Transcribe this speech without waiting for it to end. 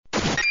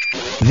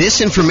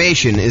This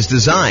information is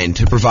designed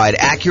to provide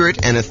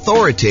accurate and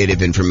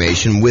authoritative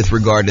information with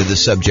regard to the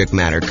subject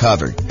matter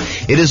covered.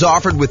 It is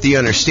offered with the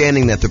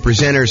understanding that the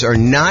presenters are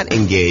not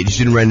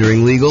engaged in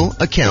rendering legal,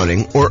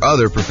 accounting, or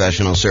other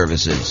professional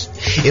services.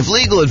 If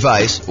legal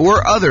advice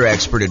or other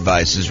expert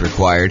advice is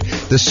required,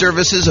 the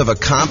services of a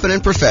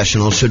competent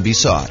professional should be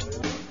sought.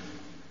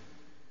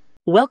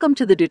 Welcome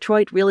to the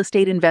Detroit Real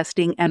Estate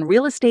Investing and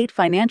Real Estate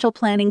Financial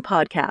Planning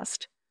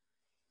Podcast.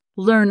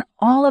 Learn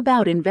all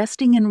about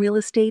investing in real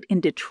estate in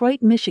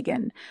Detroit,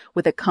 Michigan,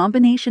 with a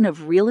combination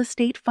of real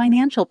estate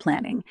financial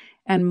planning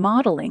and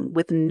modeling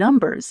with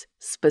numbers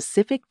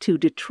specific to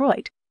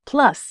Detroit,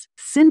 plus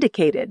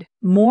syndicated,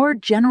 more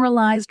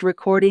generalized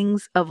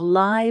recordings of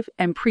live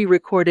and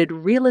pre-recorded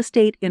real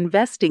estate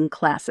investing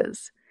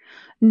classes,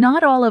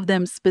 not all of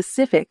them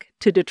specific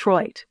to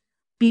Detroit.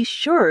 Be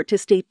sure to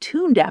stay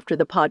tuned after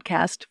the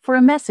podcast for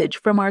a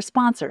message from our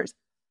sponsors.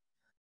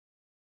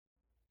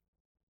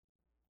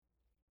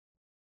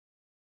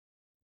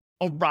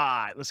 All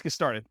right, let's get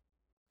started.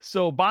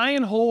 So buy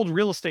and hold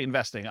real estate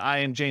investing. I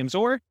am James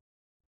Orr.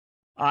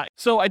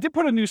 So I did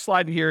put a new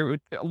slide in here.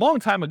 A long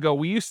time ago,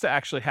 we used to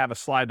actually have a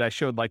slide that I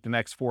showed like the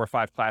next 4 or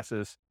 5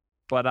 classes.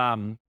 But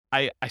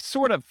I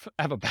sort of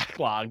have a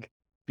backlog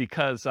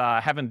because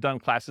I haven't done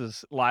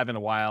classes live in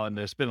a while, and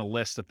there's been a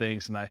list of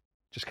things, and I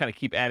just kind of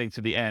keep adding to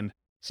the end.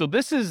 So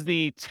this is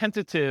the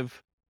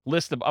tentative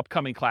list of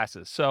upcoming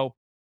classes. So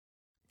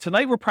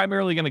tonight, we're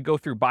primarily going to go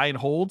through buy and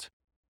hold.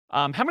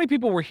 How many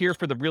people were here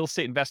for the real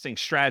estate investing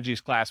strategies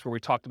class where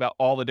we talked about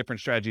all the different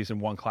strategies in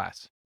one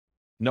class?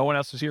 No one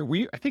else was here?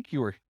 I think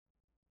you were.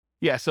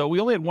 Yeah, so we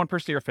only had one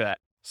person here for that.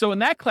 So in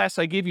that class,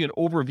 I gave you an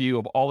overview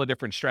of all the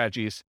different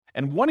strategies.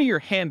 And one of your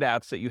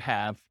handouts that you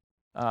have,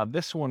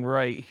 this one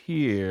right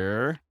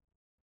here.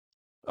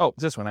 Oh,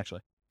 this one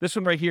actually. This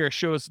one right here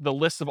shows the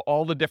list of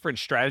all the different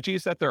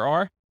strategies that there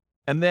are.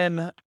 And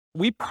then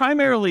we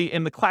primarily,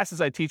 in the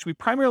classes I teach, we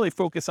primarily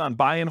focus on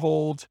buy and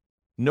hold,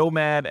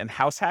 nomad, and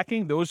house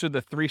hacking. Those are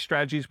the 3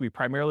 strategies we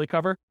primarily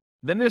cover.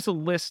 Then there's a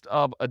list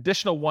of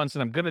additional ones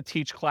that I'm going to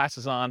teach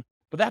classes on,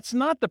 but that's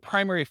not the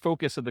primary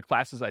focus of the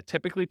classes I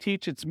typically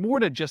teach. It's more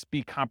to just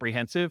be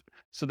comprehensive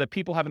so that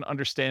people have an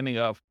understanding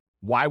of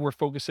why we're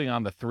focusing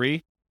on the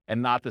 3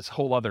 and not this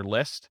whole other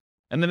list.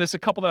 And then there's a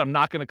couple that I'm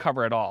not going to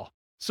cover at all.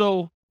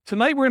 So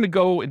tonight we're going to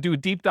go and do a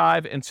deep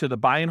dive into the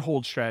buy and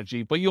hold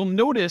strategy, but you'll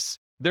notice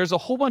there's a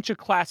whole bunch of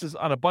classes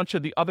on a bunch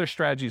of the other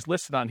strategies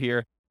listed on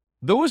here.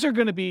 Those are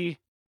going to be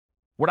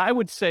what I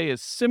would say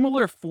is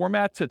similar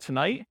format to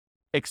tonight,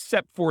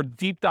 except for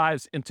deep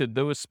dives into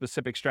those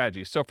specific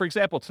strategies. So for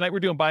example, tonight we're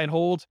doing buy and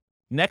hold.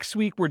 Next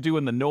week, we're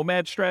doing the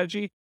nomad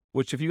strategy,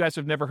 which if you guys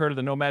have never heard of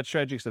the nomad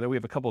strategy, because I know we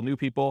have a couple of new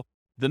people,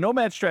 the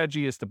nomad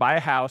strategy is to buy a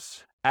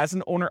house as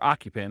an owner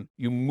occupant.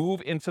 You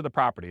move into the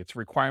property. It's a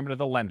requirement of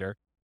the lender.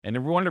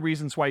 And one of the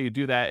reasons why you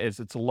do that is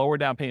it's a lower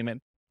down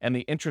payment and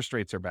the interest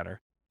rates are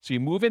better. So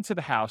you move into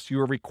the house, you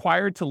are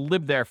required to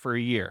live there for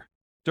a year.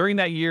 During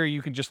that year,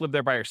 you can just live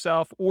there by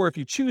yourself, or if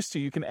you choose to,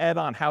 you can add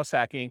on house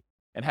hacking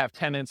and have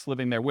tenants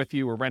living there with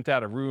you or rent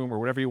out a room or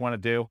whatever you want to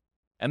do.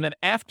 And then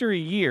after a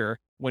year,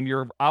 when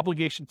your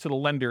obligation to the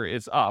lender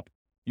is up,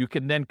 you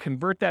can then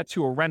convert that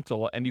to a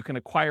rental and you can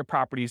acquire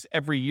properties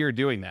every year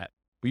doing that.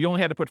 But you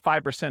only had to put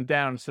 5%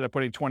 down instead of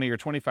putting 20 or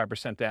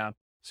 25% down.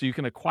 So you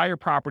can acquire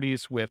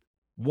properties with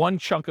one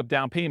chunk of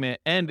down payment,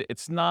 and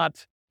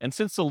and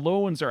since the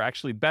loans are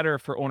actually better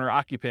for owner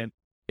occupant,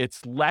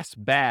 it's less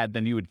bad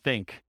than you would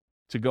think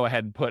to go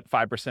ahead and put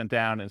 5%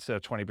 down instead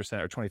of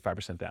 20% or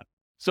 25% down.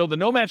 So the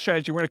nomad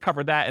strategy, we're going to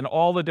cover that and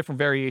all the different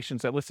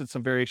variations. I listed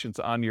some variations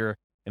on your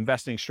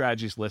investing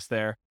strategies list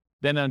there.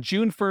 Then on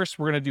June 1st,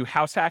 we're going to do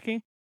house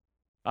hacking.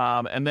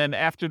 And then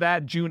after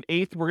that, June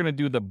 8th, we're going to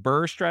do the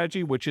BRRRR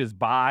strategy, which is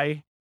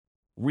buy,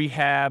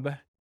 rehab,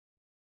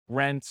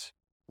 rent,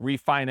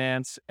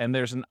 refinance. And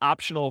there's an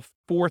optional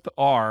 4th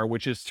R,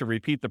 which is to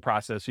repeat the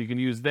process. So you can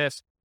use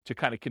this to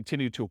kind of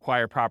continue to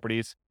acquire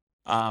properties.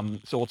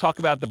 So we'll talk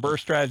about the BRRRR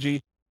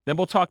strategy. Then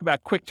we'll talk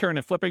about quick turn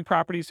and flipping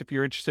properties if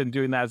you're interested in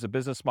doing that as a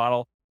business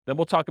model. Then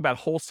we'll talk about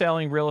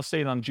wholesaling real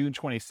estate on June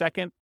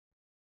 22nd.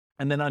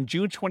 And then on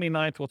June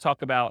 29th, we'll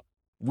talk about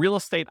real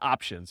estate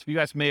options. You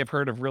guys may have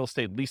heard of real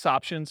estate lease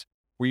options,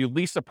 where you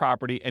lease a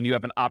property and you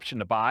have an option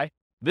to buy.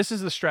 This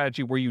is the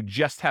strategy where you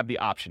just have the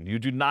option. You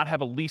do not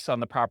have a lease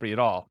on the property at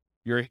all.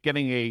 You're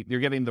getting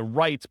the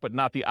rights, but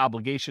not the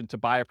obligation to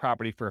buy a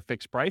property for a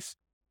fixed price.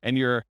 And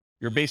you're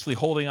basically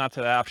holding on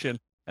to that option.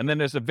 And then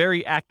there's a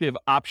very active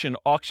option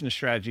auction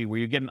strategy where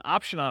you get an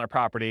option on a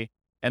property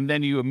and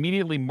then you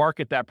immediately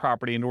market that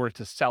property in order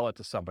to sell it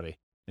to somebody.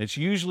 And it's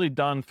usually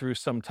done through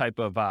some type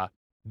of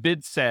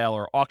bid sale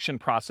or auction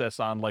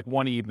process on like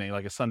one evening,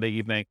 like a Sunday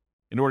evening,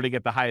 in order to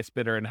get the highest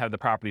bidder and have the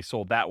property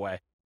sold that way.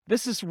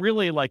 This is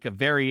really like a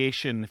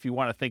variation, if you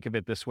want to think of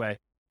it this way.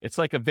 It's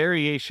like a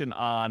variation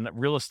on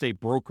real estate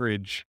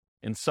brokerage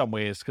in some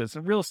ways, because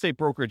a real estate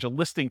brokerage, a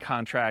listing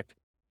contract,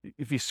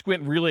 if you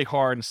squint really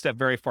hard and step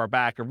very far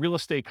back, a real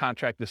estate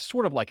contract is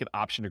sort of like an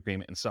option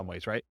agreement in some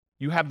ways, right?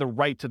 You have the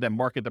right to then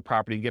market the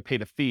property and get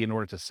paid a fee in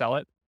order to sell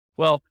it.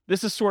 Well,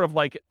 this is sort of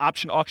like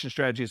option auction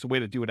strategy is a way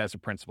to do it as a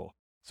principal.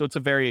 So it's a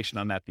variation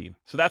on that theme.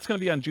 So that's going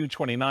to be on June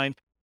 29th.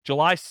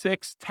 July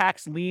 6th,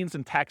 tax liens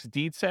and tax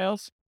deed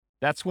sales.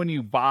 That's when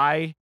you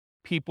buy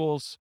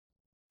people's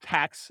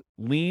tax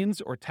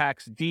liens or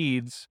tax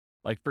deeds.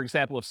 Like, for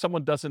example, if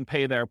someone doesn't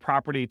pay their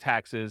property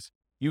taxes,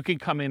 you can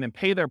come in and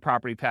pay their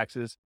property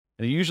taxes,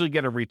 and you usually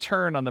get a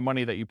return on the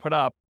money that you put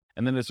up.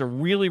 And then there's a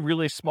really,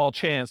 really small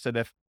chance that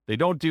if they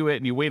don't do it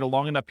and you wait a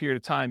long enough period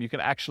of time, you can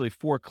actually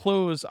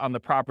foreclose on the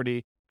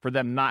property for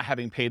them not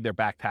having paid their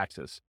back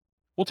taxes.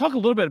 We'll talk a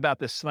little bit about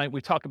this tonight.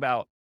 We talk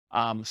about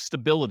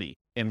stability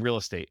in real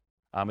estate.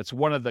 It's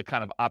one of the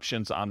kind of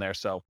options on there.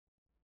 So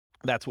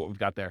that's what we've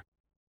got there.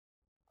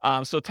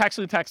 So tax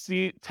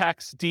lien,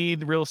 tax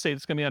deed, real estate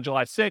is going to be on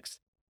July 6th.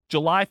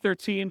 July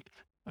 13th,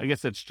 I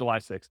guess it's July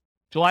 6th.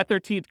 July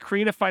 13th,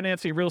 creative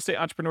financing, real estate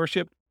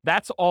entrepreneurship.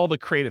 That's all the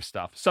creative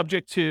stuff,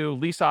 subject to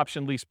lease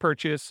option, lease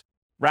purchase,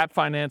 wrap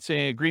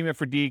financing, agreement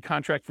for deed,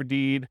 contract for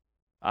deed.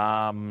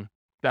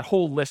 That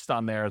whole list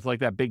on there is like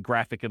that big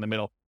graphic in the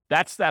middle.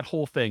 That's that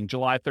whole thing.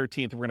 July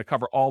 13th, we're going to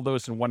cover all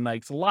those in one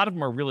night. A lot of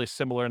them are really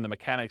similar in the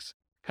mechanics.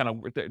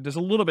 There's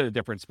a little bit of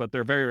difference, but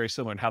they're very, very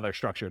similar in how they're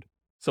structured.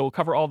 So we'll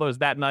cover all those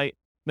that night.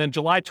 Then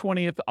July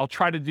 20th, I'll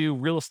try to do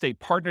real estate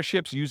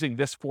partnerships using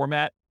this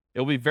format.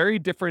 It'll be very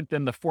different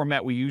than the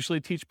format we usually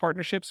teach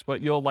partnerships,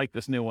 but you'll like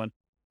this new one.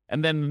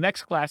 And then the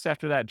next class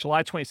after that,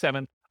 July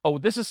 27th. Oh,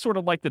 this is sort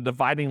of like the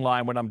dividing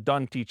line when I'm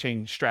done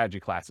teaching strategy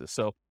classes.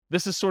 So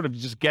this is sort of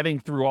just getting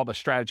through all the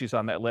strategies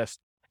on that list.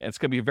 And it's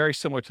going to be very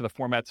similar to the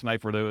format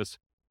tonight for those.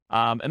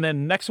 And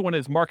then next one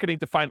is marketing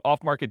to find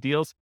off-market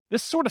deals.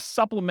 This sort of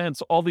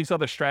supplements all these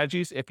other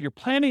strategies. If you're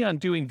planning on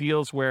doing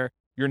deals where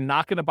you're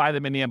not going to buy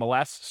them in the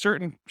MLS,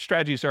 certain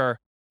strategies are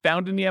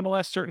found in the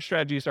MLS. Certain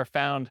strategies are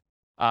found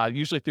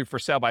usually through for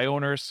sale by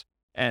owners,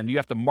 and you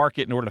have to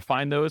market in order to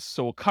find those.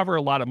 So we'll cover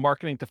a lot of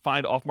marketing to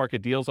find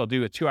off-market deals. I'll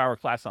do a 2-hour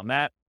class on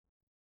that.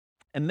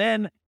 And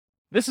then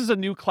this is a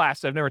new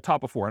class I've never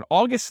taught before. On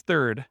August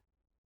 3rd,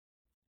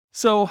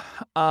 so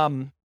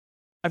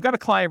I've got a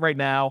client right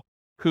now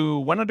who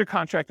went under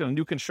contract on a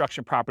new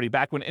construction property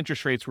back when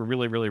interest rates were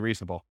really, really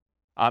reasonable.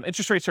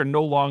 Interest rates are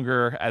no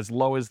longer as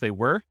low as they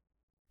were.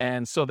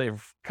 And so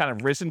they've kind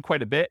of risen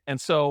quite a bit. And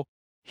so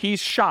he's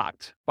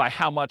shocked by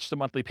how much the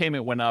monthly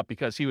payment went up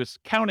because he was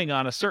counting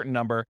on a certain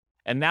number.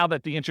 And now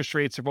that the interest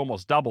rates have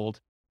almost doubled,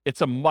 it's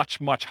a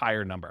much, much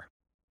higher number.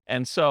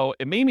 And so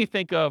it made me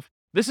think of,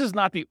 this is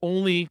not the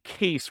only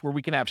case where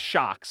we can have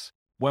shocks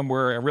when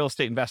we're a real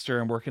estate investor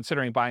and we're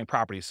considering buying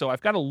properties. So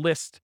I've got a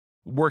list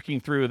working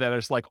through that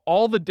is like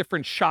all the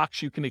different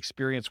shocks you can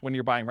experience when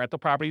you're buying rental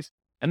properties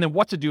and then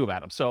what to do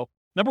about them. So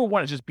number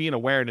one is just being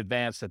aware in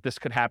advance that this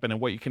could happen and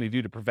what you can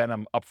do to prevent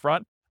them up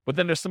front. But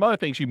then there's some other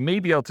things you may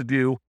be able to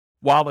do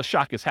while the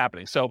shock is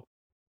happening. So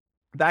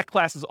that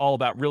class is all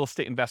about real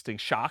estate investing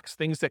shocks,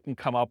 things that can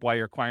come up while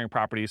you're acquiring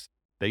properties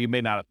that you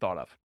may not have thought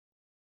of.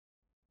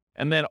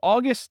 And then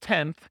August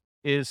 10th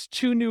is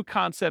 2 new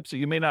concepts that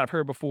you may not have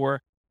heard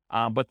before,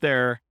 but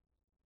there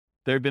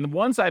have been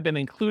ones I've been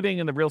including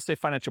in the Real Estate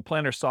Financial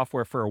Planner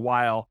software for a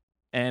while,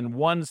 and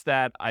ones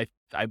that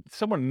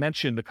someone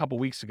mentioned a couple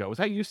weeks ago. Was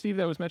that you, Steve,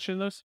 that was mentioning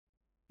those?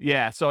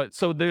 Yeah.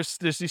 So there's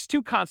these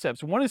 2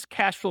 concepts. One is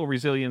cash flow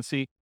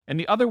resiliency, and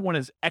the other one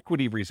is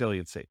equity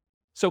resiliency.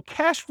 So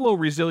cash flow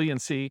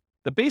resiliency,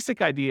 the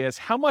basic idea is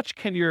how much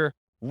can your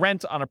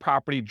rent on a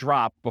property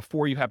drop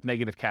before you have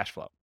negative cash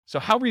flow? So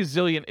how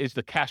resilient is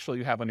the cash flow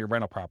you have on your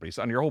rental properties,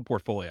 on your whole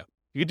portfolio?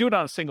 You can do it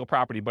on a single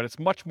property, but it's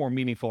much more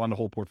meaningful on the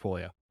whole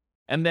portfolio.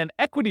 And then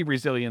equity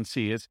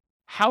resiliency is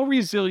how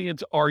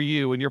resilient are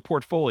you in your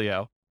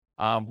portfolio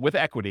with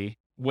equity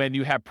when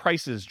you have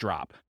prices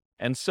drop?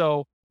 And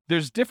so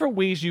there's different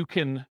ways you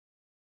can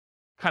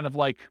kind of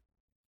like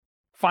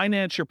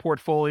finance your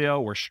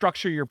portfolio or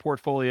structure your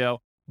portfolio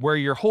where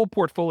your whole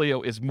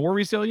portfolio is more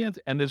resilient,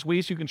 and there's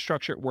ways you can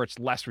structure it where it's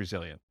less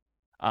resilient.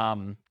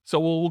 So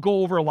we'll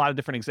go over a lot of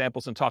different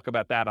examples and talk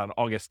about that on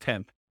August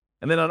 10th.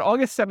 And then on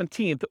August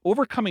 17th,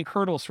 overcoming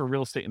hurdles for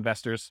real estate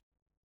investors.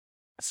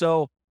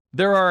 So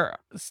there are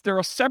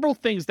several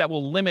things that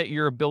will limit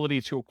your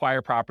ability to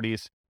acquire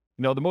properties.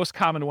 You know, the most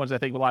common ones I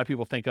think a lot of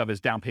people think of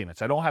is down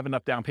payments. I don't have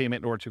enough down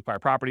payment in order to acquire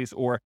properties,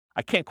 or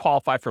I can't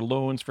qualify for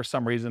loans for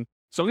some reason.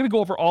 So I'm going to go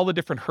over all the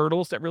different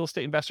hurdles that real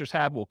estate investors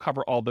have. We'll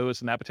cover all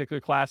those in that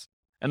particular class.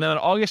 And then on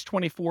August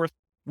 24th,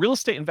 real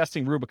estate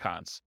investing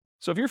Rubicons.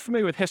 So if you're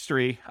familiar with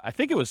history, I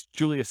think it was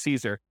Julius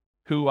Caesar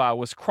who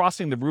was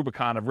crossing the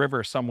Rubicon, a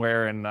river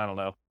somewhere in, I don't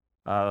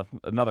know,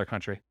 another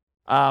country.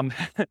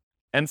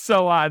 And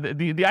so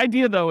the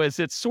idea, though, is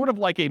it's sort of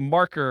like a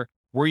marker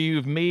where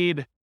you've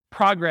made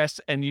progress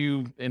and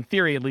you, in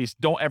theory at least,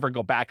 don't ever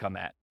go back on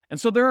that. And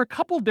so there are a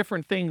couple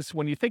different things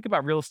when you think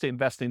about real estate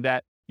investing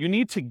that you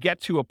need to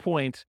get to a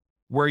point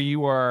where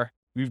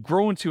you've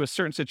grown to a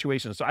certain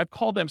situation. So I've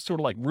called them sort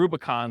of like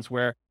Rubicons,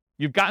 where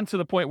you've gotten to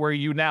the point where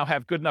you now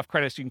have good enough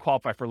credit so you can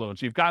qualify for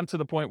loans. You've gotten to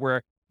the point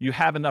where you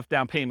have enough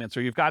down payments,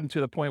 or you've gotten to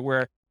the point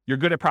where you're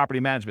good at property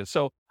management.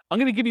 So I'm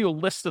going to give you a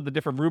list of the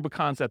different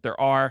Rubicons that there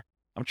are.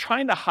 I'm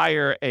trying to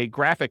hire a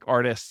graphic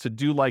artist to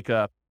do like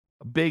a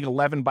a big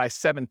 11 by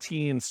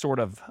 17 sort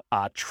of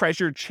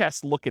treasure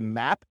chest looking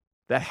map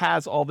that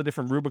has all the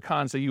different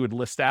Rubicons that you would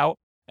list out.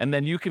 And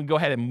then you can go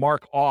ahead and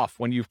mark off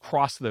when you've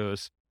crossed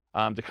those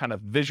to kind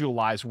of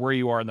visualize where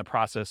you are in the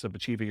process of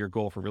achieving your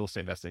goal for real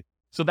estate investing.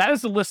 So that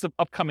is the list of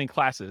upcoming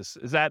classes.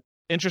 Is that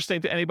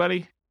interesting to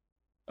anybody?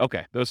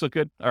 Okay, those look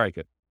good. All right,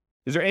 good.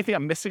 Is there anything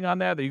I'm missing on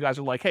there that you guys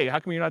are like, hey, how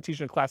come you're not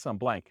teaching a class on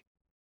blank?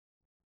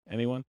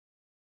 Anyone?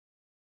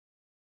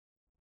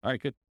 All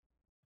right, good.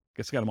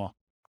 Guess I got them all.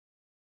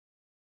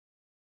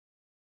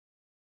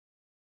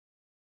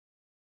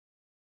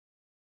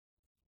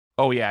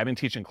 Oh yeah, I've been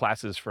teaching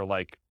classes for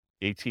like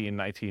 18,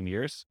 19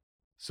 years.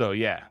 So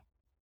yeah.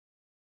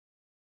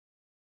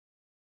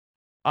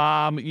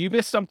 You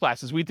missed some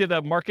classes. We did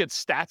a market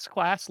stats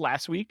class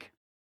last week.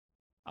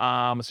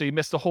 So you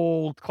missed a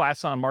whole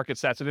class on market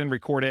stats. I didn't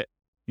record it.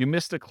 You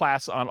missed a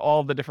class on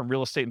all the different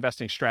real estate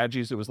investing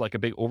strategies. It was like a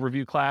big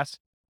overview class.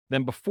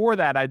 Then before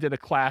that, I did a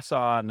class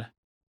on,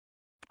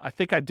 I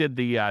think I did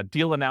the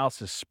deal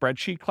analysis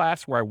spreadsheet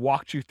class where I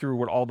walked you through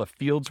what all the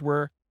fields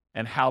were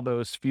and how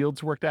those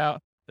fields worked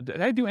out.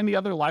 Did I do any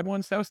other live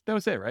ones? That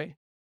was it, right?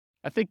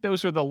 I think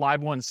those are the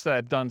live ones that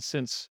I've done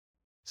since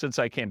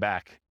I came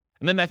back.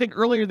 And then I think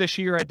earlier this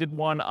year, I did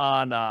one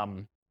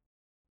on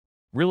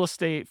real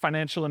estate,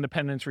 financial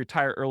independence,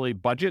 retire early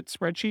budget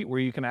spreadsheet, where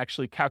you can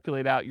actually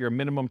calculate out your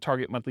minimum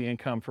target monthly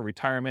income for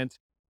retirement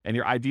and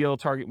your ideal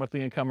target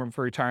monthly income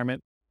for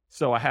retirement.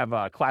 So I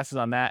have classes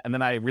on that. And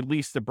then I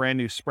released a brand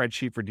new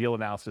spreadsheet for deal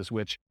analysis,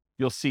 which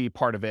you'll see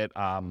part of it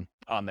on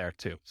there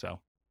too. So,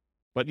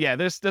 but yeah,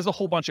 there's a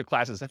whole bunch of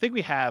classes. I think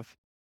we have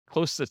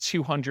close to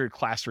 200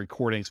 class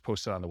recordings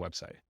posted on the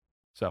website.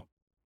 So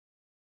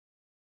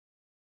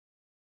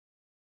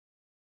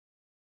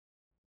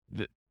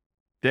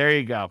there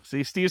you go.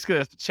 See, Steve's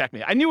going to check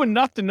me. I knew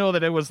enough to know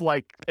that it was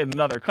like in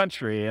another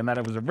country and that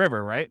it was a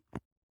river, right?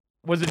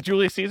 Was it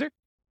Julius Caesar?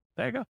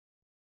 There you go.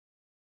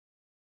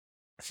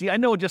 See, I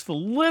know just a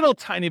little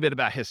tiny bit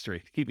about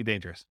history to keep me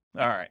dangerous.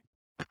 All right.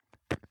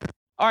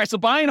 All right, so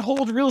buy and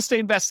hold real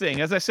estate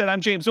investing. As I said, I'm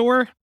James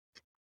Orr.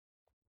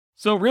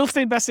 So real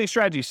estate investing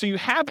strategies. So you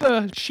have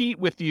the sheet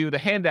with you, the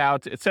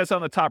handout. It says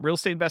on the top, real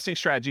estate investing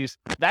strategies.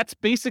 That's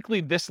basically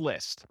this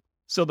list.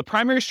 So the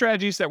primary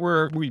strategies that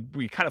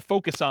we kind of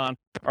focus on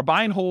are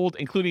buy and hold,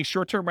 including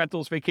short-term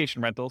rentals,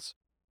 vacation rentals,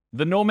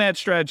 the nomad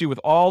strategy with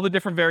all the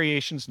different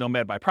variations,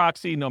 nomad by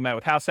proxy, nomad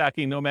with house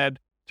hacking, nomad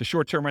to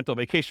short-term rental,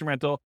 vacation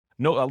rental,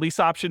 lease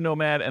option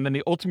nomad, and then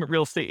the ultimate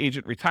real estate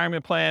agent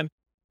retirement plan,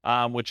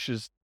 which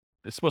is,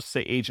 it's supposed to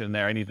say agent in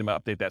there. I need to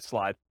update that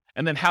slide.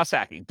 And then house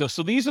hacking.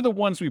 So these are the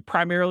ones we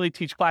primarily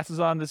teach classes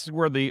on. This is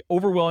where the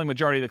overwhelming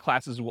majority of the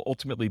classes will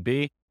ultimately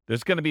be.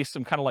 There's going to be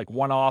some kind of like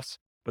one-offs,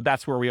 but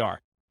that's where we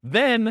are.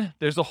 Then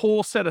there's a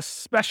whole set of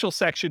special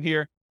section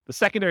here, the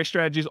secondary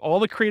strategies, all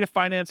the creative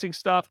financing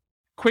stuff,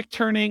 quick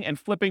turning and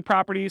flipping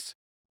properties,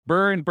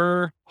 BRRRR and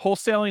BRRRR,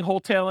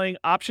 wholetailing,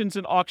 options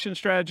and auction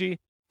strategy,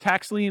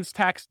 tax liens,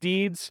 tax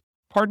deeds,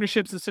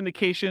 partnerships and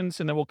syndications,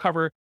 and then we'll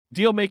cover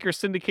deal maker,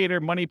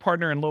 syndicator, money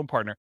partner, and loan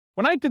partner.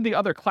 When I did the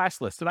other class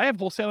list, did I have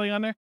wholesaling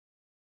on there?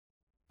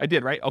 I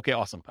did, right? Okay,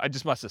 awesome. I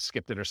just must have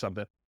skipped it or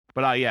something.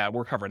 But yeah,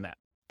 we're covering that.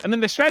 And then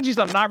the strategies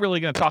I'm not really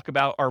going to talk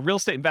about are real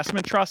estate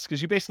investment trusts,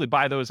 because you basically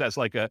buy those as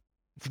like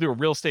through a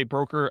real estate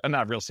broker,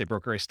 not a real estate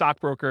broker, a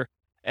stockbroker.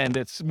 And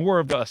it's more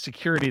of a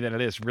security than it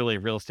is really a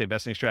real estate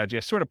investing strategy. I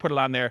sort of put it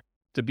on there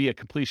to be a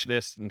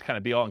completionist and kind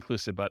of be all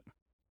inclusive, but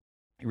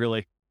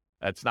really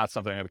that's not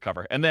something I'm going to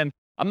cover. And then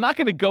I'm not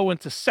going to go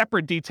into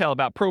separate detail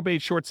about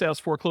probate, short sales,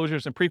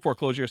 foreclosures, and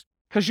pre-foreclosures,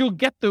 because you'll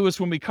get those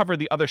when we cover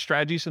the other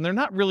strategies, and they're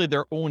not really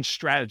their own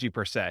strategy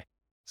per se.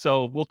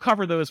 So we'll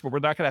cover those, but we're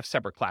not going to have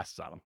separate classes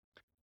on them.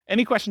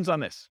 Any questions on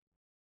this?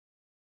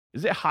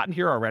 Is it hot in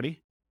here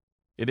already?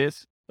 It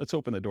is? Let's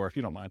open the door if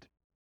you don't mind.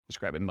 Just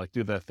grab it and like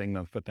do the thing,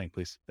 the foot thing,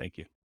 please. Thank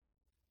you.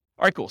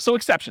 All right, cool. So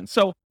exceptions.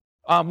 So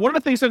one of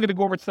the things I'm going to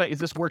go over tonight is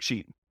this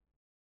worksheet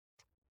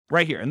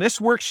right here. And this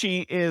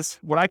worksheet is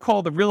what I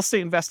call the real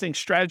estate investing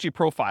strategy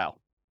profile.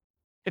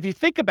 If you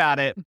think about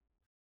it,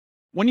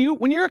 when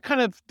you're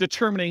kind of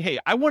determining, hey,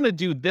 I want to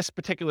do this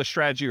particular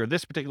strategy or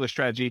this particular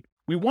strategy,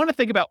 we want to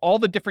think about all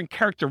the different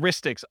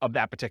characteristics of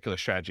that particular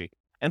strategy.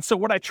 And so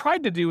what I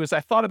tried to do is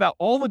I thought about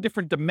all the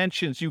different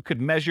dimensions you could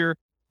measure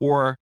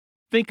or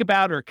think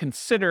about or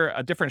consider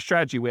a different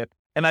strategy with.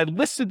 And I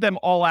listed them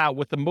all out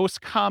with the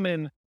most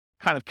common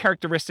kind of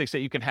characteristics that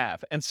you can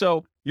have. And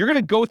so you're going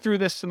to go through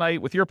this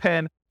tonight with your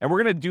pen, and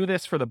we're going to do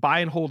this for the buy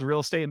and hold real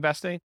estate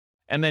investing.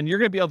 And then you're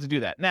going to be able to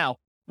do that. Now,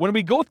 when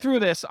we go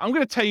through this, I'm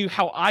going to tell you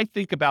how I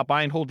think about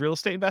buy and hold real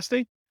estate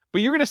investing,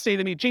 but you're going to say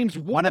to me, James,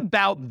 what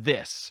about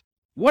this?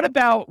 What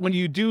about when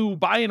you do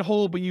buy and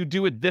hold, but you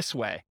do it this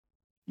way?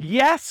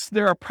 Yes,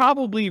 there are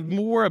probably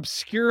more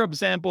obscure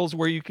examples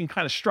where you can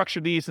kind of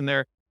structure these, and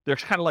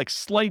there's kind of like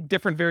slight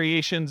different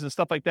variations and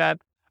stuff like that.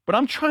 But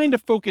I'm trying to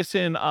focus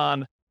in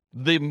on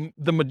the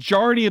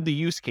majority of the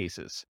use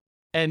cases.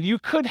 And you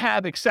could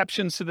have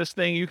exceptions to this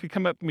thing. You could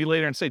come up to me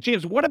later and say,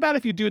 James, what about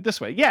if you do it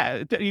this way?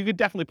 Yeah, you could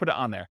definitely put it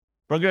on there.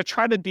 But I'm going to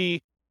try to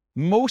be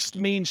most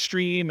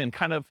mainstream and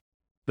kind of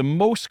the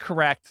most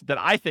correct that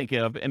I think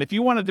of. And if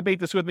you want to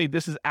debate this with me,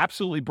 this is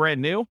absolutely brand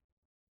new.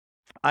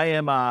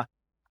 I'm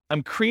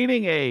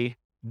creating a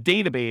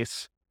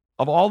database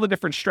of all the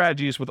different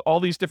strategies with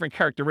all these different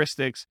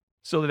characteristics,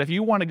 so that if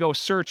you want to go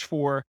search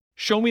for,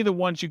 show me the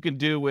ones you can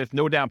do with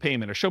no down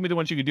payment, or show me the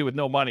ones you could do with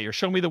no money, or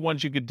show me the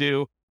ones you could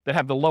do that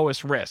have the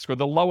lowest risk or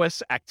the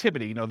lowest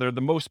activity, they're the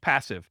most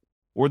passive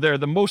or they're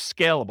the most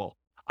scalable.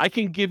 I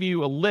can give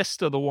you a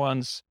list of the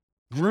ones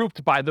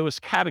grouped by those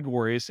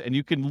categories, and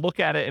you can look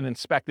at it and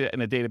inspect it in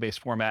a database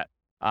format.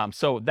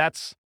 So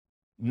that's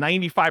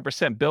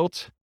 95%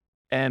 built,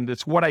 and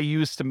it's what I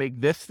use to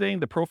make this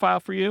thing, the profile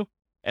for you.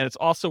 And it's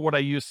also what I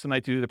use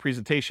tonight to do the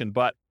presentation.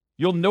 But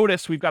you'll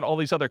notice we've got all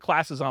these other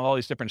classes on all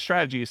these different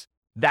strategies.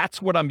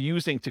 That's what I'm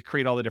using to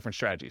create all the different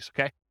strategies,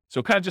 okay?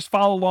 So kind of just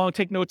follow along,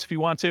 take notes if you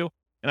want to.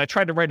 And I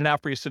tried to write it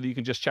out for you so that you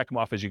can just check them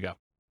off as you go.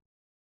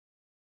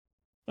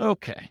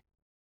 Okay.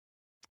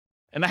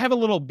 And I have a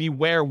little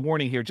beware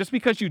warning here. Just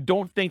because you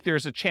don't think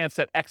there's a chance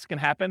that X can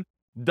happen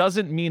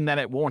doesn't mean that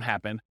it won't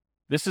happen.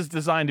 This is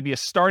designed to be a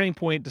starting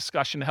point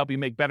discussion to help you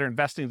make better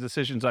investing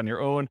decisions on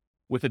your own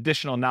with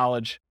additional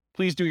knowledge.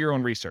 Please do your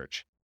own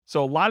research.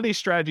 So a lot of these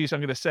strategies, I'm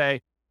going to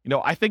say,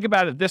 I think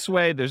about it this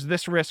way. There's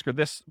this risk or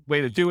this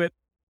way to do it.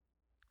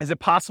 Is it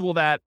possible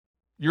that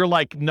you're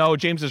like, no,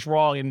 James is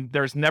wrong, and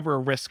there's never a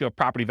risk of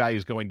property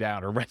values going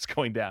down or rents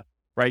going down,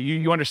 right?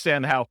 You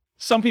understand how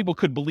some people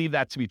could believe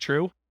that to be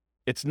true.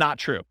 It's not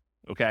true,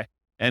 okay?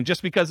 And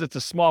just because it's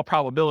a small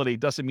probability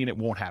doesn't mean it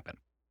won't happen.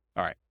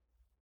 All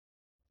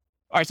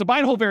right, so buy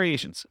and hold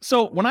variations.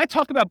 So when I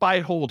talk about buy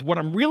and hold, what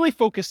I'm really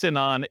focusing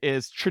on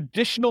is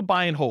traditional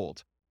buy and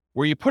hold,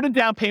 where you put a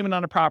down payment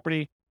on a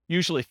property,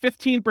 usually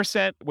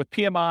 15% with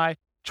PMI,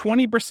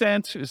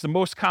 20% is the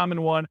most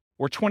common one,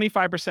 or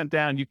 25%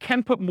 down. You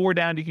can put more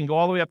down. You can go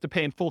all the way up to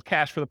paying full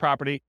cash for the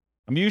property.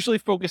 I'm usually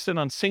focusing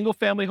on single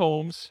family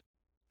homes,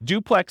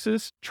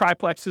 duplexes,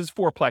 triplexes,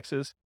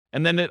 fourplexes,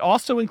 and then it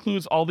also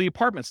includes all the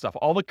apartment stuff,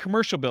 all the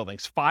commercial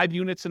buildings, 5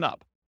 units and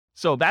up.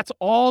 So that's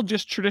all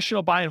just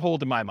traditional buy and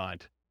hold in my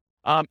mind.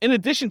 In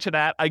addition to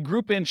that, I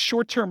group in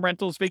short-term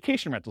rentals,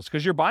 vacation rentals,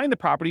 because you're buying the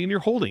property and you're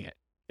holding it.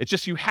 It's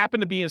just you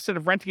happen to be, instead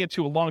of renting it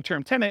to a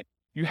long-term tenant,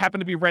 you happen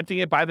to be renting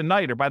it by the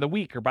night or by the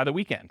week or by the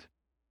weekend.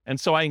 And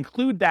so I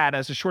include that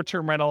as a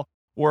short-term rental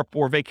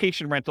or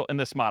vacation rental in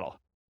this model.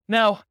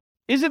 Now,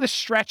 is it a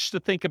stretch to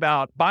think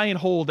about buy and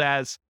hold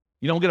as,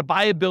 I'm going to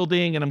buy a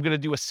building and I'm going to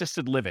do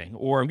assisted living,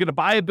 or I'm going to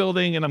buy a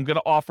building and I'm going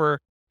to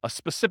offer a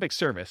specific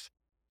service?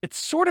 It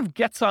sort of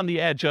gets on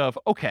the edge of,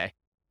 okay,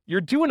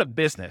 you're doing a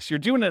business, you're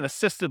doing an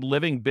assisted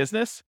living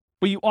business,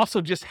 but you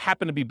also just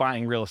happen to be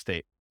buying real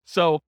estate.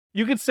 So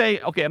you could say,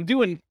 okay, I'm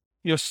doing,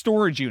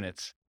 storage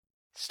units.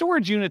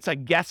 Storage units, I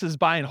guess, is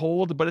buy and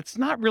hold, but it's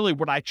not really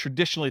what I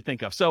traditionally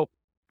think of. So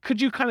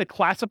could you kind of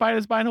classify it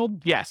as buy and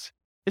hold? Yes.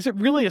 Is it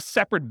really a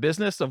separate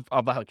business of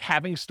like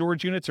having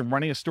storage units and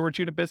running a storage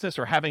unit business,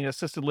 or having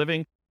assisted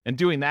living and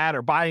doing that,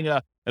 or buying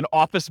an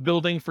office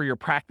building for your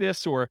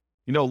practice, or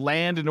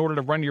land in order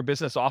to run your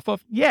business off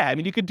of? Yeah, I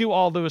mean, you could do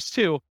all those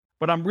too,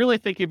 but I'm really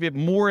thinking of it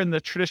more in the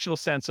traditional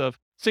sense of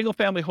single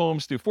family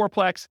homes through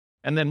fourplex,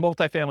 and then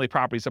multifamily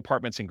properties,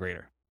 apartments, and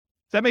greater.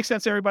 Does that make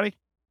sense, everybody?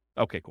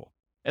 Okay, cool.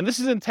 And this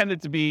is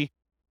intended to be,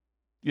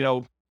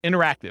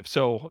 interactive.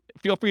 So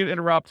feel free to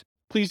interrupt.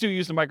 Please do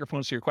use the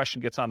microphone so your question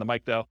gets on the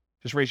mic, though.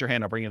 Just raise your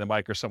hand. I'll bring you the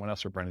mic, or someone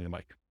else will bring you the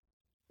mic.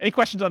 Any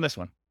questions on this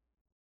one?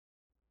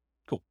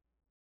 Cool.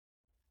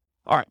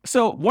 All right.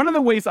 So one of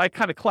the ways I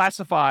kind of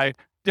classify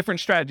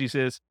different strategies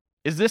is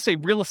this a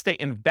real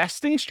estate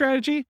investing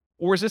strategy,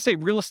 or is this a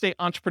real estate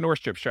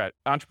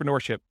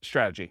entrepreneurship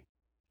strategy?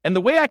 And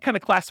the way I kind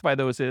of classify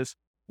those is,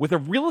 with a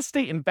real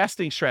estate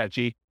investing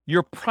strategy,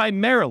 you're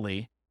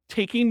primarily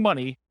taking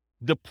money,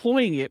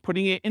 deploying it,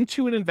 putting it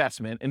into an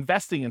investment,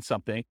 investing in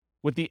something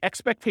with the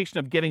expectation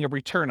of getting a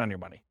return on your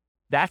money.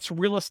 That's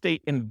real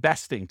estate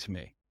investing to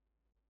me.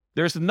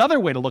 There's another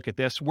way to look at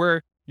this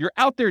where you're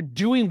out there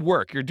doing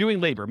work, you're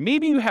doing labor.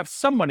 Maybe you have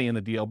some money in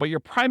the deal, but you're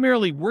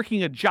primarily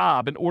working a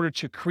job in order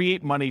to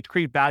create money, to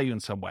create value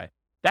in some way.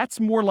 That's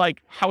more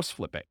like house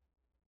flipping,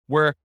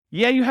 where,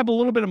 yeah, you have a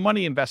little bit of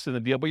money invested in the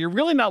deal, but you're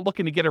really not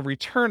looking to get a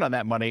return on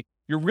that money.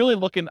 You're really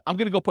looking, I'm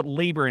going to go put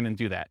labor in and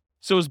do that.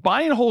 So is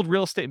buy and hold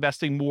real estate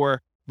investing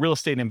more real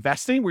estate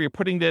investing, where you're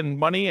putting in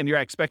money and you're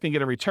expecting to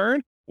get a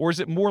return? Or is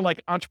it more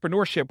like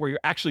entrepreneurship, where you're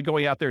actually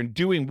going out there and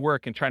doing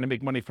work and trying to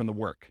make money from the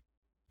work?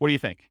 What do you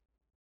think?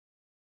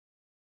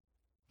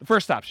 The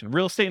first option,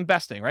 real estate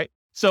investing, right?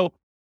 So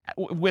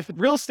with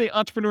real estate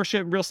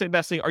entrepreneurship, real estate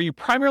investing, are you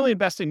primarily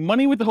investing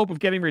money with the hope of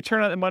getting a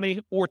return on that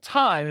money, or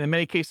time, and in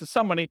many cases,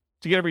 some money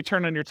to get a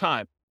return on your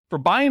time? For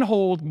buy and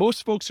hold,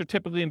 most folks are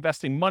typically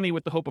investing money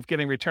with the hope of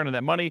getting a return on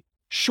that money.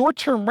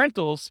 Short-term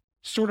rentals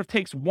sort of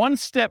takes one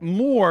step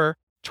more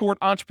toward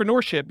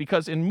entrepreneurship,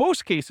 because in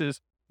most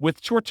cases,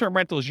 with short-term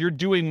rentals, you're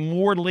doing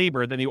more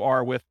labor than you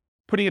are with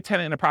putting a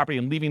tenant in a property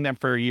and leaving them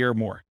for a year or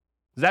more.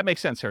 Does that make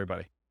sense,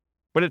 everybody?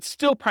 But it's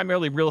still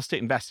primarily real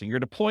estate investing. You're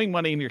deploying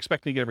money and you're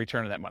expecting to get a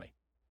return on that money.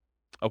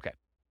 Okay.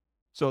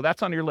 So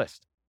that's on your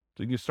list.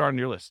 So you can start on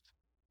your list.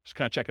 Just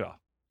kind of check it off.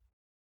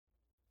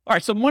 All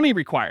right, so money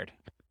required.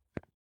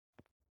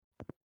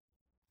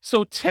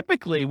 So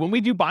typically when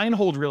we do buy and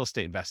hold real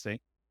estate investing,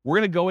 we're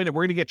going to go in and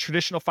we're going to get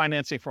traditional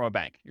financing from a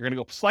bank. You're going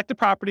to go select the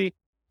property.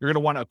 You're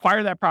going to want to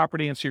acquire that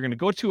property. And so you're going to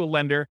go to a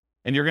lender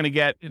and you're going to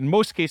get, in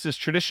most cases,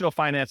 traditional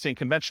financing,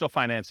 conventional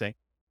financing.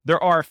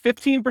 There are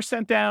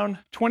 15% down,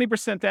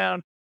 20%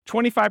 down,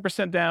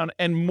 25% down,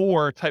 and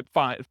more type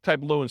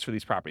loans for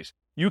these properties.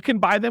 You can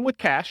buy them with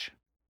cash,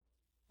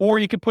 or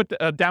you can put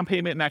a down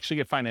payment and actually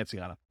get financing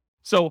on them.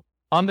 So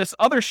on this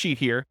other sheet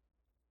here,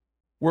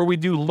 where we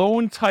do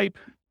loan type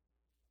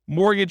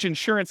mortgage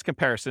insurance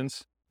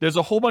comparisons, there's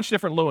a whole bunch of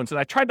different loans. And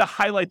I tried to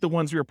highlight the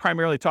ones we were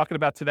primarily talking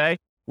about today,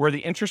 where the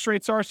interest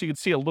rates are. So you can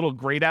see a little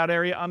grayed out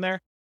area on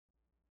there.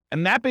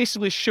 And that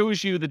basically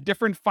shows you the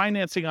different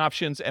financing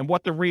options and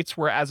what the rates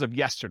were as of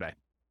yesterday.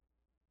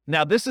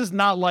 Now, this is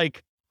not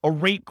like a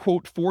rate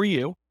quote for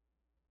you.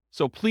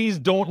 So please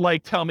don't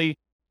tell me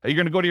you're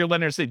going to go to your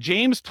lender and say,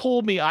 James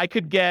told me I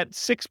could get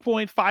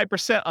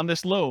 6.5% on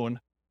this loan.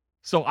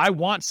 So I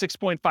want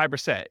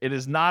 6.5%. It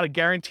is not a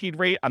guaranteed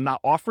rate. I'm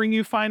not offering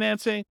you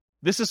financing.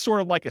 This is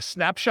sort of like a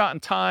snapshot in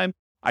time.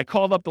 I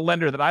called up the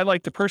lender that I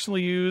like to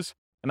personally use,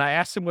 and I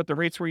asked him what the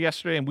rates were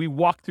yesterday, and we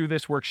walked through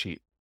this worksheet.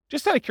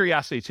 Just out of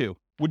curiosity too,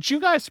 would you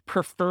guys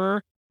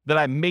prefer that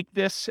I make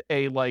this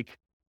a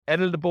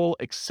editable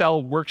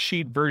Excel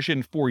worksheet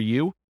version for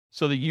you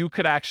so that you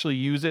could actually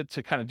use it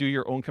to kind of do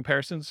your own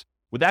comparisons?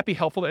 Would that be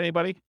helpful to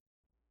anybody?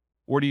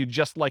 Or do you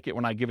just like it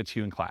when I give it to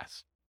you in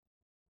class?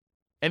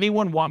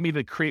 Anyone want me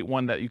to create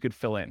one that you could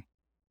fill in?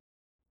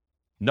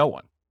 No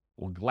one.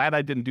 Well, glad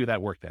I didn't do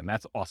that work then.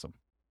 That's awesome.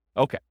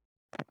 Okay.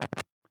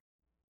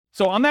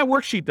 So on that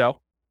worksheet though,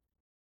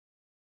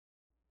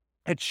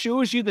 it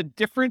shows you the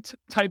different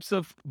types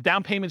of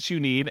down payments you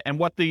need and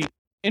what the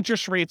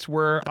interest rates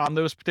were on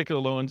those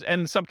particular loans,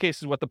 and in some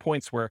cases what the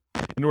points were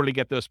in order to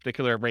get those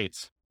particular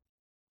rates.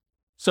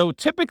 So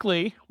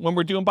typically when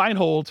we're doing buy and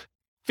hold,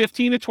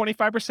 15 to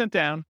 25%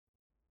 down,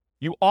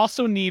 you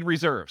also need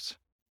reserves.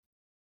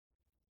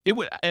 It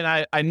would, and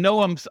I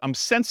know I'm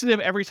sensitive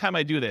every time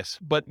I do this,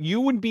 but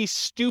you would be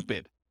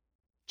stupid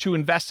to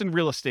invest in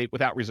real estate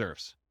without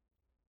reserves.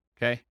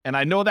 Okay. And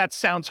I know that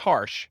sounds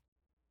harsh,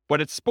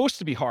 but it's supposed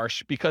to be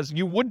harsh because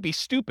you would be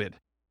stupid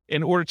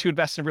in order to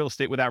invest in real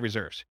estate without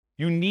reserves.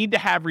 You need to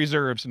have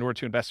reserves in order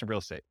to invest in real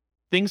estate.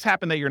 Things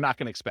happen that you're not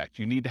going to expect.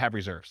 You need to have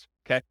reserves.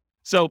 Okay.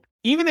 So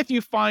even if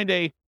you find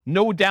a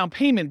no down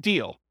payment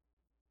deal,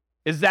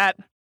 is that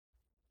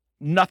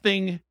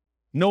nothing,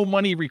 no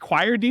money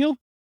required deal?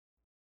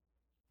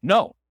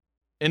 No.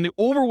 In the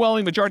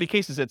overwhelming majority of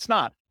cases, it's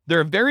not. There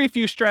are very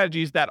few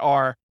strategies that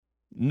are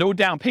no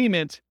down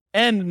payment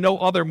and no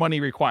other money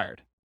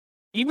required.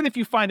 Even if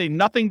you find a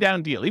nothing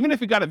down deal, even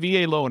if you got a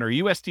VA loan or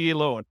USDA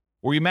loan,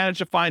 or you manage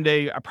to find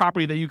a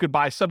property that you could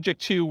buy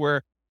subject to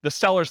where the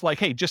seller's like,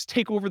 hey, just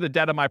take over the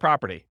debt of my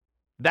property.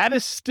 That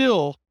is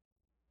still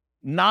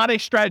not a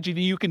strategy that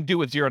you can do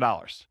with $0.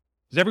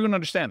 Does everyone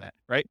understand that,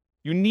 right?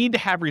 You need to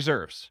have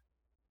reserves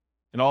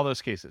in all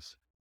those cases.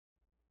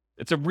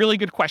 It's a really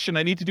good question.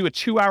 I need to do a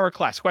 2-hour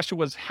class. Question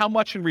was, how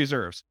much in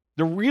reserves?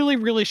 The really,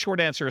 really short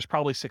answer is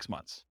probably 6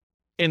 months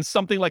in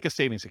something like a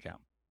savings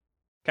account.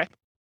 Okay.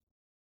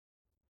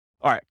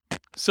 All right.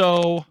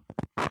 So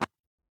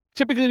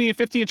typically you need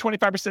 15 to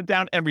 25%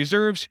 down and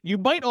reserves. You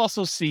might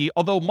also see,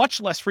 although much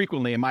less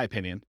frequently, in my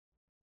opinion,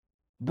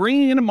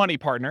 bringing in a money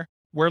partner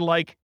where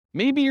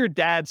maybe your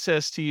dad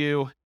says to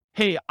you,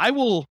 hey, I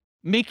will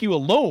make you a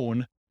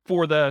loan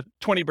for the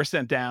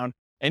 20% down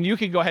and you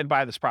can go ahead and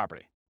buy this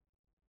property.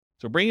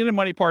 So bring in a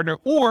money partner,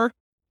 or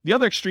the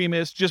other extreme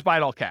is just buy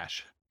it all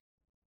cash.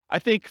 I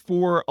think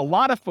for a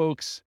lot of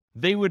folks,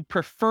 they would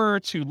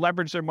prefer to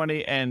leverage their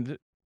money and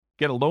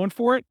get a loan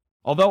for it.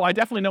 Although I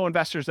definitely know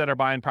investors that are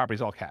buying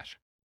properties all cash.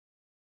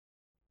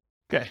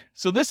 Okay,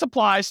 so this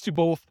applies to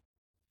both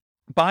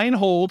buy and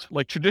hold,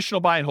 like traditional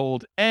buy and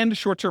hold, and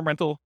short-term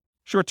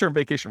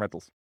vacation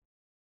rentals.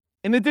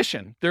 In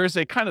addition, there is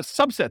a kind of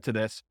subset to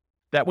this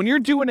that when you're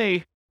doing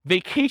a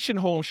vacation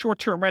home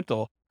short-term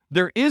rental,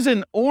 there is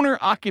an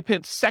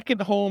owner-occupant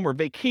second home or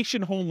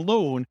vacation home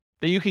loan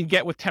that you can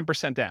get with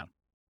 10% down.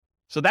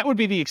 So that would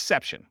be the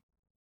exception.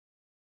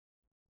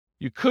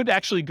 You could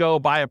actually go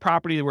buy a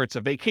property where it's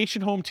a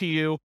vacation home to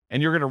you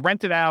and you're going to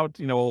rent it out,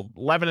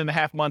 11 and a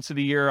half months of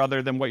the year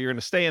other than what you're going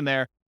to stay in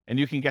there, and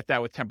you can get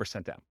that with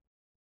 10% down.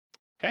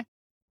 Okay?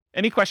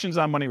 Any questions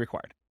on money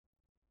required?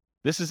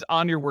 This is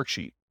on your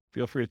worksheet.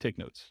 Feel free to take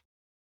notes.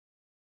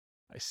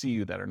 I see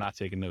you that are not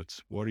taking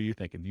notes. What are you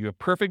thinking? Do you have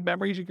perfect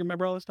memories? You can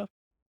remember all this stuff?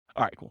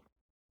 All right, cool.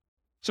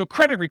 So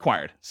credit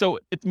required. So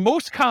it's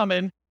most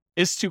common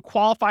is to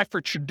qualify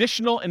for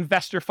traditional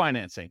investor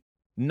financing,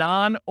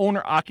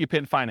 non-owner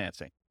occupant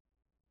financing.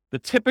 The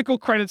typical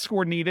credit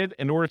score needed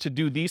in order to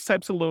do these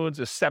types of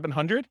loans is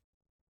 700.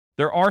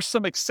 There are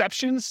some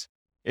exceptions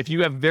if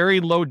you have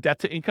very low debt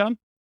to income.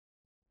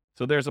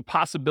 So there's a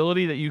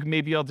possibility that you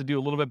may be able to do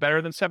a little bit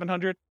better than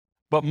 700,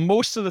 but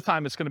most of the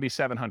time it's going to be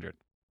 700.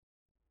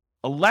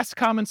 A less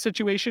common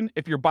situation,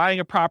 if you're buying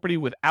a property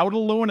without a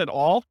loan at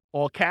all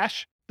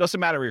cash, doesn't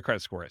matter what your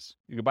credit score is.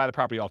 You can buy the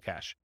property all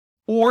cash.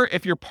 Or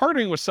if you're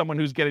partnering with someone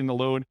who's getting the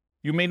loan,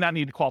 you may not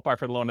need to qualify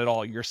for the loan at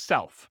all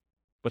yourself,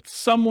 but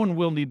someone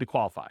will need to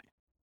qualify.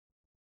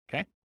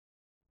 Okay.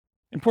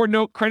 Important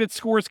note, credit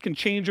scores can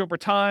change over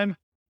time.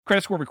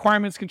 Credit score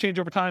requirements can change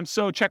over time.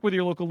 So check with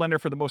your local lender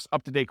for the most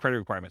up-to-date credit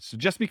requirements. So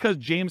just because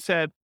James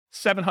said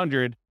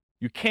 700,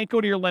 you can't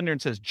go to your lender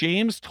and says,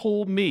 James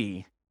told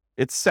me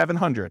it's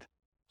 700.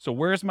 So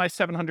where's my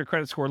 700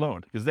 credit score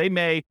loan? Because they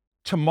may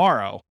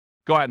tomorrow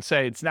go out and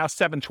say it's now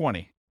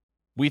 720.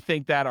 We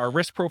think that our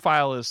risk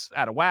profile is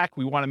out of whack.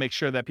 We want to make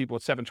sure that people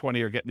at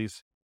 720 are getting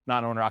these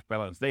non-owner occupied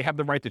loans. They have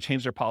the right to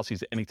change their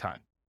policies at any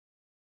time.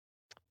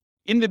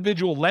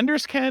 Individual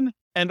lenders can,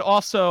 and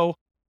also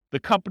the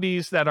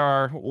companies that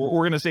are, or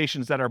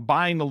organizations that are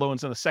buying the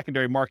loans in the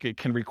secondary market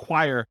can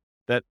require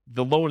that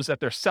the loans that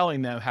they're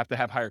selling them have to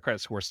have higher credit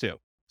scores too.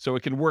 So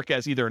it can work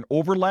as either an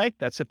overlay,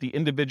 that's if the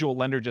individual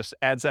lender just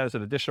adds that as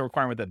an additional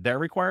requirement that they're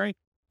requiring,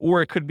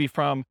 or it could be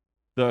from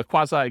the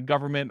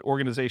quasi-government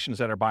organizations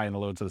that are buying the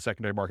loans in the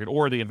secondary market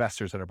or the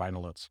investors that are buying the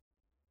loans.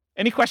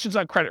 Any questions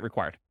on credit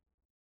required?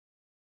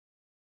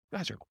 You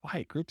guys are a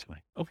quiet group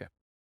tonight. Okay.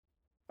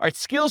 All right,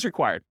 skills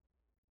required.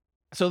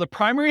 So the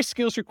primary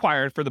skills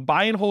required for the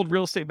buy and hold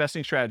real estate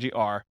investing strategy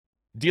are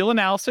deal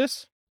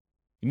analysis.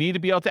 You need to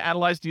be able to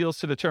analyze deals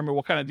to determine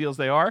what kind of deals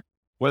they are,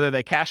 whether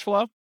they cash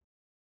flow,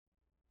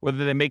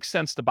 whether they make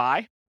sense to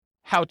buy,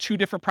 how 2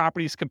 different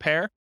properties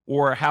compare,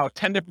 or how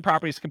 10 different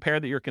properties compare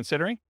that you're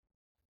considering.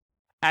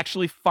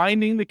 Actually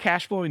finding the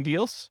cash flowing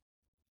deals,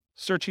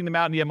 searching them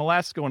out in the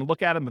MLS, going to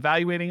look at them,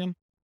 evaluating them.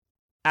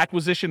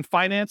 Acquisition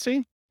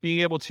financing,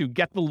 being able to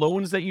get the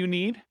loans that you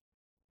need,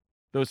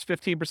 those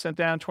 15%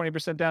 down,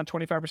 20% down,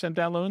 25%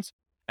 down loans,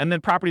 and then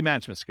property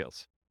management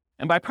skills.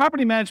 And by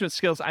property management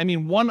skills, I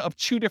mean one of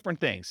 2 different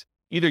things.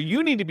 Either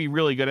you need to be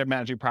really good at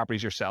managing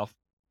properties yourself,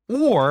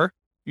 or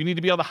you need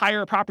to be able to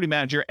hire a property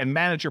manager and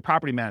manage your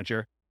property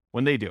manager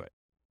when they do it.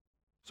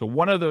 So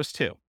one of those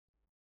 2.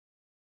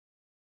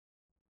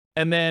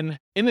 And then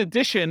in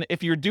addition,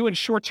 if you're doing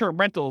short-term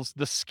rentals,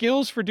 the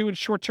skills for doing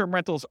short-term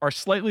rentals are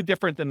slightly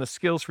different than the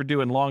skills for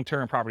doing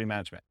long-term property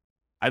management.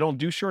 I don't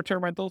do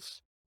short-term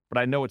rentals, but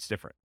I know it's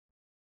different.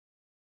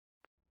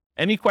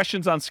 Any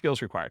questions on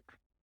skills required?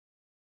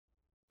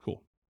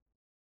 Cool.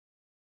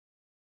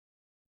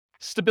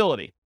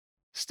 Stability.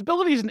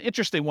 Stability is an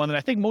interesting one that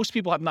I think most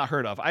people have not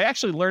heard of. I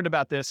actually learned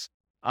about this.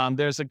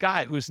 There's a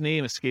guy whose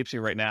name escapes me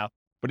right now,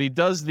 but he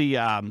does the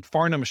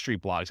Farnham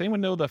Street blogs. Anyone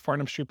know the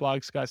Farnham Street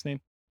blogs guy's name?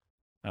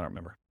 I don't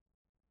remember.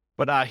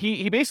 But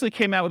he basically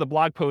came out with a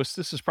blog post.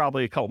 This is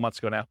probably a couple months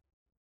ago now.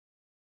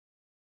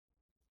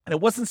 And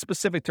it wasn't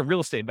specific to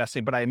real estate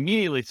investing, but I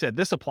immediately said,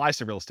 this applies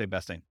to real estate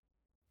investing.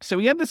 So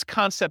we have this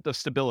concept of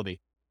stability.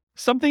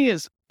 Something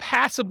is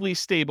passively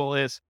stable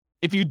is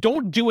if you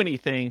don't do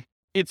anything,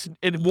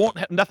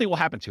 nothing will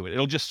happen to it.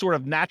 It'll just sort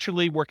of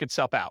naturally work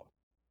itself out.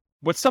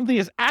 But something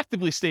is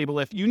actively stable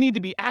if you need to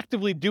be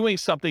actively doing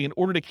something in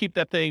order to keep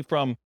that thing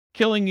from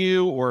killing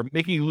you or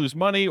making you lose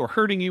money or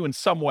hurting you in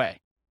some way.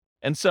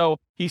 And so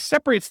he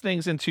separates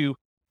things into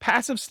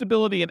passive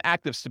stability and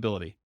active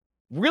stability.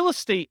 Real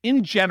estate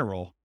in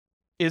general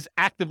is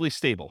actively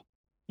stable.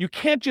 You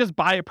can't just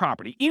buy a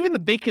property, even the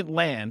vacant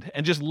land,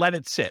 and just let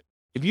it sit.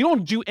 If you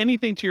don't do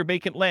anything to your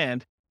vacant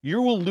land,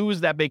 you will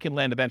lose that vacant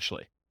land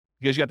eventually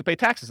because you have to pay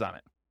taxes on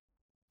it.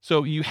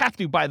 So you have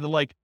to, by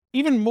the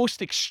even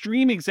most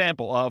extreme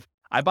example of,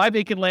 I buy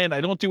vacant land,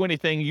 I don't do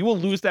anything, you will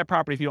lose that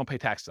property if you don't pay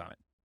taxes on it.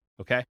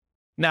 Okay.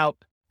 Now,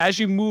 as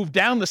you move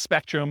down the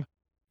spectrum,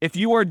 if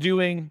you are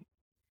doing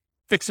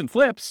fix and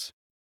flips,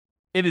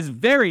 it is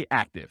very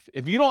active.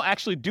 If you don't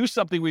actually do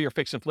something with your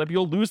fix and flip,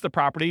 you'll lose the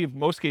property. In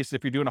most cases,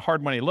 if you're doing a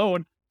hard money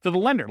loan, to the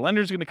lender.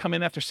 Lender's going to come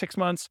in after 6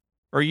 months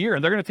or a year,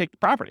 and they're going to take the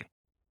property.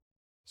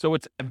 So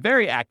it's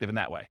very active in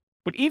that way.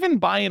 But even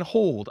buy and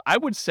hold, I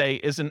would say,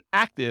 is an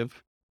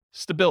active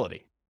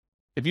stability.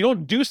 If you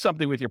don't do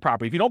something with your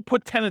property, if you don't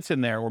put tenants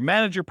in there or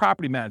manage your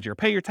property manager,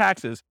 pay your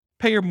taxes,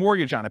 pay your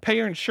mortgage on it, pay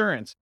your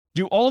insurance,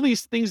 do all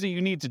these things that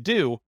you need to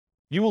do,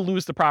 you will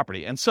lose the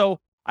property. And so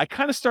I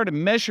kind of started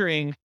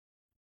measuring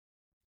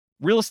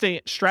real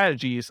estate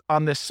strategies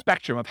on this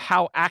spectrum of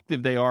how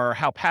active they are or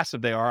how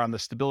passive they are on the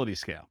stability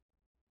scale.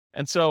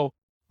 And so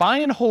buy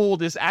and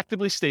hold is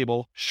actively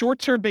stable.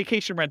 Short-term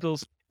vacation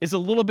rentals is a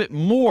little bit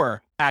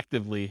more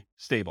actively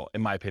stable,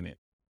 in my opinion.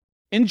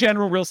 In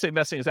general, real estate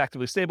investing is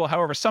actively stable.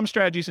 However, some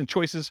strategies and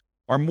choices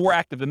are more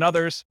active than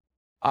others.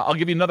 I'll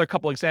give you another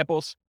couple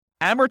examples.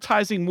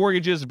 Amortizing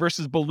mortgages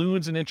versus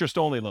balloons and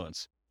interest-only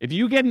loans. If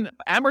you get an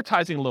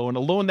amortizing loan, a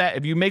loan that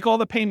if you make all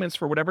the payments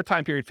for whatever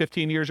time period,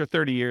 15 years or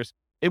 30 years,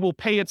 it will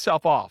pay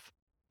itself off.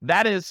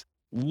 That is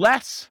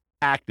less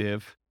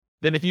active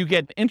than if you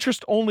get an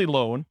interest-only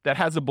loan that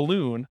has a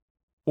balloon,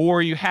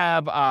 or you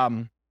have,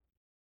 well,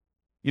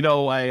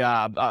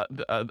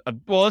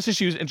 let's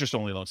just use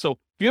interest-only loan. So if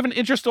you have an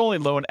interest-only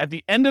loan, at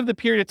the end of the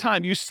period of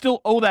time, you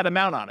still owe that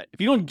amount on it. If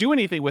you don't do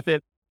anything with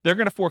it, they're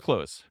going to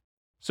foreclose.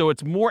 So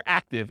it's more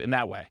active in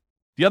that way.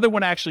 The other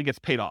one actually gets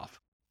paid off.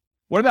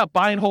 What about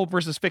buy and hold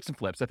versus fix and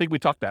flips? I think we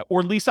talked about,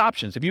 or lease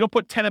options. If you don't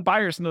put tenant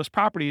buyers in those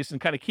properties and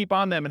kind of keep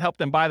on them and help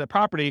them buy the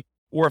property,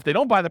 Or if they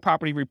don't buy the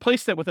property,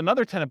 replace it with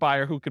another tenant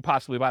buyer who could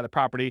possibly buy the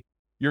property.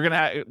 You're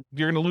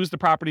gonna lose the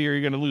property, or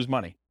you're gonna lose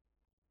money.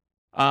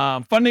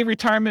 Funding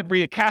retirement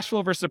via cash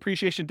flow versus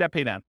appreciation, debt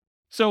pay down.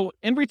 So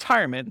in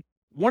retirement,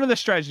 one of the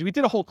strategies, we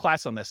did a whole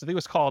class on this. I think it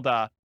was called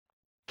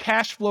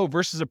cash flow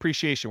versus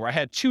appreciation, where I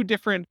had two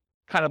different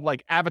kind of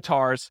like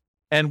avatars,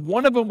 and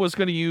one of them was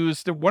going to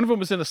use, one of them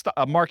was in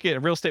a market, a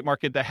real estate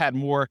market that had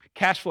more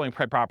cash flowing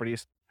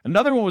properties.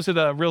 Another one was in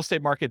a real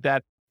estate market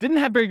that didn't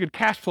have very good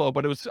cash flow,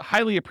 but it was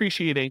highly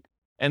appreciating.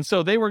 And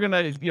so they were going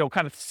to,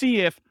 kind of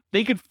see if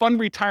they could fund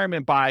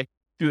retirement by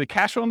through the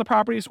cash flow on the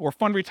properties, or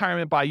fund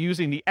retirement by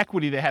using the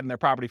equity they had in their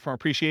property from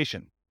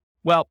appreciation.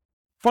 Well,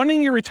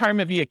 funding your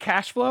retirement via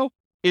cash flow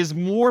is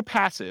more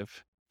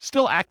passive,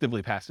 still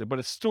actively passive, but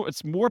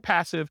it's more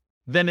passive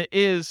than it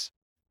is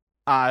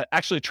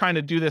actually trying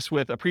to do this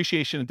with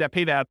appreciation and debt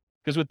pay down.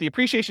 Because with the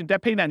appreciation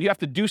debt pay down, you have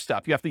to do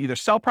stuff. You have to either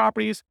sell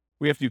properties,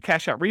 we have to do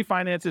cash out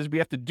refinances, we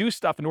have to do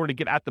stuff in order to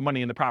get at the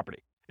money in the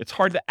property. It's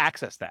hard to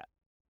access that.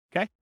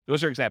 Okay,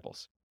 those are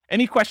examples.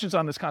 Any questions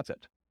on this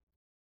concept?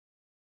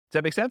 Does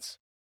that make sense?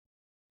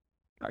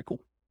 All right,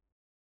 cool.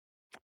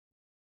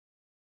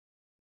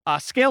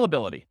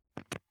 Scalability.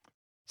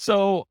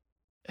 So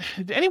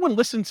did anyone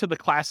listen to the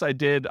class I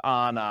did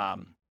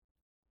on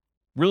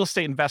Real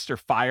Estate Investor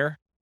FIRE,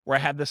 where I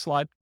had this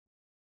slide?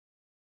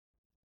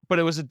 But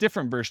it was a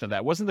different version of that.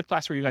 It wasn't the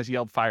class where you guys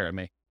yelled fire at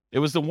me. It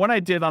was the one I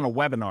did on a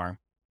webinar.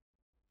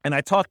 And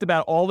I talked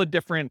about all the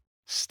different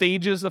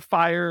stages of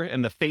FIRE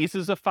and the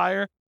phases of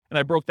FIRE, and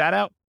I broke that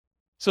out.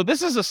 So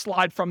this is a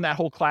slide from that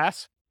whole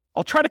class.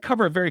 I'll try to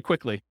cover it very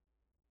quickly.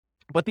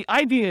 But the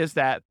idea is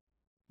that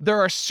there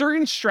are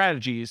certain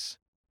strategies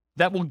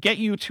that will get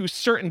you to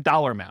certain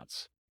dollar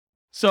amounts.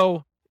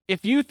 So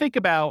if you think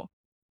about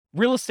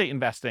real estate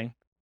investing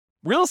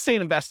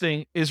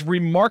is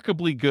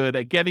remarkably good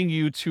at getting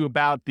you to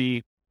about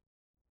this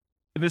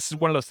is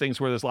one of those things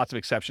where there's lots of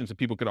exceptions and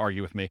people could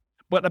argue with me,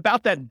 but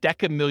about that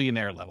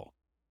decamillionaire level.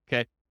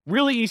 Okay.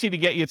 Really easy to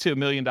get you to $1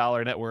 million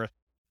net worth,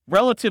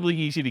 relatively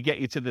easy to get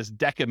you to this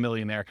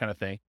decamillionaire kind of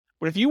thing.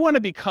 But if you want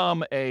to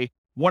become a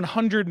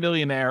 100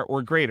 millionaire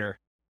or greater,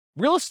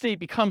 real estate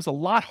becomes a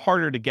lot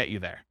harder to get you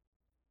there.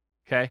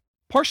 Okay.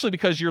 Partially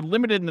because you're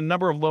limited in the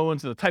number of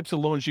loans and the types of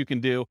loans you can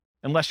do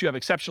unless you have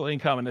exceptional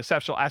income and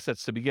exceptional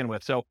assets to begin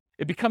with. So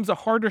it becomes a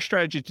harder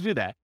strategy to do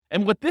that.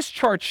 And what this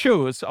chart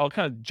shows, I'll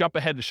kind of jump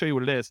ahead to show you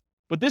what it is,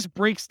 but this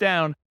breaks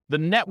down the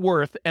net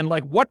worth and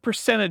like what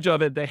percentage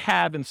of it they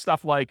have in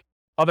stuff like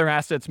other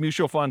assets,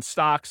 mutual funds,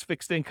 stocks,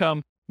 fixed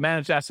income,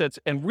 managed assets,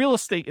 and real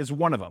estate is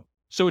one of them.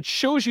 So it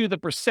shows you the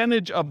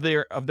percentage of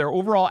their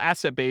overall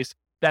asset base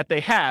that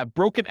they have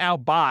broken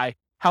out by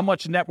how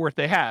much net worth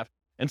they have.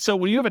 And so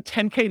when you have a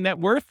 10K net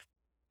worth,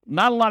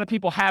 not a lot of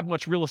people have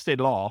much real estate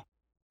at all,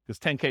 because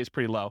 10K is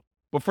pretty low.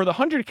 But for the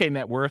 100K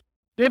net worth,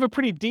 they have a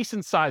pretty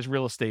decent sized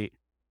real estate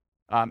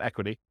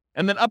equity.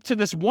 And then up to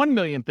this 1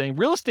 million thing,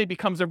 real estate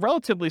becomes a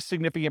relatively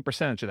significant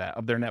percentage of that,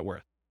 of their net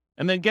worth.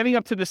 And then getting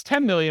up to this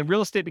 10 million,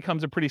 real estate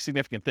becomes a pretty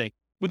significant thing.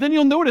 But then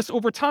you'll notice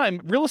over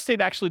time, real estate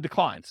actually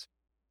declines.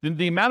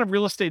 The amount of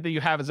real estate that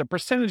you have as a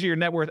percentage of your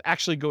net worth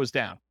actually goes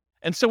down.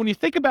 And so when you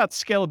think about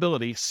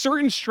scalability,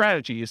 certain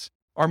strategies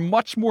are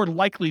much more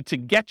likely to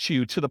get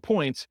you to the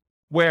point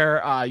where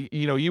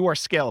you are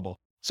scalable.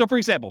 So for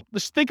example,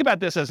 let's think about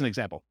this as an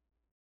example.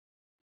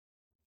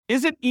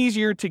 Is it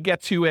easier to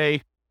get to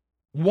a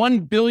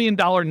 $1 billion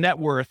net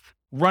worth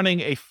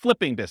running a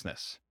flipping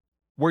business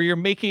where you're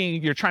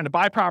trying to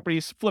buy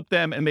properties, flip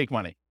them, and make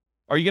money?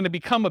 Are you going to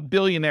become a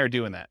billionaire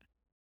doing that?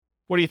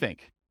 What do you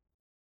think?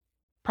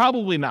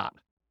 Probably not.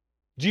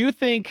 Do you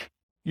think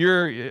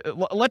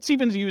let's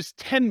even use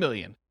 10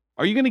 million.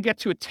 Are you going to get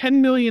to a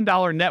 $10 million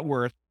net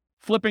worth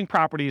flipping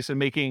properties and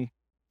making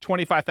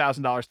 $25,000,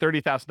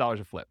 $30,000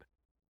 a flip?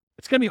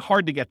 It's going to be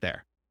hard to get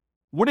there.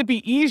 Would it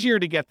be easier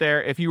to get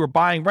there if you were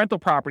buying rental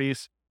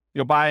properties,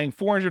 buying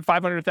 $400,000,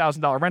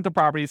 $500,000 rental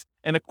properties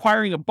and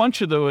acquiring a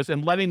bunch of those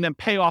and letting them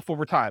pay off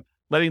over time,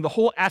 letting the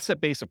whole asset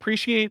base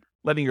appreciate,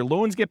 letting your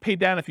loans get paid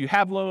down if you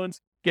have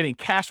loans, getting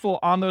cash flow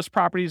on those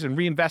properties and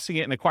reinvesting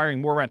it and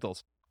acquiring more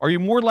rentals? Are you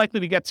more likely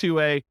to get to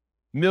a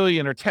 $1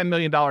 million or $10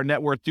 million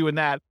net worth doing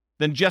that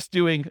than just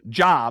doing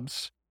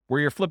jobs where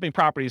you're flipping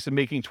properties and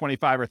making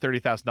 $25,000 or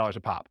 $30,000 a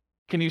pop?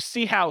 Can you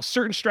see how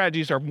certain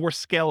strategies are more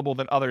scalable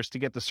than others to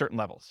get to certain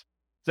levels?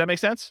 Does that make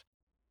sense?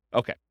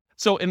 Okay.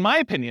 So in my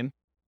opinion,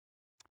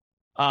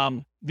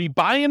 the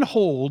buy and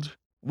hold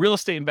real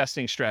estate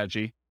investing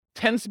strategy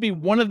tends to be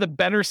one of the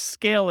better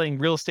scaling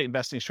real estate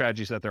investing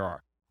strategies that there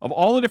are. Of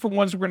all the different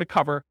ones we're going to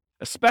cover,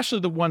 especially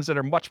the ones that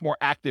are much more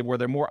active, where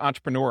they're more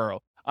entrepreneurial,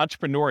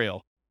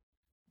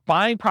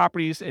 buying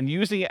properties and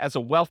using it as a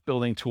wealth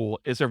building tool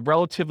is a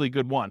relatively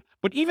good one.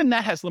 But even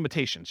that has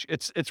limitations.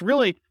 It's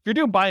really, if you're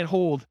doing buy and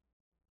hold,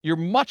 you're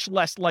much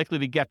less likely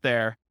to get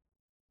there,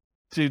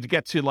 to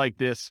get to like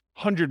this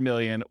 100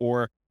 million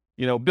or,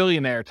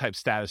 billionaire type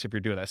status if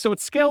you're doing that. So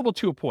it's scalable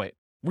to a point.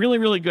 Really,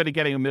 really good at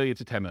getting 1 million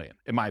to 10 million,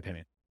 in my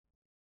opinion.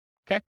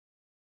 Okay.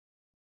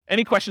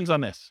 Any questions on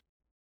this?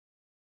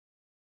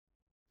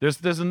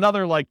 There's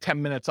another like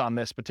 10 minutes on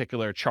this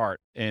particular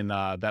chart in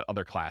that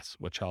other class,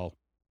 which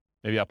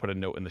maybe I'll put a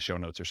note in the show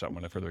notes or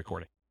something for the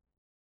recording.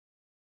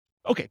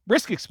 Okay,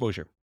 risk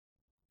exposure.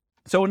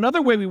 So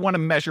another way we want to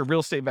measure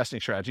real estate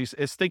investing strategies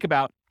is think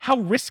about how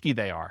risky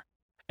they are.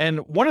 And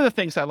one of the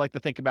things I like to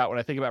think about when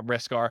I think about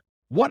risk are,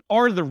 what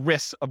are the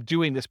risks of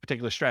doing this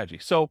particular strategy?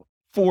 So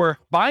for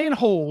buy and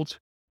hold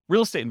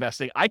real estate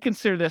investing, I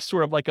consider this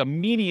sort of like a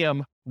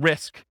medium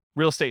risk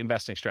real estate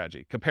investing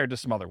strategy compared to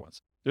some other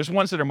ones. There's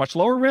ones that are much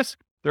lower risk.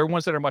 There are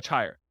ones that are much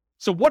higher.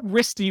 So what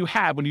risk do you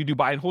have when you do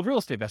buy and hold real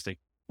estate investing?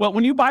 Well,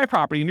 when you buy a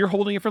property and you're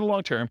holding it for the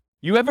long term,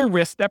 you have a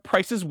risk that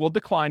prices will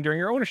decline during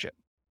your ownership,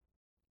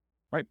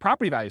 right?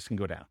 Property values can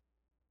go down.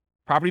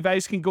 Property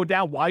values can go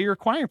down while you're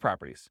acquiring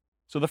properties.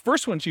 So the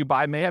first ones you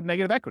buy may have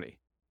negative equity,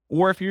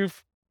 or if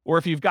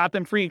you've got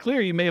them free and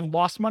clear, you may have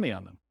lost money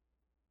on them.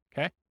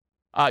 Okay.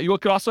 You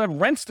could also have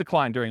rents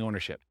decline during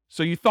ownership.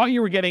 So you thought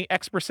you were getting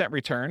X%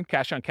 return,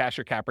 cash on cash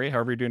or cap rate,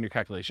 however you're doing your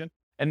calculation.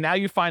 And now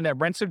you find that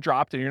rents have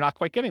dropped and you're not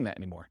quite getting that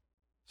anymore.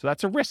 So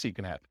that's a risk you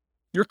can have.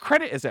 Your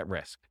credit is at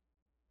risk.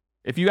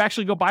 If you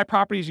actually go buy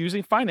properties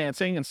using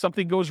financing and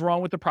something goes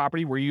wrong with the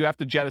property where you have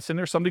to jettison,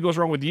 or something goes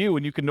wrong with you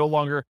and you can no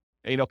longer,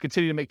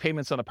 continue to make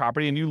payments on the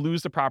property and you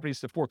lose the properties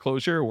to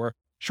foreclosure or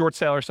short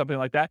sale or something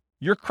like that,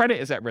 your credit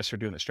is at risk for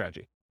doing this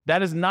strategy.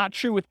 That is not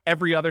true with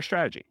every other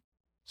strategy.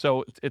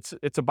 So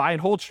it's a buy and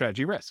hold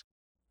strategy risk.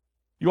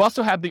 You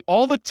also have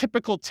all the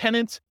typical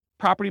tenant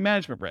property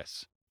management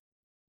risks.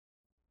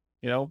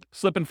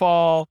 Slip and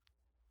fall,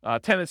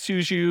 tenant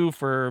sues you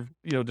for,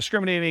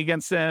 discriminating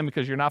against them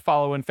because you're not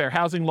following fair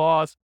housing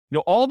laws.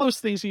 All those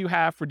things that you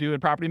have for doing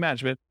property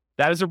management,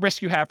 that is a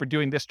risk you have for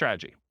doing this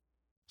strategy.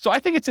 So I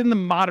think it's in the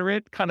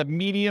moderate kind of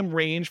medium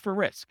range for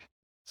risk.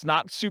 It's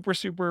not super,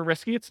 super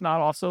risky. It's not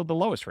also the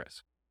lowest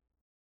risk.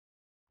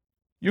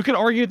 You could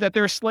argue that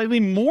there's slightly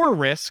more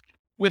risk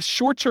with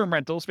short-term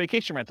rentals,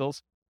 vacation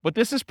rentals, but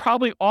this is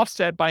probably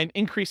offset by an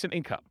increase in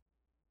income.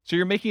 So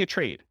you're making a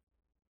trade.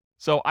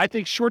 So I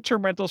think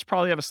short-term rentals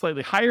probably have a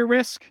slightly higher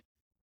risk.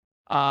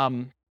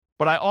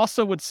 But I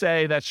also would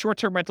say that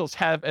short-term rentals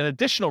have an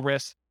additional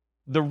risk,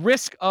 the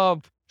risk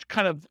of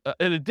an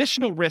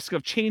additional risk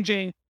of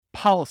changing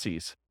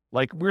policies.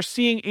 Like we're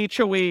seeing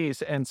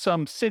HOAs and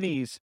some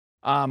cities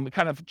kind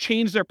of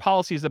change their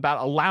policies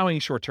about allowing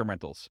short-term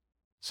rentals.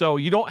 So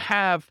you don't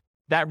have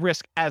that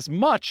risk as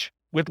much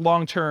with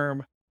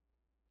long-term,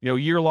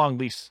 year-long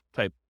lease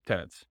type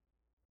tenants.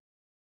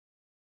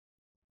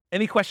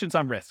 Any questions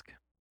on risk?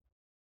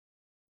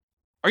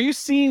 Are you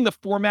seeing the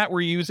format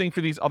we're using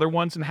for these other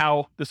ones and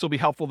how this will be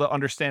helpful to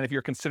understand if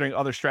you're considering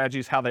other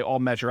strategies, how they all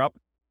measure up?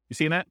 You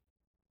seeing that?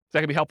 Is that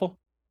going to be helpful?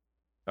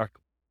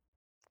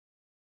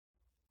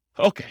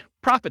 Okay,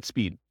 profit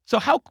speed. So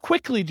how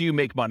quickly do you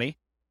make money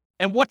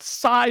and what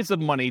size of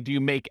money do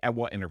you make at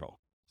what interval?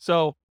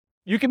 So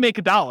you can make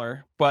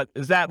 $1, but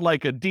is that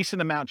like a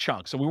decent amount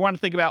chunk? So we want to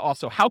think about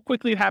also how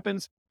quickly it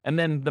happens and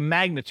then the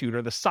magnitude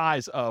or the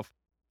size of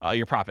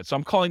your profit. So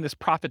I'm calling this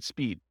profit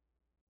speed.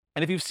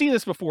 And if you've seen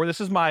this before,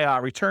 this is my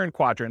return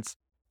quadrants.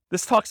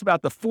 This talks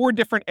about the 4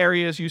 different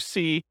areas you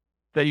see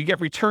that you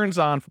get returns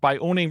on by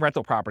owning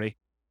rental property.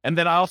 And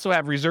then I also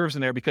have reserves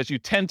in there because you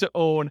tend to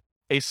own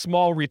a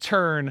small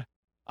return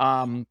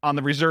on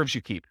the reserves you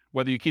keep.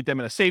 Whether you keep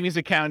them in a savings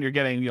account, you're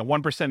getting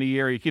 1% a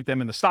year. You keep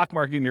them in the stock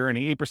market, and you're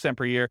earning 8%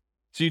 per year.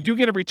 So you do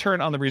get a return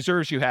on the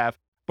reserves you have,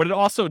 but it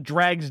also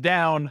drags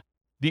down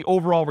the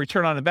overall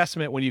return on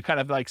investment when you kind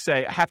of like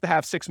say, I have to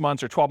have 6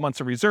 months or 12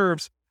 months of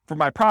reserves for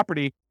my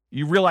property.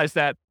 You realize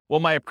that, well,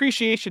 my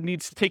appreciation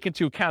needs to take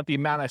into account the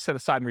amount I set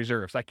aside in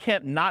reserves. I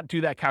can't not do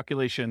that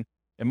calculation,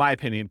 in my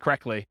opinion,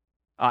 correctly,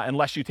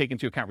 unless you take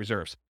into account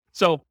reserves.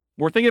 So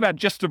we're thinking about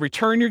just the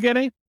return you're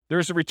getting.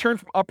 There's a return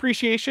from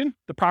appreciation,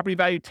 the property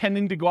value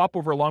tending to go up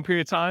over a long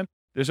period of time.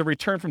 There's a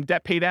return from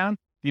debt pay down,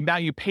 the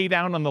amount you pay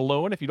down on the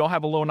loan. If you don't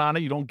have a loan on it,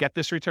 you don't get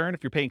this return.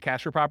 If you're paying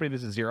cash for property,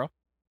 this is 0.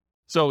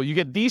 So you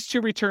get these 2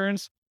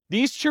 returns.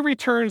 These 2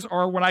 returns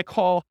are what I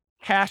call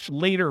cash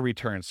later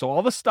returns. So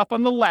all the stuff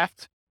on the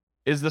left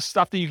is the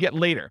stuff that you get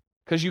later,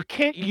 because you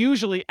can't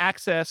usually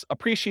access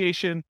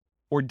appreciation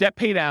or debt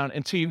pay down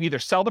until you either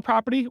sell the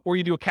property or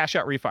you do a cash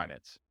out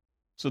refinance.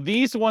 So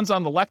these ones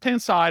on the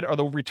left-hand side are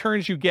the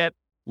returns you get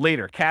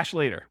later, cash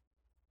later.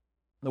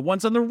 The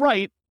ones on the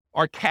right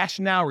are cash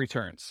now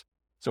returns.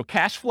 So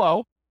cash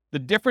flow, the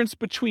difference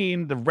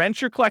between the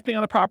rent you're collecting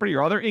on the property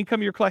or other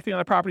income you're collecting on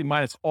the property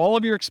minus all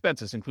of your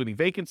expenses, including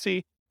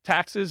vacancy,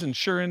 taxes,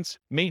 insurance,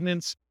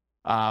 maintenance,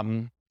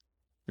 your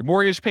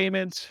mortgage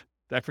payments.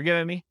 Did I forget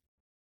any?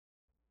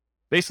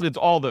 Basically, it's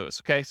all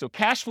those, okay? So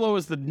cash flow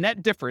is the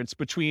net difference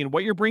between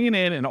what you're bringing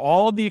in and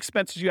all of the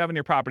expenses you have in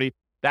your property.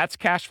 That's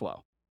cash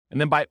flow. And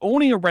then by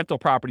owning a rental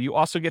property, you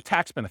also get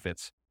tax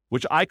benefits,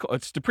 which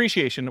it's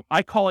depreciation.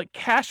 I call it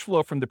cash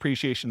flow from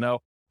depreciation,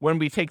 though, when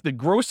we take the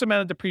gross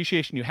amount of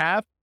depreciation you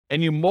have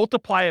and you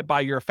multiply it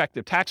by your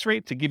effective tax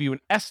rate to give you an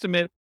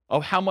estimate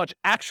of how much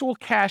actual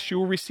cash you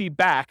will receive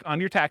back on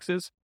your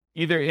taxes,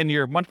 either in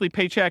your monthly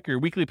paycheck or your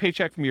weekly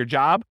paycheck from your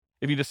job,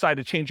 if you decide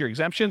to change your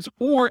exemptions,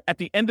 or at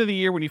the end of the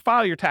year when you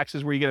file your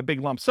taxes where you get a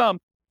big lump sum,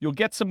 you'll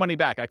get some money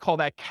back. I call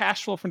that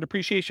cash flow from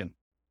depreciation.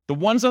 The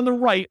ones on the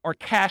right are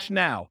cash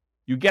now.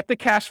 You get the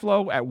cash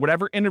flow at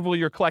whatever interval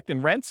you're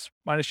collecting rents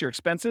minus your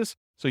expenses.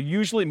 So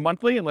usually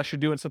monthly, unless you're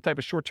doing some type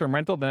of short-term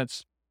rental, then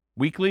it's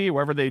weekly,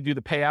 wherever they do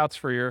the payouts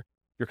for your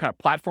kind of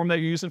platform that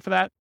you're using for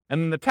that.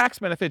 And then the tax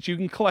benefits, you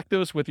can collect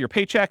those with your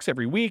paychecks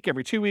every week,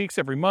 every 2 weeks,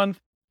 every month,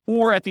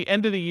 or at the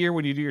end of the year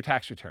when you do your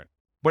tax return.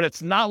 But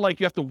it's not like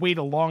you have to wait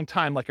a long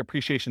time like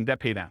appreciation debt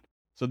pay down.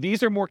 So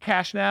these are more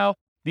cash now.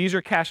 These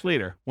are cash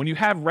later. When you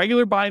have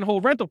regular buy and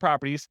hold rental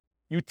properties,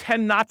 you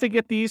tend not to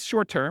get these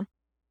short-term,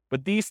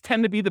 but these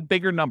tend to be the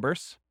bigger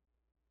numbers.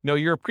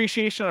 Your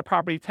appreciation on a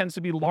property tends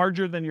to be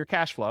larger than your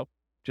cash flow,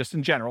 just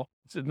in general.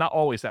 It's not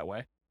always that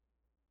way.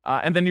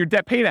 And then your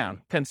debt pay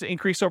down tends to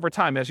increase over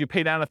time. As you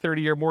pay down a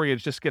 30-year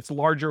mortgage, just gets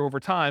larger over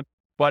time,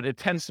 but it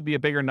tends to be a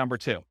bigger number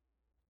too.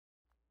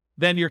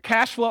 Then your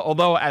cash flow,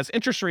 although as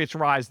interest rates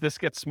rise, this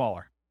gets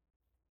smaller.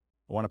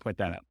 I want to point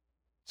that out.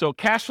 So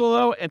cash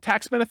flow and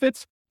tax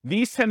benefits,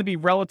 these tend to be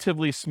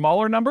relatively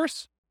smaller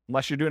numbers,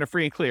 unless you're doing a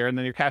free and clear, and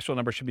then your cash flow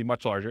number should be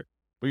much larger.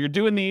 But you're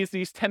doing these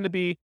tend to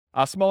be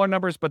smaller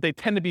numbers, but they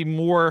tend to be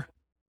more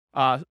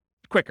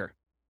quicker.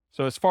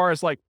 So as far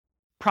as like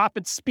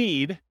profit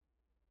speed,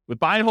 with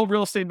buy and hold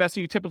real estate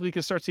investing, you typically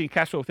can start seeing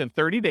cash flow within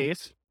 30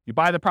 days. You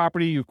buy the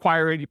property, you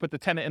acquire it, you put the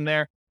tenant in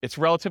there. It's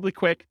relatively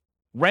quick.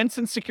 Rents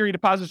and security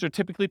deposits are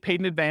typically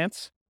paid in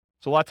advance.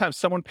 So a lot of times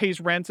someone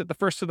pays rents at the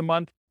first of the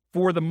month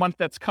for the month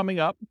that's coming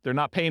up. They're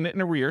not paying it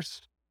in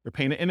arrears. They're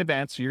paying it in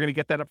advance. So you're going to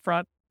get that up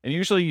front. And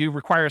usually you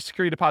require a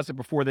security deposit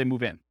before they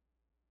move in.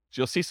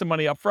 So you'll see some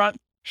money up front.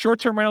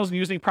 Short-term rentals and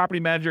using property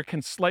manager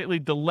can slightly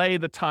delay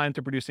the time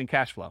to producing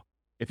cash flow.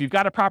 If you've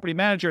got a property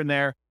manager in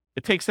there,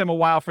 it takes them a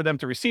while for them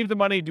to receive the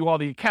money, do all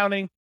the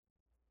accounting,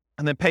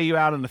 and then pay you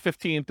out on the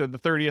 15th or the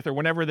 30th or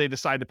whenever they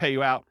decide to pay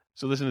you out.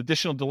 So there's an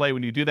additional delay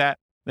when you do that.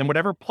 Then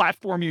whatever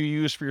platform you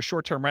use for your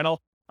short-term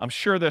rental, I'm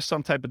sure there's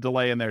some type of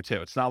delay in there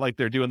too. It's not like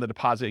they're doing the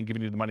deposit and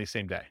giving you the money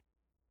same day.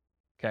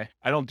 Okay.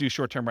 I don't do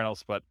short-term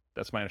rentals, but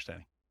that's my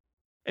understanding.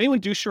 Anyone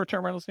do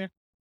short-term rentals here?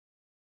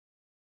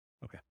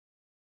 Okay.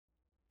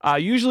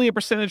 Usually a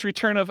percentage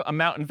return of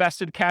amount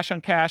invested, cash on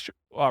cash,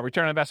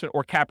 return on investment,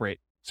 or cap rate.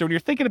 So when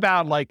you're thinking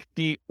about like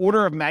the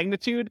order of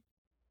magnitude,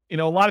 a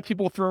lot of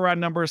people throw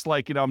around numbers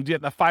like, I'm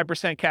getting a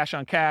 5% cash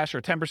on cash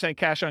or 10%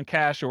 cash on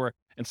cash, or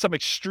in some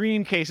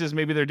extreme cases,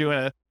 maybe they're doing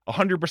a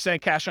 100%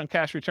 cash on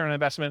cash return on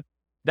investment.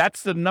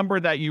 That's the number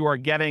that you are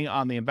getting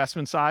on the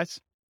investment size,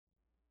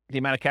 the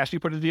amount of cash you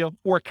put in the deal.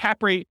 Or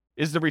cap rate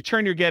is the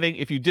return you're getting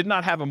if you did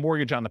not have a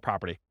mortgage on the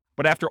property,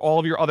 but after all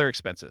of your other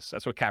expenses.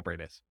 That's what cap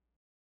rate is.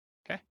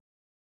 Okay.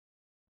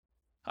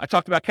 I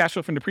talked about cash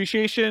flow from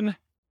depreciation.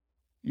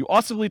 You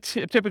also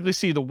typically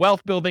see the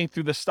wealth building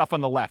through the stuff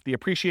on the left. The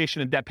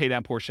appreciation and debt pay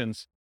down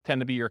portions tend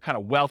to be your kind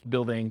of wealth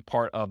building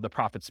part of the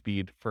profit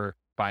speed for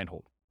buy and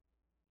hold.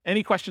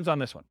 Any questions on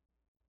this one?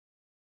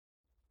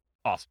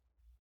 Awesome.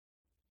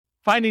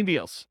 Finding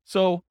deals.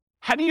 So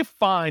how do you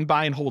find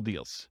buy and hold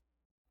deals?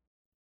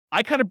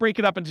 I kind of break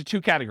it up into two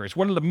categories.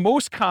 One of the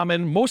most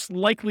common, most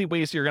likely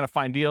ways you're going to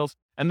find deals,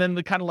 and then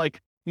the kind of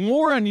like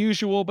more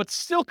unusual, but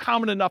still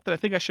common enough that I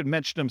think I should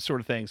mention them sort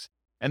of things.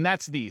 And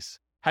that's these.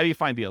 How do you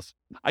find deals?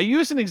 I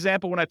used an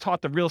example when I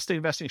taught the real estate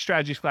investing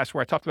strategies class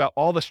where I talked about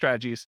all the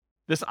strategies,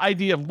 this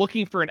idea of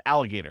looking for an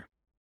alligator.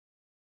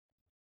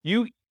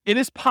 It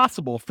is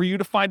possible for you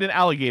to find an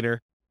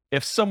alligator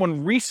if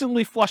someone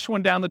recently flushed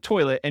one down the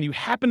toilet and you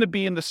happen to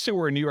be in the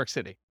sewer in New York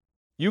City.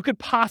 You could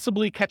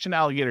possibly catch an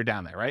alligator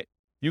down there, right?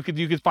 You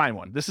could find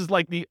one. This is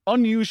like the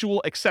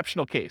unusual,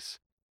 exceptional case.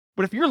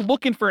 But if you're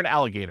looking for an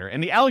alligator,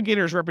 and the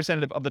alligator is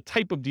representative of the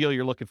type of deal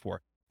you're looking for,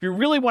 if you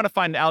really want to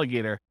find an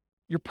alligator,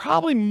 you're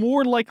probably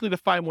more likely to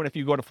find one if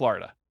you go to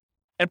Florida.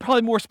 And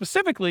probably more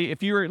specifically,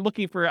 if you're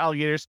looking for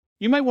alligators,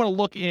 you might want to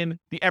look in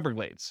the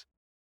Everglades.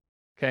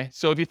 Okay,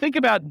 so if you think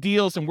about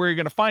deals and where you're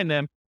going to find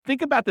them,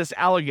 think about this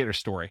alligator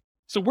story.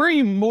 So where are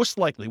you most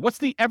likely? What's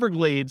the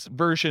Everglades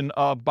version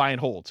of buy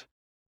and hold?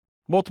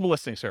 Multiple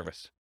listing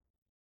service.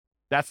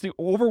 That's the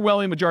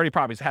overwhelming majority of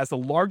properties. It has the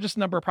largest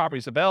number of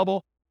properties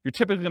available. You're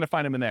typically going to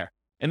find them in there.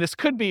 And this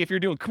could be, if you're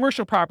doing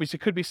commercial properties, it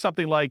could be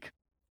something like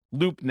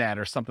LoopNet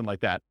or something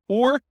like that.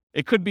 Or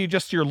it could be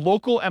just your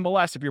local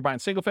MLS if you're buying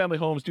single family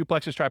homes,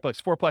 duplexes,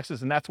 triplexes,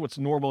 fourplexes, and that's what's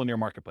normal in your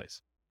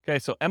marketplace. Okay,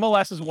 so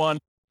MLS is one.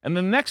 And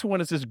the next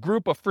one is this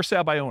group of for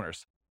sale by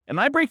owners. And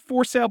I break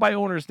for sale by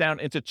owners down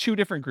into two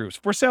different groups.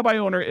 For sale by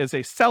owner is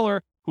a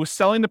seller who's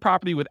selling the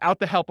property without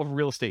the help of a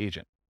real estate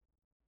agent.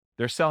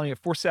 They're selling it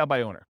for sale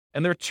by owner.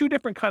 And there are two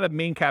different kind of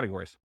main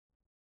categories.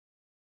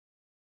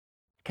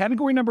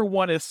 Category number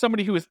one is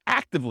somebody who is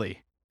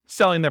actively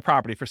selling their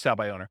property for sale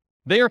by owner.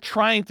 They are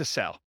trying to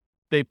sell.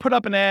 They put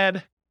up an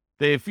ad.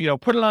 They've,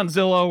 put it on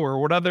Zillow or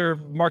what other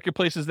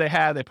marketplaces they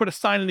have. They put a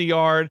sign in the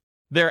yard.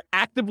 They're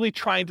actively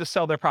trying to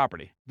sell their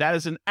property. That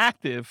is an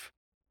actively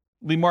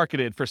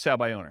marketed for sale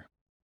by owner.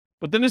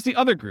 But then there's the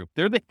other group.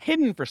 They're the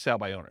hidden for sale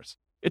by owners.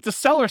 It's a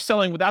seller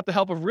selling without the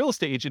help of a real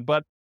estate agent,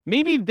 but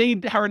maybe they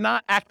are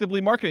not actively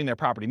marketing their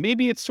property.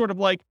 Maybe it's sort of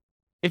like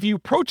if you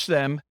approach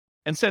them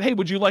and said, hey,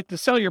 would you like to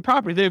sell your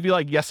property? They'd be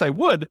like, yes, I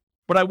would.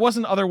 but I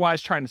wasn't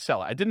otherwise trying to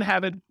sell it. I didn't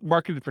have it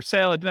marketed for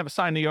sale. I didn't have a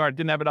sign in the yard. I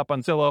didn't have it up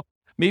on Zillow.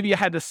 Maybe you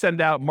had to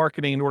send out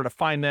marketing in order to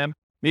find them.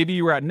 Maybe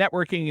you were out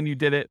networking and you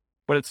did it,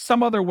 but it's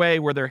some other way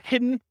where they're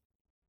hidden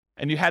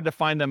and you had to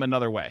find them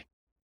another way.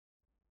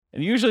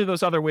 And usually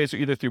those other ways are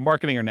either through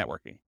marketing or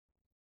networking.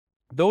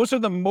 Those are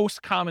the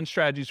most common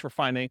strategies for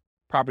finding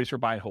properties for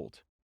buy and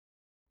hold.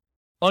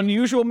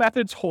 Unusual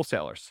methods,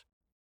 wholesalers.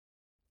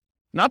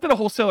 Not that a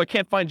wholesaler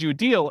can't find you a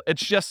deal,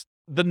 it's just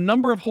the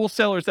number of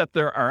wholesalers that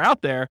there are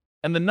out there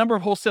and the number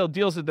of wholesale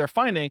deals that they're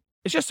finding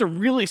is just a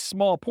really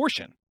small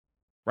portion,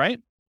 right?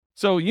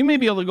 So you may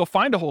be able to go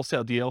find a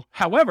wholesale deal.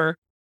 However,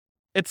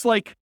 it's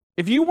like,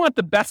 if you want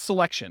the best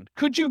selection,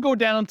 could you go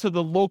down to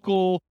the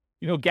local,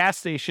 gas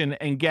station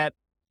and get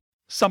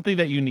something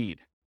that you need?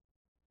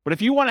 But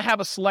if you want to have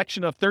a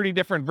selection of 30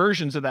 different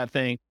versions of that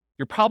thing,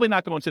 you're probably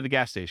not going to the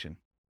gas station.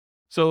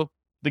 So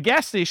the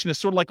gas station is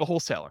sort of like a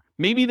wholesaler.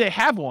 Maybe they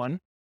have one,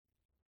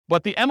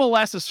 but the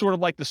MLS is sort of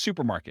like the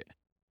supermarket,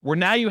 where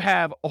now you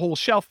have a whole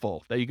shelf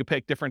full that you can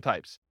pick different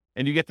types,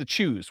 and you get to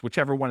choose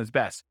whichever one is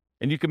best,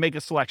 and you can make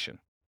a selection.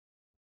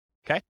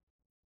 Okay?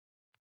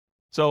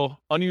 So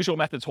unusual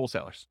methods,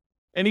 wholesalers.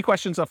 Any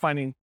questions on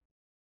finding?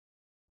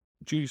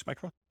 Did you use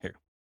microphone? Here.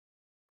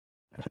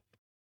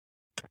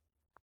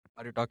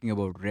 Are you talking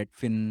about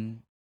Redfin,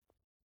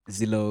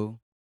 Zillow?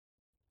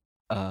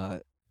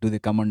 Do they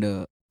come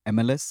under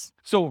MLS?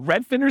 So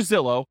Redfin or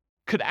Zillow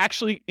could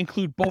actually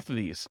include both of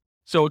these.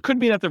 So it could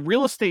be that the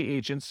real estate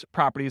agents'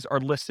 properties are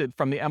listed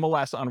from the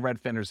MLS on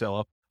Redfin or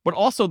Zillow, but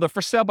also the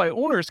for sale by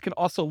owners can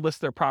also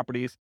list their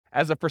properties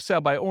as a for sale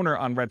by owner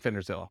on Redfin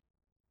or Zillow.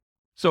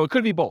 So it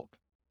could be both.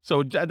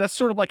 So that's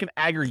sort of like an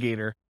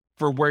aggregator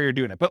for where you're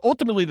doing it. But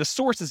ultimately, the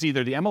source is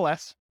either the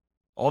MLS,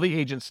 all the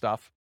agent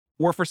stuff,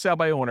 or for sale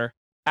by owner,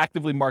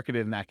 actively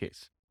marketed in that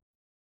case.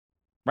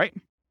 Right?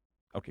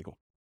 Okay, cool.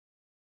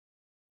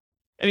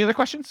 Any other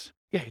questions?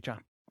 Yeah, hey,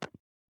 John.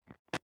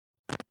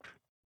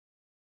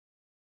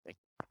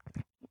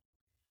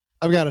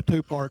 I've got a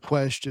two-part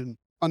question.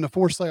 On the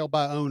for sale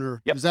by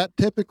owner, Yep. Is that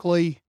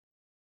typically,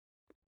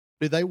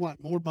 do they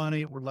want more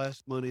money or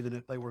less money than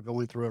if they were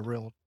going through a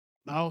realtor?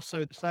 And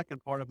also, the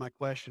second part of my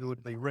question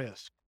would be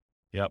risk.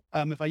 Yep.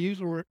 If I use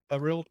a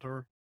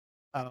realtor,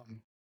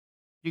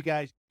 you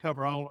guys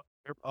cover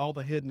all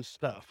the hidden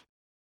stuff.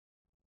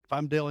 If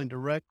I'm dealing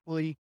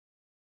directly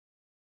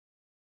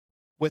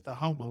with a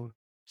homeowner,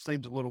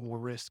 seems a little more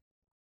risky.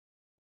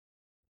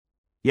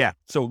 Yeah.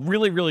 So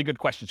really, really good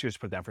questions. Here's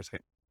put it down for a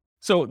second.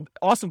 So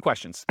awesome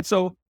questions.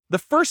 So the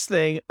first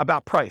thing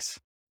about price,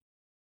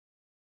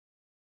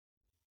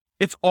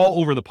 it's all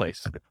over the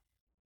place.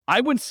 I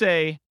would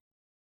say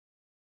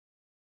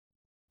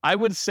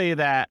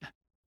that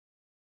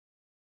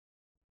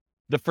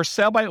the for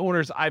sale by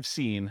owners I've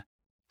seen,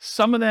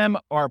 some of them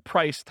are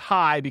priced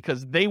high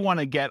because they want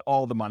to get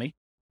all the money,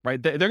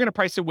 right? They're going to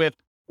price it with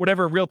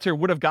whatever a realtor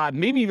would have gotten,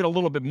 maybe even a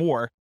little bit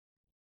more,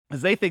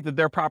 because they think that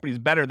their property is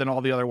better than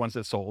all the other ones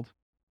that sold.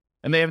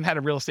 And they haven't had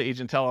a real estate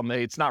agent tell them that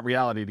it's not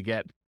reality to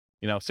get,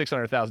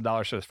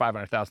 $600,000 for this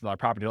 $500,000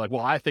 property. They're like,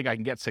 well, I think I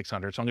can get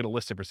 600, so I'm going to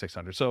list it for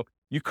 600. So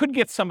you could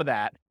get some of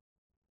that.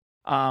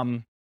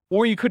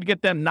 Or you could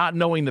get them not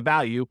knowing the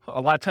value.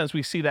 A lot of times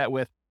we see that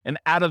with an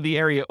out of the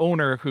area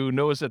owner who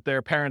knows that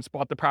their parents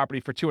bought the property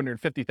for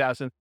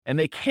 $250,000 and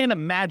they can't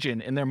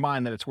imagine in their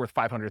mind that it's worth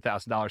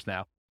 $500,000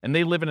 now. And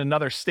they live in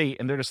another state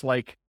and they're just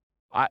like,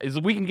 if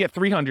we can get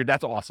 300,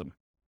 that's awesome.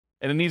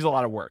 And it needs a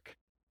lot of work.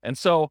 And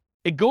so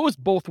it goes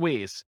both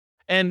ways.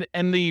 And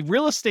the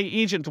real estate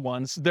agent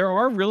ones, there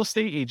are real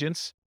estate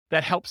agents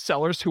that help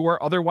sellers who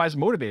are otherwise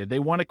motivated. They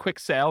want a quick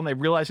sale and they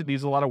realize it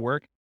needs a lot of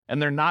work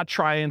and they're not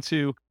trying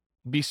to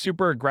be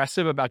super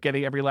aggressive about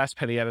getting every last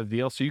penny out of the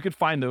deal. So you could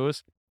find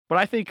those. But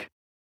I think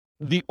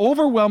the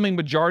overwhelming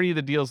majority of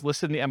the deals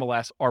listed in the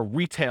MLS are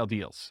retail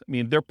deals. I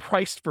mean, they're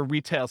priced for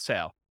retail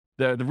sale.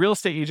 The real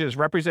estate agent is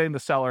representing the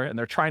seller and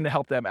they're trying to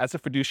help them as a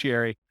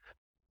fiduciary,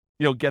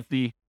 get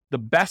the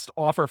best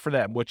offer for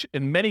them, which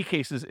in many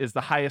cases is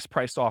the highest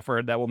priced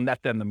offer that will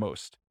net them the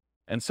most.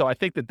 And so I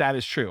think that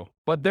is true.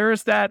 But there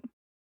is that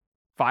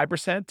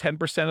 5%,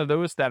 10% of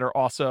those that are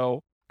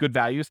also good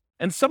values.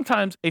 And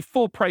sometimes a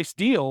full price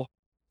deal,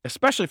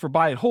 especially for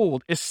buy and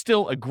hold, is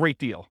still a great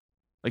deal.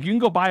 Like you can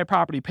go buy a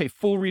property, pay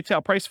full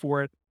retail price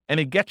for it, and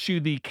it gets you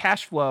the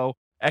cash flow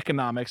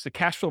economics, the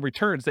cash flow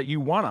returns that you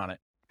want on it.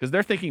 Because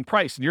they're thinking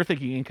price and you're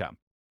thinking income,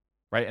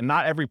 right? And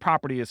not every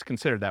property is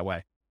considered that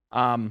way.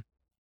 And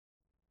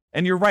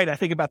you're right, I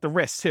think about the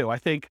risk too. I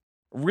think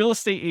a real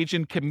estate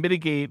agent can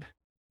mitigate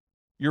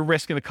your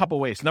risk in a couple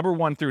ways. Number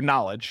one, through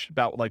knowledge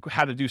about like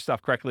how to do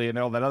stuff correctly and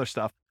all that other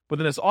stuff. But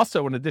then there's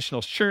also an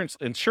additional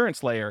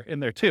insurance layer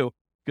in there too,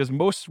 because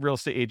most real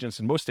estate agents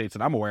in most states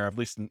that I'm aware of, at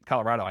least in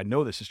Colorado, I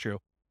know this is true,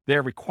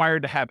 they're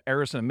required to have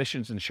errors and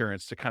omissions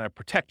insurance to kind of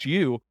protect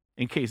you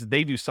in case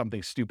they do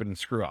something stupid and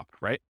screw up,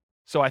 right?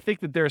 So I think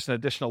that there's an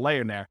additional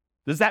layer in there.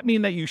 Does that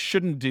mean that you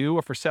shouldn't do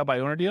a for sale by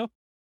owner deal?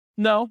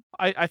 No,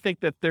 I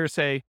think that there's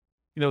a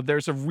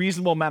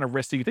reasonable amount of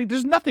risk that you think.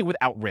 There's nothing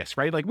without risk,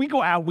 right? Like we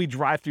go out, we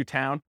drive through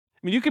town,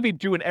 I mean, you could be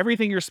doing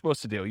everything you're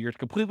supposed to do. You're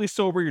completely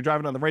sober. You're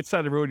driving on the right side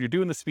of the road. You're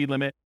doing the speed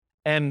limit,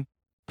 and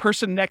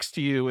person next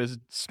to you is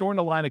snorting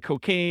a line of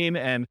cocaine,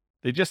 and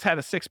they just had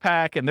a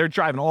 6-pack, and they're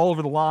driving all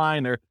over the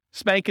line. They're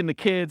spanking the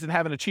kids and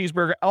having a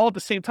cheeseburger all at the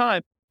same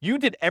time. You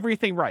did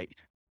everything right,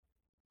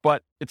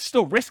 but it's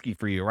still risky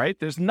for you, right?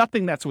 There's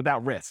nothing that's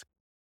without risk.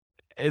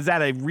 Is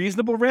that a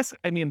reasonable risk?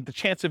 I mean, the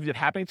chance of it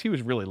happening to you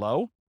is really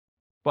low,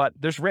 but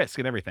there's risk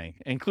in everything,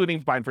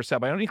 including buying for sale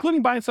by owner,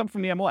 including buying some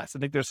from the MLS. I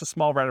think there's a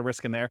small amount of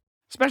risk in there,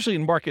 especially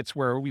in markets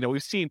where,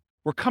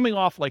 we're coming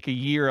off like a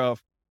year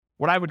of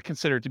what I would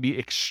consider to be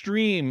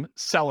extreme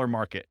seller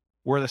market,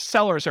 where the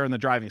sellers are in the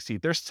driving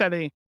seat. They're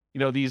setting,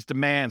 these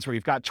demands where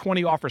you've got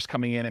 20 offers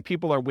coming in and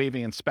people are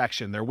waiving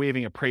inspection, they're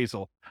waiving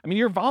appraisal. I mean,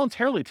 you're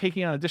voluntarily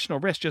taking on additional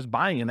risk just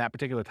buying in that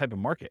particular type of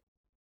market.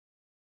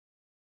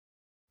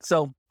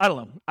 So I don't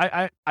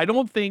know. I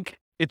don't think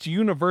it's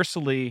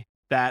universally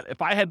that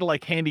if I had to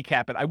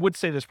handicap it, I would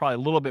say there's probably a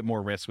little bit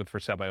more risk with for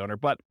sale by owner,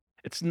 but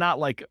it's not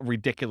like a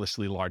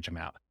ridiculously large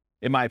amount,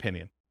 in my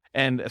opinion.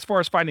 And as far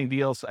as finding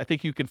deals, I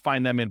think you can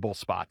find them in both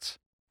spots.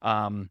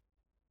 And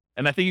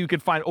I think you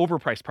can find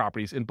overpriced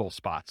properties in both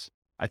spots.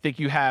 I think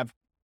you have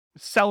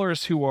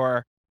sellers who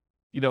are,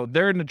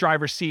 they're in the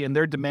driver's seat and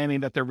they're demanding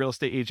that their real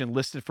estate agent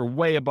listed for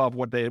way above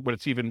what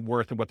it's even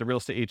worth and what the real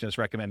estate agent is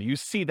recommending. You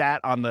see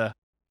that on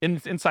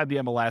inside the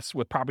MLS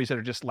with properties that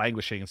are just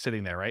languishing and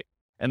sitting there, right?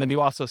 And then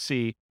you also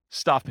see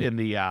stuff in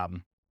the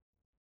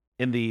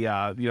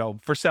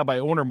for sale by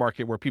owner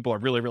market where people are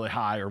really, really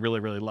high or really,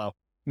 really low.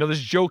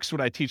 There's jokes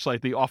when I teach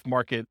the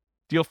off-market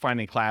deal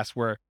finding class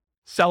where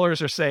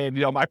sellers are saying,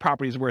 my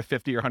property is worth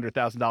 $50,000 or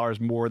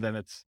 $100,000 more than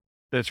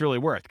it's really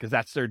worth, because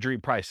that's their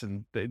dream price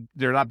and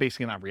they're not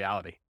basing it on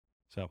reality.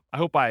 So I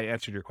hope I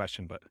answered your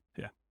question, but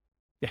yeah.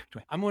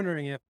 Dwayne. I'm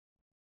wondering if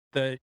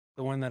the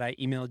one that I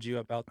emailed you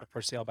about the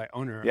for sale by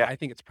owner, Yeah. I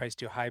think it's priced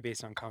too high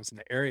based on comps in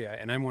the area.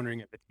 And I'm wondering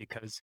if it's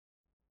because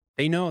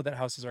they know that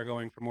houses are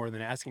going for more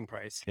than asking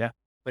price. Yeah.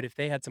 But if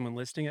they had someone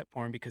listing it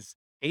for them, because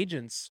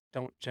agents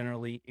don't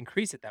generally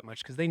increase it that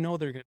much because they know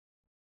they're going to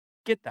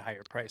get the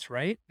higher price,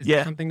 right? Is Yeah.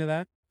 there something to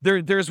that?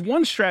 There's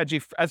one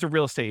strategy as a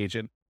real estate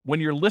agent when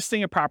you're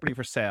listing a property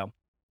for sale.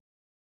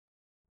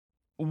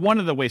 One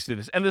of the ways to do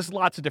this, and there's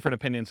lots of different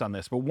opinions on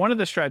this, but one of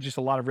the strategies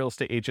a lot of real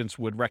estate agents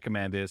would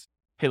recommend is,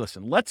 hey,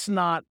 listen, let's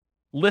not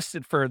list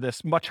it for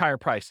this much higher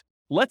price.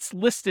 Let's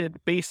list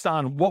it based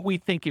on what we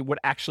think it would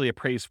actually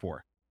appraise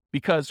for.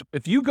 Because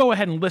if you go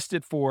ahead and list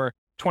it for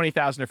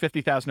 $20,000 or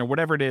 $50,000 or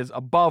whatever it is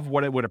above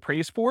what it would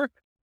appraise for,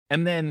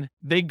 and then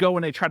they go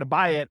and they try to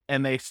buy it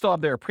and they still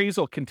have their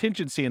appraisal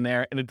contingency in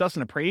there and it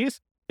doesn't appraise,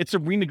 it's a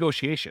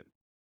renegotiation.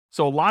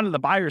 So a lot of the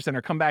buyers then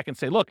are come back and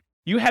say, look,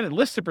 you had it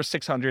listed for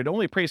 $600,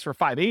 only appraised for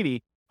 $580.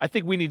 I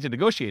think we need to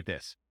negotiate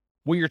this.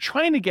 What you're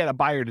trying to get a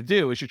buyer to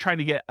do is you're trying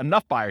to get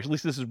enough buyers, at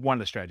least this is one of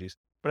the strategies,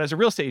 but as a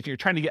real estate agent, you're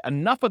trying to get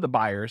enough of the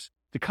buyers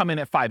to come in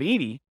at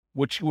 $580,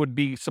 which would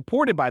be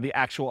supported by the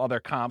actual other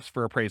comps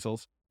for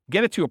appraisals,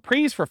 get it to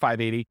appraise for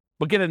 $580,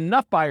 but get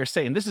enough buyers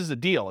saying this is a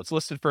deal. It's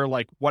listed for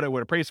what it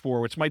would appraise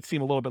for, which might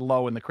seem a little bit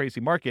low in the crazy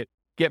market.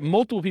 Get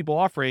multiple people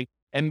offering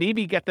and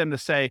maybe get them to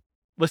say,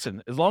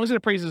 listen, as long as it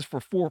appraises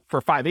for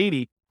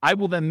 $580, I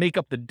will then make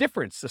up the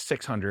difference to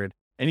 $600.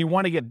 And you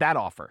want to get that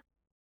offer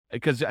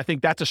because I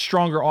think that's a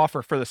stronger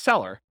offer for the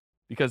seller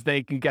because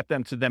they can get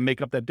them to then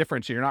make up that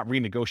difference. So you're not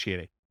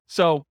renegotiating.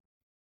 So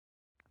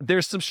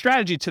there's some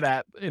strategy to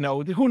that.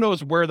 Who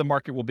knows where the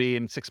market will be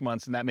in 6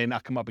 months, and that may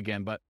not come up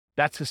again, but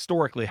that's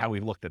historically how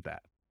we've looked at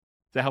that.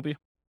 Does that help you?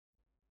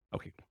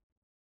 Okay.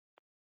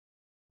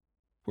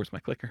 Where's my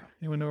clicker?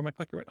 Anyone know where my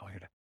clicker went? Oh, here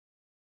it is.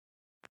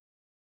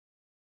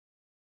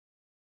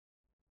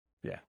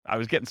 Yeah, I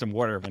was getting some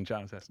water when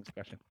John was asking this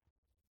question.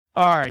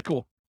 All right,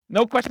 cool.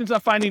 No questions on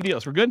finding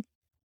deals. We're good?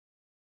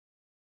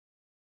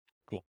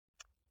 Cool.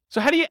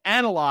 So how do you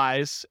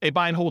analyze a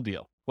buy and hold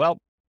deal? Well,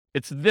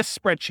 it's this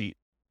spreadsheet,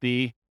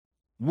 the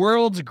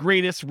world's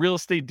greatest real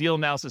estate deal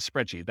analysis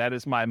spreadsheet. That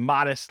is my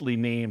modestly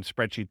named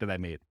spreadsheet that I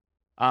made.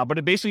 But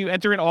it basically, you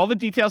enter in all the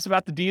details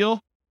about the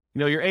deal,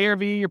 your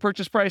ARV, your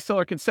purchase price,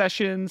 seller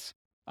concessions,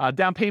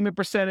 down payment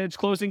percentage,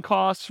 closing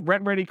costs,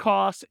 rent ready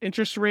costs,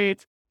 interest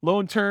rate,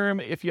 loan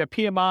term, if you have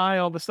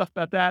PMI, all the stuff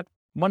about that,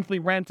 monthly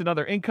rent and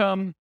other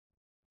income,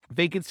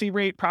 vacancy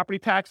rate, property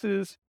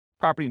taxes,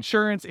 property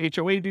insurance,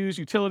 HOA dues,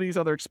 utilities,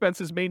 other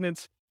expenses,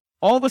 maintenance,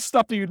 all the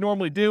stuff that you'd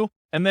normally do.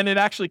 And then it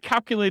actually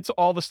calculates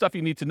all the stuff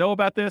you need to know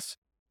about this.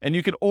 And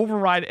you can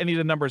override any of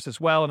the numbers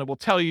as well. And it will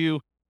tell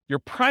you you're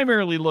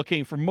primarily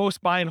looking for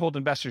most buy and hold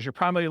investors. You're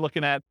primarily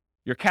looking at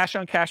your cash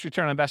on cash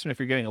return on investment if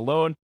you're getting a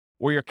loan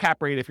or your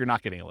cap rate if you're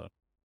not getting a loan.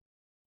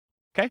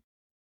 Okay.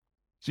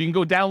 So you can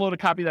go download a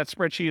copy of that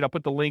spreadsheet. I'll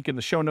put the link in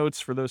the show notes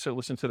for those that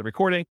listen to the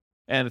recording,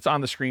 and it's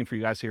on the screen for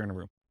you guys here in the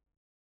room.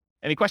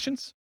 Any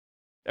questions?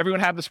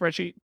 Everyone have the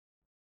spreadsheet?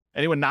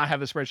 Anyone not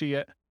have the spreadsheet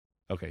yet?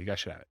 Okay, you guys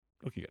should have it.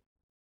 Okay, good.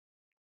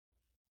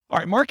 All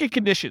right, market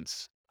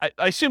conditions. I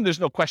assume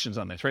there's no questions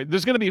on this, right?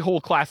 There's going to be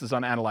whole classes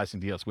on analyzing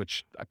deals,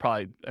 which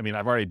I've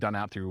already done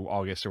out through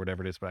August or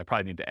whatever it is, but I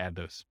probably need to add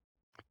those.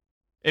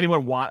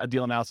 Anyone want a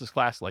deal analysis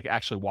class, like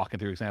actually walking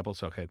through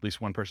examples? Okay, at least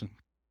one person.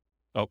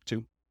 Oh,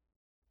 two.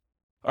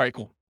 All right,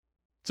 cool.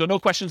 So no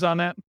questions on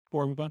that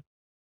before we move on?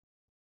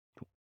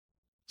 Cool.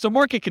 So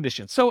market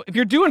conditions. So if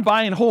you're doing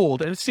buy and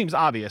hold, and it seems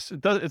obvious,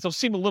 it'll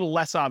seem a little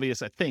less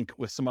obvious, I think,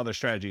 with some other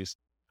strategies.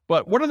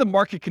 But what are the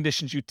market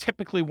conditions you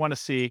typically want to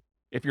see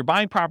if you're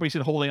buying properties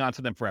and holding on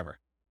to them forever?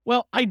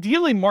 Well,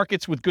 ideally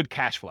markets with good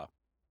cash flow.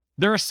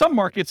 There are some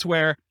markets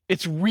where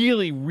it's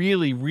really,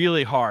 really,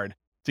 really hard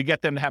to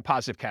get them to have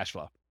positive cash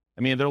flow.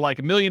 I mean, they're like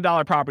 $1 million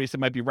properties that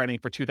might be renting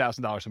for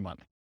 $2,000 a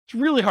month. It's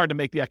really hard to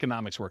make the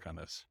economics work on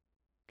this.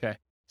 Okay.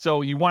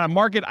 So you want a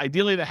market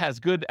ideally that has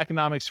good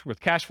economics with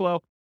cash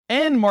flow,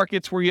 and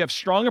markets where you have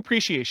strong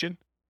appreciation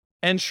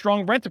and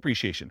strong rent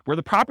appreciation, where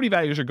the property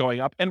values are going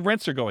up and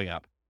rents are going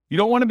up. You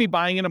don't want to be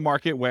buying in a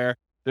market where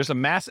there's a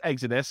mass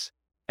exodus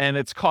and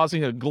it's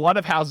causing a glut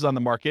of houses on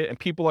the market and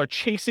people are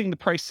chasing the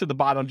price to the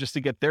bottom just to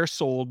get theirs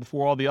sold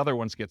before all the other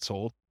ones get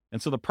sold.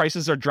 And so the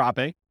prices are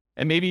dropping.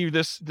 And maybe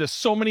there's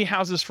so many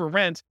houses for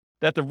rent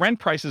that the rent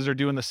prices are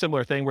doing the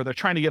similar thing where they're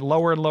trying to get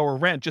lower and lower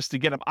rent just to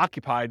get them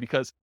occupied,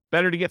 because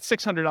better to get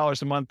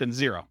 $600 a month than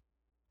zero.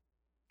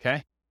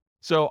 Okay.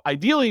 So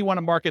ideally you want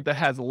a market that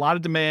has a lot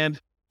of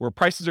demand, where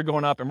prices are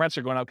going up and rents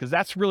are going up, because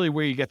that's really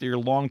where you get your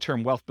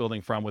long-term wealth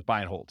building from with buy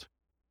and hold.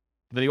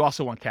 But then you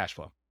also want cash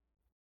flow.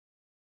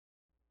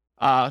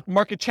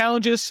 Market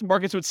challenges,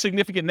 markets with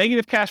significant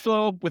negative cash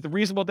flow with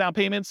reasonable down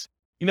payments.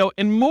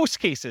 In most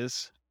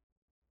cases,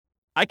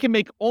 I can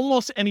make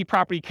almost any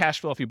property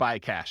cash flow if you buy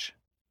it cash,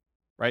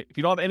 right? If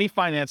you don't have any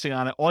financing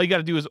on it, all you got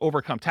to do is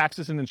overcome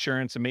taxes and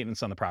insurance and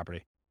maintenance on the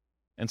property.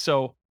 And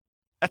so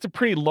that's a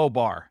pretty low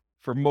bar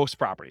for most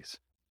properties.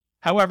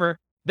 However,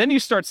 then you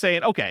start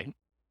saying, okay,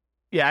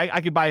 yeah, I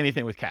could buy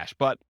anything with cash,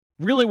 but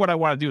really what I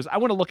want to do is I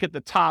want to look at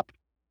the top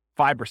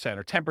 5%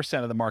 or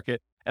 10% of the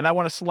market, and I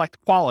want to select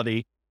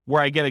quality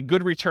where I get a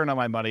good return on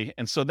my money.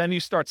 And so then you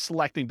start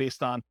selecting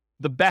based on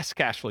the best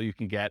cash flow you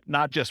can get,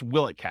 not just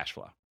will it cash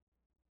flow.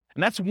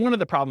 And that's one of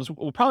the problems.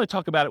 We'll probably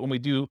talk about it when we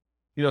do,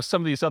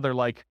 some of these other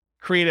like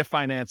creative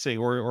financing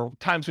or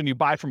times when you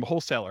buy from a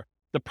wholesaler.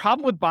 The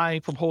problem with buying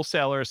from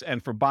wholesalers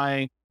and for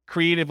buying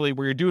creatively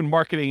where you're doing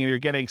marketing and you're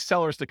getting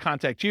sellers to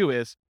contact you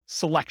is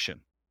selection.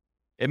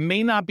 It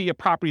may not be a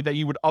property that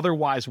you would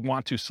otherwise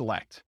want to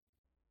select.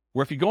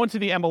 Where if you go into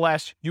the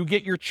MLS, you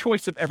get your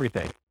choice of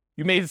everything.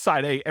 You may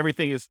decide, hey,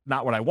 everything is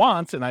not what I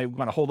want, and I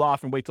want to hold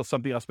off and wait till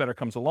something else better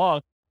comes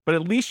along. But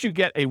at least you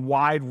get a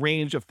wide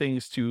range of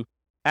things to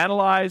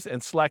analyze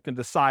and select and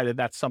decide if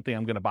that's something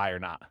I'm going to buy or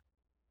not.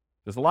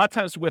 There's a lot of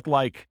times with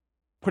like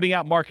putting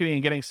out marketing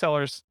and getting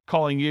sellers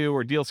calling you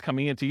or deals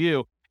coming into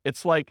you,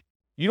 it's like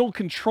you don't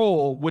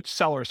control which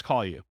sellers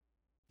call you.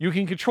 You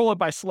can control it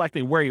by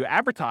selecting where you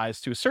advertise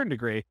to a certain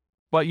degree,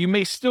 but you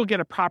may still get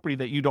a property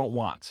that you don't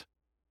want.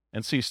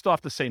 And so you still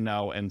have to say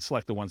no and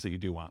select the ones that you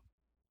do want.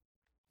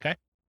 Okay.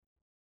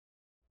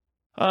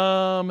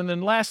 And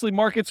then lastly,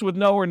 markets with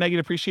no or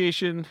negative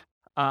appreciation.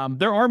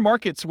 There are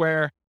markets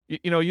where,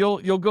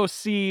 you'll go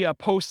see a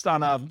post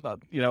on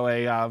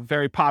a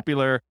very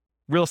popular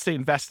real estate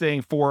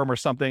investing forum or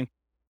something.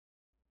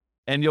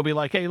 And you'll be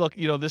like, hey, look,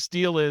 this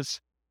deal is,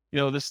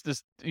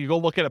 this, you go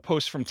look at a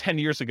post from 10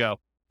 years ago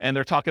and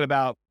they're talking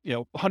about,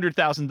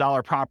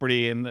 $100,000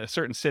 property in a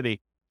certain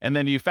city. And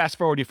then you fast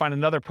forward, you find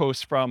another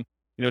post from,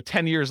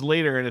 10 years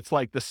later, and it's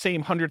like the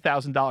same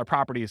 $100,000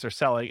 properties are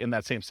selling in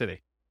that same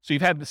city. So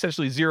you've had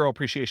essentially zero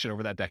appreciation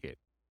over that decade.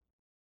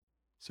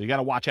 So you got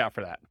to watch out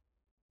for that.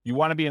 You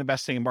want to be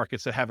investing in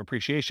markets that have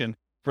appreciation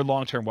for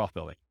long-term wealth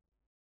building.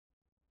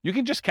 You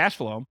can just cash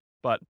flow them,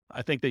 but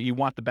I think that you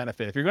want the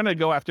benefit. If you're going to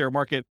go after a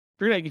market,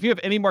 if you have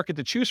any market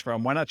to choose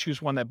from, why not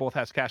choose one that both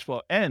has cash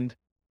flow and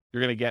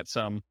you're going to get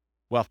some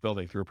wealth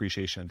building through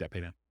appreciation and debt pay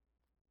down,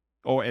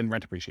 and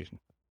rent appreciation.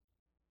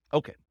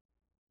 Okay.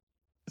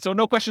 So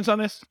no questions on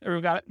this?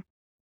 Everyone got it?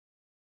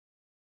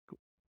 Cool.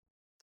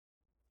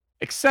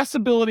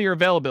 Accessibility or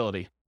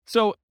availability.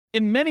 So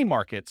in many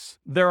markets,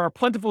 there are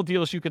plentiful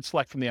deals you could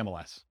select from the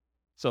MLS.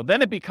 So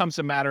then it becomes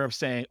a matter of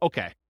saying,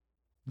 okay,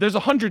 there's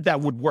 100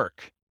 that would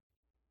work.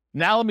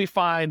 Now let me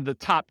find the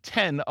top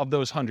 10 of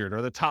those 100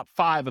 or the top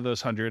 5 of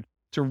those 100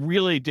 to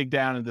really dig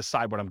down and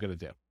decide what I'm going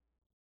to do.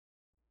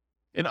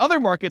 In other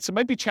markets, it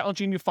might be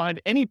challenging to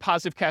find any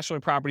positive cash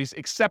flowing properties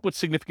except with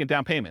significant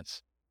down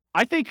payments.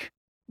 I think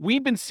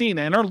we've been seeing,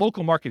 in our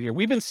local market here,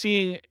 we've been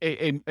seeing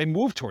a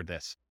move toward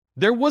this.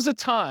 There was a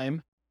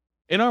time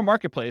in our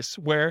marketplace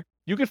where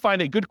you could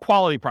find a good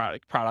quality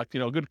product,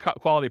 good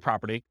quality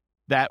property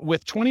that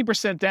with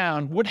 20%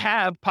 down would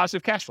have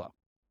positive cash flow.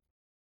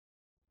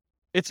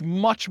 It's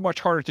much, much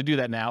harder to do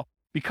that now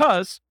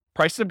because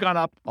prices have gone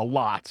up a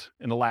lot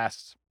in the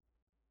last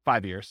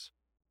 5 years.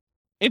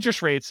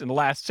 Interest rates in the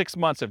last 6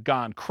 months have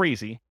gone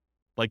crazy,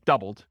 like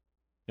doubled,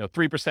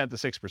 3% to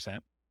 6%.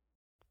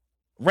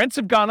 Rents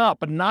have gone up,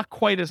 but not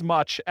quite as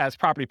much as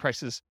property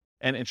prices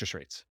and interest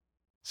rates.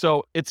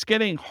 So it's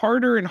getting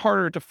harder and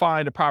harder to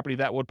find a property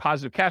that would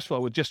positive cash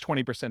flow with just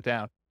 20%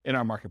 down in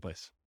our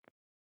marketplace.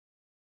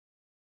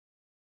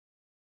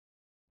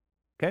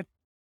 Okay.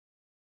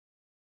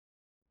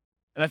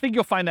 And I think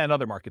you'll find that in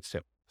other markets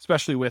too,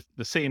 especially with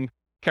the same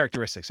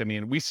characteristics. I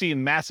mean, we see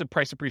massive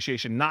price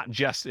appreciation, not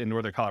just in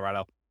Northern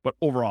Colorado, but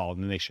overall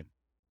in the nation.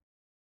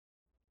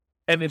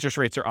 And interest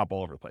rates are up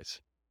all over the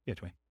place. Yeah,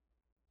 Dwayne.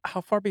 How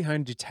far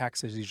behind do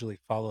taxes usually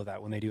follow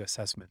that when they do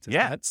assessments? Is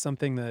that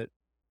something that...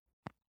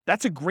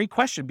 That's a great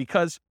question,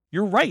 because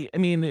you're right. I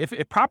mean, if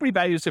property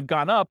values have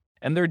gone up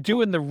and they're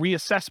doing the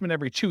reassessment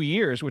every 2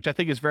 years, which I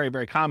think is very,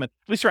 very common,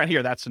 at least around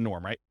here, that's the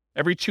norm, right?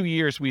 Every 2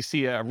 years, we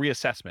see a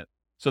reassessment.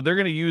 So they're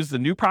going to use the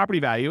new property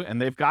value,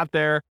 and they've got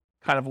their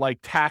kind of like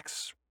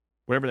tax,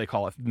 whatever they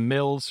call it,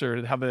 mills,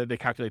 or how they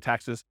calculate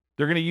taxes.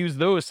 They're going to use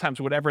those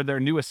times whatever their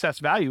new assessed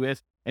value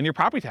is, and your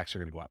property taxes are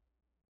going to go up.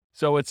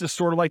 So it's just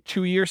sort of like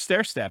 2-year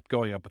stair step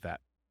going up with that.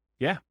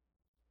 Yeah.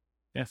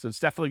 So it's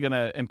definitely going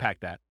to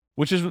impact that,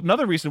 which is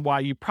another reason why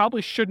you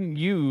probably shouldn't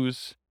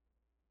use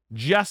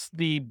just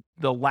the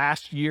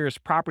last year's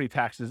property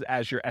taxes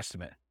as your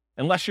estimate,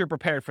 unless you're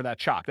prepared for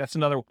that shock. That's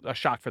a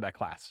shock for that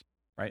class,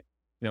 right?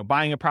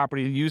 Buying a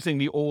property using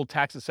the old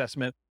tax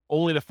assessment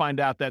only to find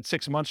out that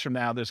 6 months from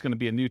now, there's going to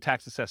be a new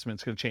tax assessment.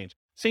 It's going to change.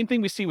 Same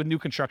thing we see with new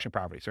construction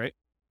properties, right?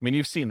 I mean,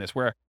 you've seen this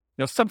where,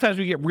 sometimes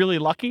we get really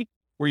lucky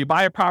where you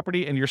buy a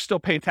property and you're still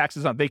paying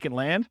taxes on vacant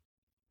land.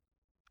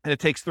 And it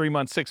takes 3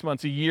 months, 6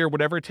 months, a year,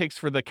 whatever it takes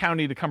for the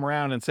county to come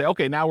around and say,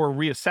 okay, now we're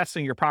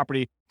reassessing your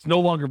property. It's no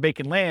longer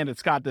vacant land.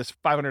 It's got this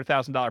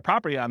 $500,000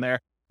 property on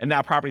there. And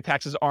now property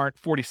taxes aren't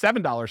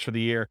 $47 for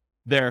the year.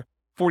 They're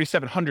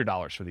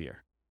 $4,700 for the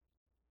year.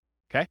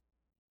 Okay.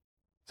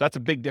 So that's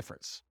a big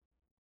difference.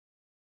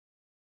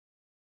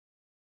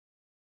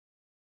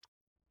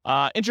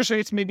 Interest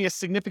rates may be a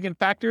significant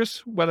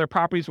factors, whether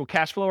properties will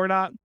cash flow or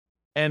not.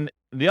 And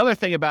the other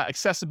thing about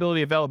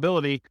accessibility,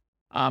 availability,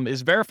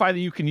 is verify that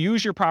you can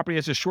use your property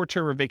as a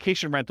short-term or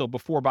vacation rental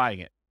before buying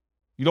it.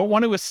 You don't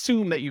want to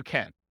assume that you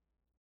can.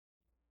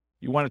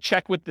 You want to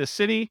check with the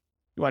city.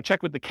 You want to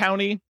check with the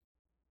county.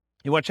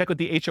 You want to check with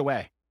the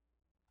HOA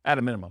at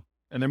a minimum.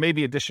 And there may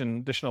be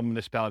additional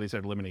municipalities that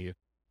are limiting you.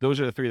 Those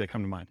are the 3 that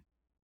come to mind.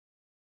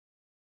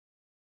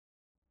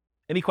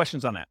 Any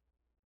questions on that?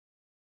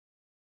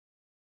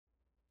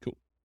 Cool.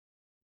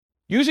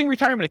 Using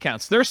retirement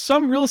accounts. There's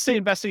some real estate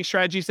investing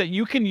strategies that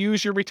you can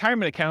use your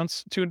retirement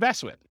accounts to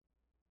invest with.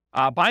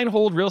 Buy and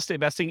hold real estate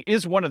investing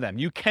is one of them.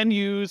 You can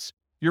use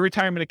your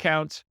retirement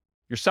account,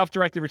 your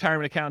self-directed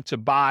retirement account, to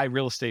buy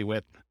real estate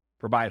with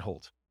for buy and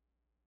hold.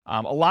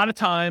 A lot of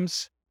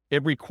times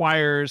it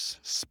requires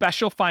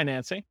special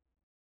financing.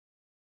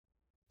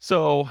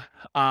 So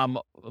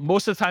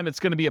most of the time it's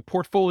going to be a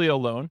portfolio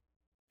loan,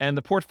 and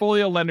the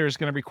portfolio lender is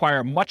going to require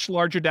a much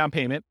larger down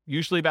payment,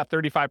 usually about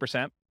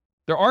 35%.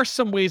 There are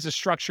some ways to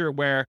structure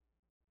where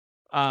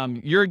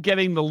you're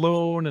getting the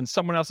loan and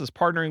someone else is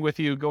partnering with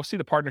you. Go see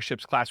the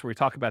partnerships class where we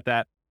talk about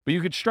that. But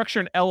you could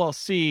structure an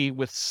LLC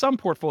with some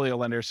portfolio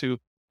lenders who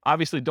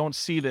obviously don't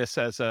see this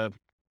as a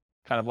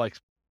kind of like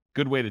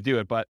good way to do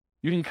it. But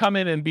you can come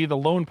in and be the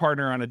loan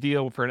partner on a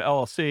deal for an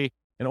LLC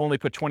and only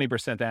put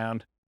 20%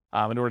 down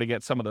in order to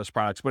get some of those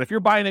products. But if you're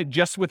buying it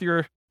just with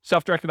your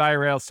self-directed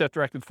IRA,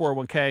 self-directed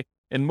 401k,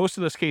 in most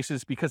of those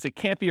cases, because it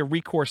can't be a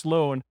recourse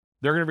loan,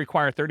 they're going to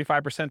require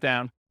 35%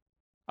 down.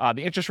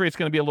 The interest rate is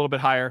going to be a little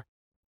bit higher.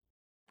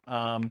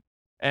 And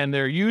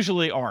they're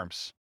usually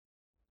ARMs.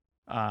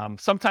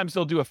 Sometimes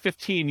they'll do a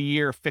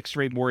 15-year fixed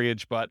rate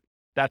mortgage, but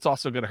that's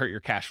also going to hurt your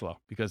cash flow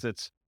because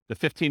it's the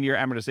 15-year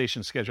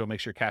amortization schedule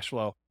makes your cash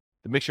flow,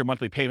 it makes your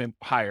monthly payment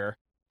higher,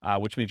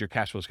 which means your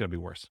cash flow is going to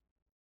be worse.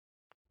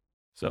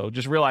 So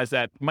just realize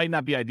that might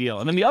not be ideal.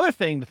 And then the other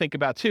thing to think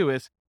about too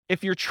is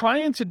if you're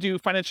trying to do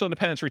financial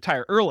independence,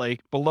 retire early,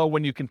 below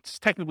when you can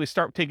technically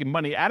start taking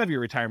money out of your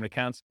retirement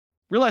accounts,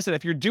 realize that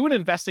if you're doing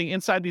investing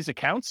inside these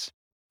accounts,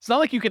 it's not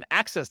like you can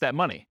access that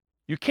money.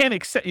 You can't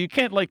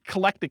like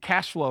collect the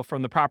cash flow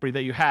from the property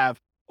that you have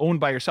owned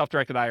by your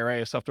self-directed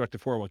IRA or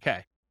self-directed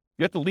 401k.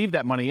 You have to leave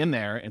that money in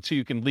there until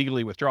you can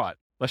legally withdraw it,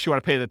 unless you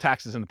want to pay the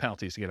taxes and the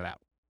penalties to get it out.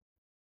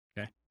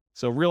 Okay.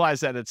 So realize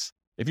that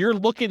if you're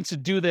looking to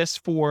do this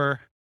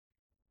for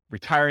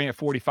retiring at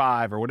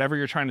 45 or whatever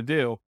you're trying to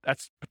do,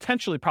 that's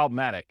potentially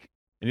problematic.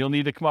 And you'll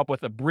need to come up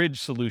with a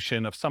bridge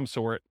solution of some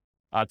sort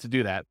to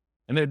do that.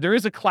 And there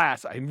is a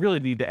class, I really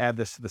need to add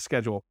this to the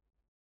schedule.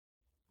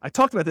 I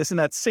talked about this in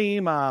that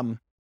same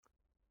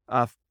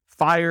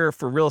Fire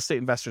for Real Estate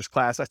Investors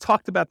class. I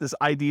talked about this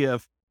idea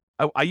of,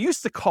 I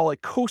used to call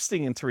it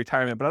coasting into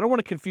retirement, but I don't want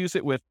to confuse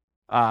it with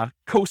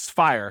Coast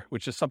Fire,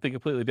 which is something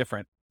completely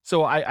different.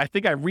 So I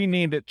think I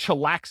renamed it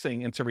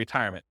chillaxing into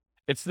retirement.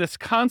 It's this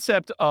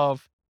concept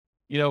of,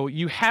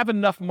 you have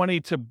enough money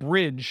to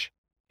bridge,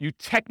 you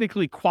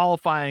technically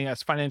qualifying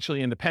as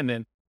financially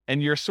independent,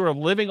 and you're sort of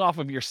living off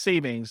of your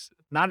savings,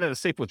 not at a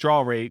safe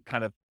withdrawal rate,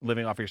 kind of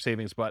living off your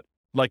savings, but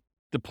like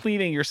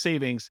depleting your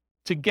savings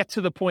to get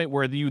to the point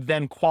where you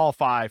then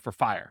qualify for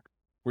FIRE,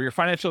 where your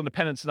financial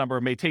independence number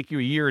may take you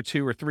a year or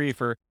 2 or 3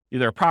 for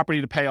either a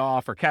property to pay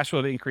off or cash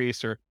flow to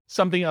increase or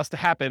something else to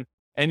happen.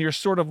 And you're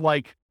sort of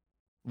like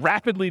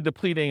rapidly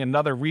depleting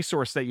another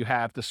resource that you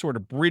have to sort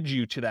of bridge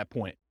you to that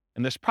point.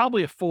 And there's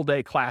probably a full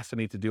day class I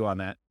need to do on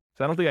that.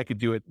 So I don't think I could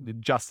do it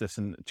justice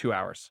in 2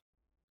 hours.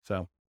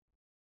 So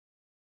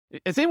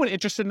is anyone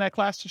interested in that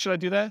class? Should I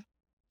do that?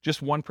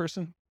 Just one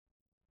person?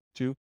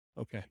 Two?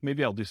 Okay.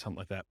 Maybe I'll do something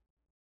like that.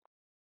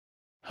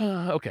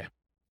 Okay.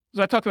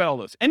 So I talked about all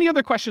those. Any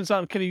other questions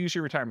on can you use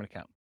your retirement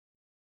account?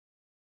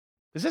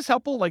 Is this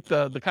helpful? Like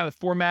the kind of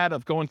format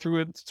of going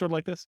through it sort of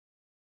like this?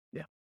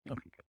 Yeah.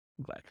 Okay, good.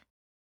 I'm glad.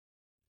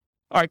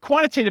 All right,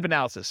 quantitative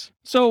analysis.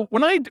 So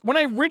when I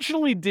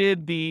originally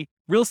did the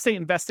real estate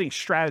investing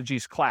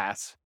strategies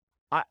class,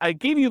 I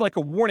gave you like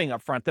a warning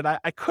up front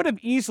that I could have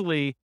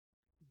easily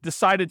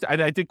decided,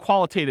 I did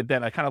qualitative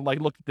then. I kind of like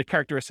looked at the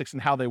characteristics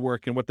and how they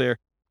work and what their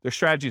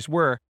strategies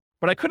were.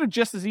 But I could have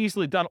just as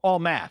easily done all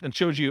math and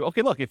showed you,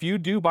 okay, look, if you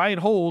do buy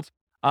and hold,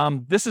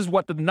 this is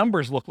what the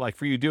numbers look like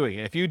for you doing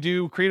it. If you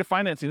do creative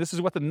financing, this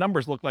is what the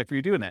numbers look like for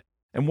you doing it.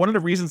 And one of the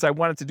reasons I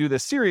wanted to do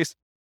this series,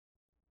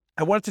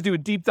 I wanted to do a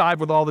deep dive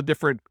with all the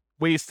different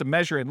ways to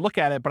measure and look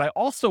at it, but I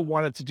also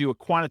wanted to do a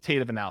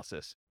quantitative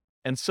analysis.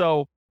 And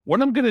so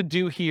what I'm going to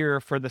do here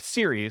for the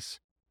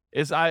series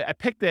is I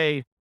picked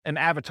an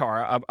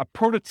avatar, a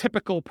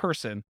prototypical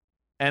person,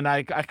 and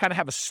I kind of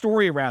have a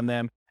story around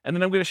them. And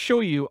then I'm going to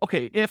show you,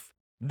 okay, if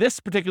this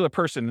particular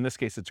person, in this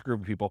case, it's a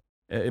group of people,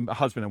 a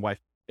husband and wife,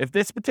 if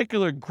this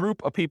particular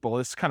group of people,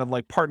 this kind of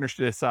like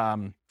partnership, this,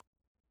 what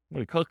do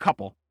you call it,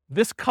 couple,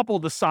 this couple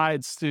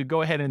decides to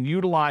go ahead and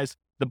utilize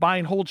the buy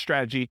and hold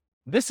strategy,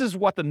 this is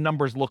what the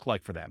numbers look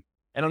like for them.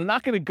 And I'm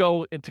not going to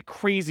go into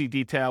crazy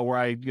detail where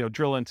I,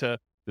 drill into,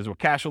 this is what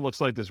cash flow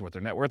looks like, this is what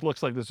their net worth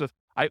looks like,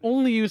 I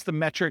only use the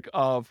metric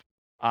of,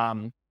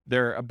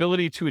 their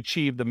ability to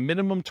achieve the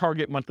minimum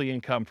target monthly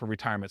income for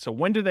retirement. So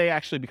when do they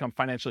actually become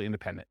financially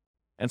independent?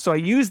 And so I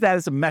use that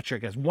as a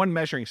metric, as one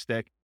measuring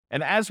stick.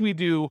 And as we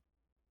do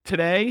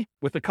today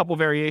with a couple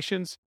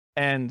variations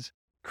and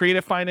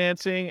creative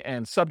financing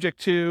and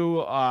subject to,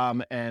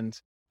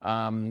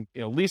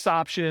 lease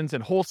options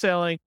and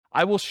wholesaling,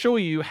 I will show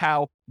you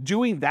how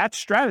doing that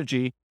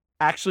strategy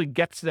actually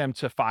gets them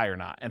to FI or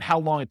not and how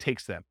long it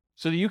takes them.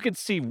 So that you can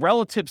see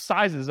relative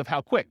sizes of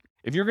how quick.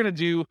 If you're going to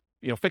do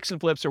fix and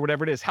flips or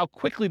whatever it is, how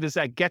quickly does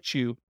that get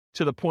you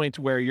to the point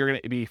where you're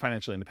going to be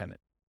financially independent?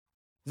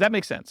 Does that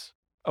make sense?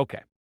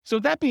 Okay. So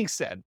that being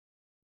said,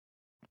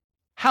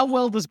 how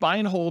well does buy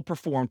and hold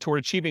perform toward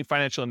achieving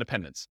financial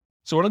independence?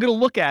 So what I'm going to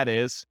look at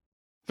is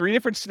 3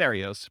 different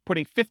scenarios,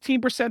 putting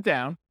 15%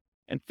 down,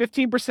 and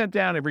 15%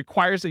 down, it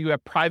requires that you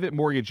have private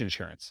mortgage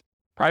insurance.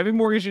 Private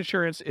mortgage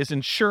insurance is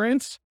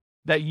insurance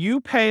that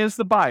you pay as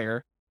the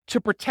buyer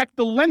to protect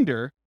the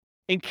lender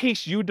in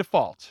case you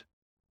default.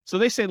 So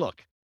they say,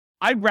 look,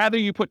 I'd rather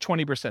you put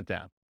 20%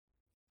 down.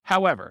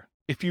 However,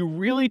 if you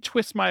really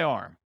twist my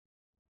arm,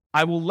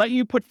 I will let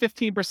you put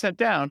 15%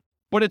 down,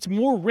 but it's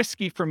more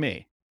risky for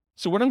me.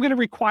 So what I'm going to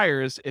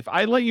require is if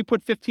I let you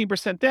put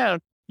 15% down,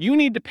 you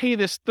need to pay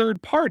this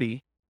third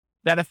party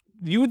that if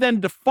you then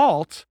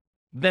default,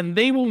 then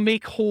they will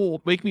make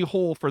me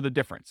whole for the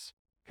difference.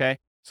 Okay.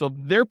 So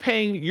you're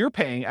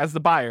paying as the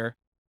buyer,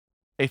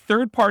 a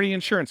third party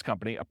insurance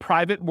company, a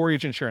private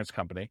mortgage insurance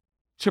company,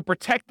 to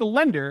protect the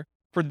lender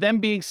for them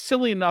being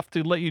silly enough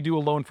to let you do a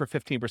loan for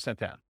 15%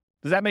 down.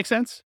 Does that make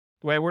sense?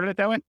 The way I worded it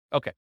that way?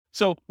 Okay.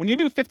 So when you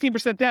do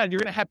 15% down, you're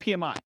going to have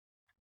PMI.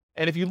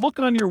 And if you look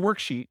on your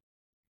worksheet,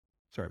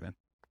 sorry, man,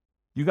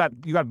 you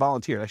got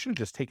volunteered. I should have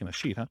just taken a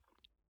sheet,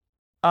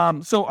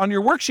 huh? So on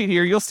your worksheet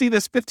here, you'll see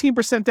this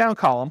 15% down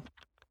column.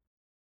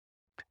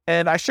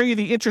 And I show you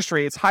the interest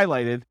rates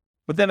highlighted,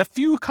 but then a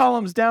few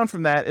columns down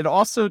from that, it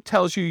also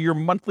tells you your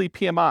monthly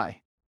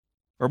PMI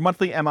or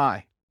monthly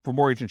MI for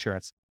mortgage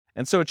insurance.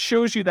 And so it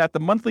shows you that the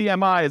monthly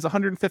MI is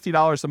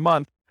 $150 a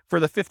month for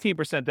the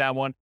 15% down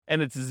one,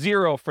 and it's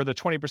 0 for the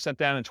 20%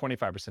 down and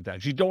 25% down.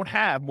 You don't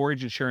have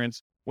mortgage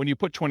insurance when you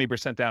put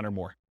 20% down or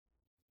more.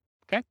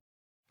 Okay?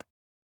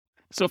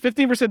 So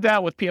 15%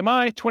 down with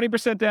PMI,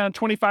 20% down,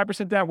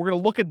 25% down. We're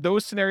going to look at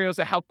those scenarios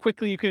of how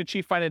quickly you can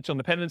achieve financial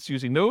independence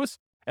using those.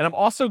 And I'm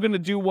also going to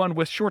do one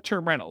with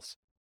short-term rentals.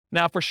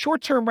 Now, for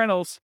short-term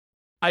rentals,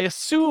 I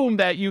assume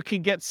that you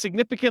can get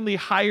significantly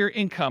higher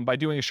income by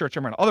doing a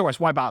short-term rental. Otherwise,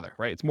 why bother,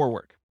 right? It's more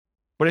work.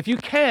 But if you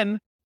can,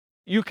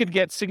 you could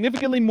get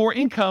significantly more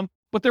income,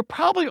 but there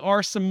probably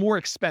are some more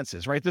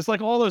expenses, right? There's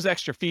like all those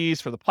extra fees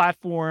for the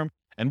platform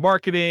and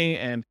marketing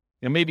and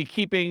maybe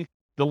keeping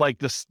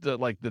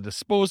the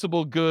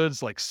disposable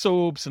goods like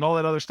soaps and all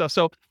that other stuff.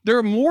 So there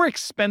are more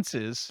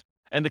expenses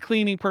and the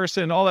cleaning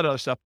person, all that other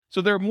stuff.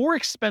 So there are more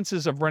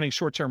expenses of running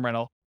short-term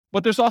rental,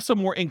 but there's also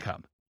more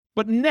income.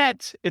 But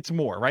net, it's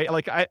more, right?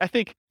 Like I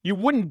think you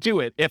wouldn't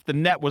do it if the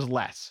net was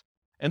less.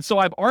 And so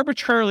I've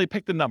arbitrarily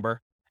picked a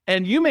number.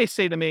 And you may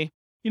say to me,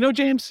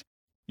 James,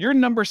 your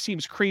number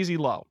seems crazy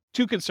low,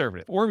 too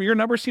conservative, or your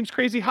number seems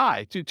crazy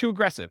high, too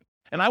aggressive.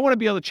 And I want to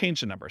be able to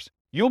change the numbers.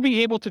 You'll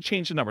be able to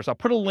change the numbers. I'll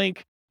put a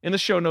link in the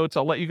show notes.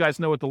 I'll let you guys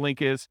know what the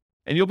link is,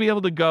 and you'll be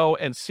able to go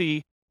and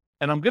see.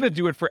 And I'm going to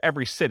do it for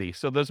every city.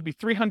 So there'll be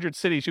 300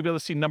 cities. You'll be able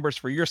to see numbers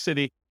for your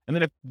city. And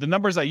then if the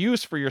numbers I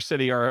use for your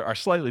city are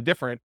slightly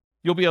different,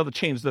 you'll be able to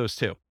change those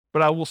too.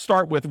 But I will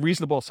start with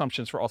reasonable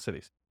assumptions for all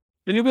cities.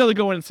 Then you'll be able to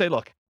go in and say,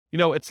 look,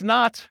 it's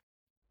not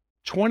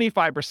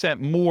 25%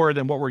 more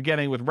than what we're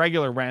getting with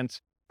regular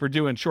rent, for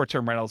doing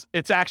short-term rentals,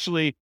 it's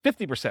actually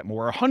 50%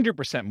 more or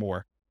 100%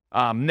 more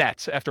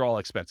net after all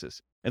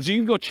expenses. And so you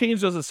can go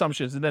change those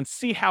assumptions and then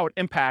see how it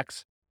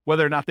impacts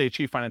whether or not they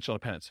achieve financial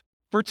independence.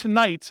 For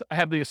tonight, I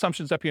have the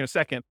assumptions up here in a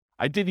second.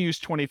 I did use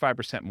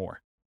 25%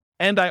 more.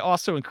 And I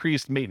also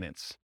increased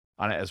maintenance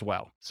on it as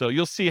well. So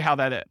you'll see how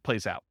that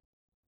plays out.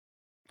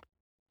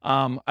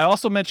 I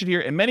also mentioned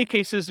here, in many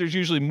cases, there's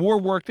usually more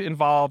work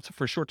involved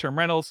for short-term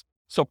rentals.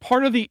 So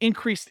part of the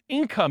increased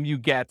income you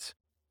get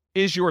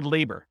is your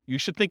labor. You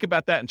should think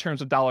about that in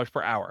terms of dollars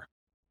per hour.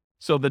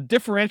 So the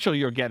differential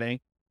you're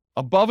getting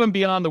above and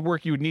beyond the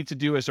work you would need to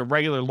do as a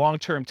regular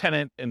long-term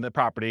tenant in the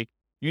property,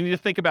 you need to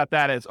think about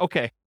that as,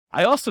 okay,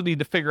 I also need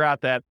to figure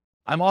out that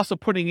I'm also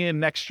putting in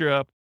an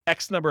extra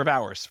X number of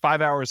hours,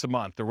 5 hours a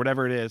month or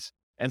whatever it is.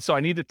 And so I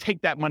need to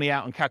take that money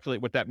out and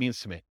calculate what that means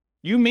to me.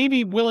 You may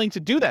be willing to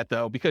do that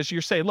though, because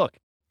you're saying, look,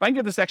 if I can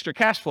get this extra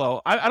cash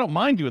flow, I don't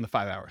mind doing the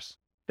 5 hours.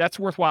 That's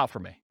worthwhile for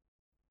me.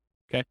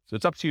 Okay. So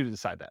it's up to you to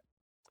decide that.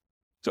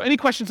 So any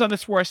questions on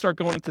this before I start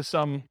going into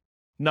some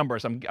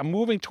numbers? I'm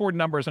moving toward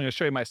numbers. I'm going to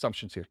show you my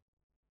assumptions here.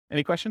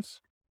 Any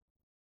questions?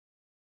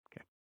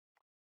 Okay.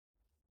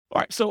 All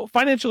right. So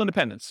financial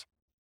independence.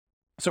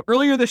 So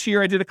earlier this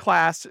year, I did a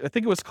class, I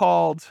think it was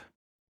called,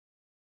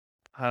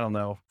 I don't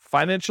know,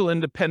 Financial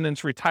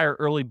Independence Retire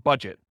Early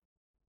Budget.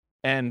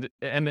 And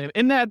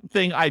in that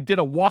thing, I did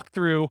a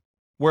walkthrough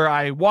where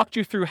I walked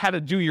you through how to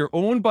do your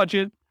own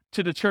budget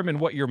to determine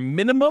what your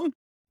minimum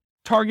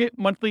target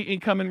monthly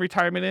income in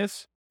retirement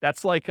is.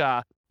 That's like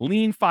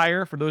lean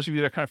fire, for those of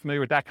you that are kind of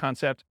familiar with that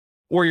concept,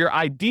 or your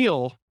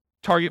ideal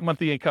target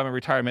monthly income in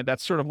retirement.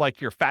 That's sort of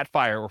like your fat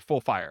fire or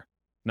full fire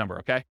number,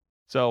 okay?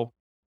 So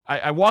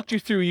I walked you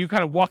through, you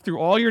kind of walked through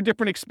all your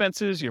different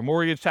expenses, your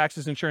mortgage,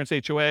 taxes, insurance,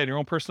 HOA, and your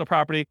own personal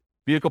property,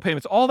 vehicle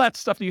payments, all that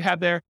stuff that you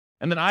have there.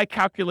 And then I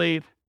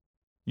calculate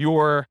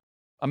your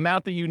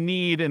amount that you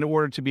need in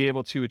order to be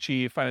able to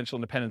achieve financial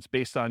independence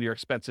based on your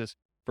expenses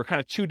for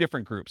kind of two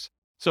different groups.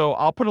 So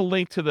I'll put a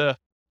link to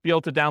be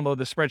able to download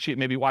the spreadsheet,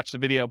 maybe watch the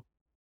video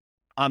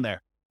on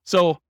there.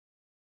 So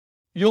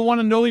you'll want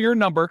to know your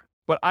number,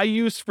 but I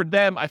used for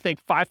them, I think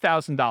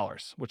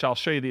 $5,000, which I'll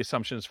show you the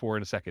assumptions for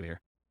in a second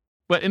here.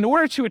 But in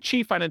order to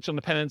achieve financial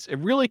independence, it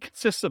really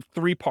consists of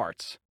three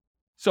parts.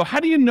 So how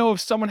do you know if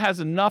someone has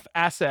enough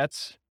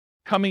assets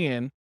coming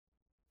in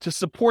to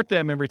support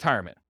them in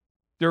retirement?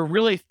 There are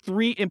really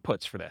three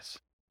inputs for this.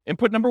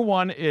 Input number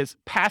one is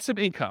passive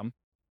income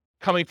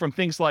coming from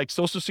things like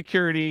Social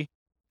Security,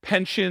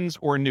 pensions,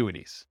 or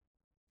annuities.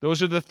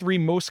 Those are the three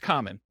most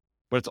common,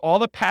 but it's all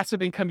the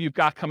passive income you've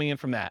got coming in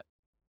from that.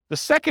 The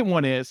second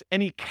one is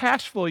any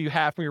cash flow you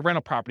have from your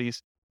rental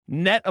properties,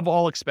 net of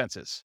all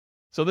expenses.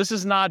 So this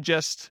is not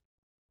just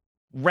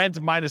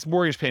rent minus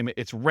mortgage payment.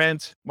 It's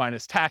rent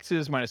minus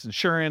taxes, minus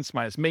insurance,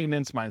 minus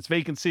maintenance, minus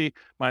vacancy,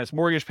 minus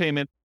mortgage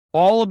payment.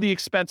 All of the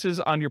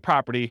expenses on your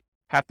property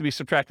have to be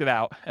subtracted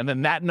out. And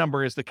then that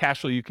number is the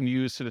cash flow you can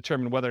use to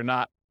determine whether or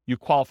not you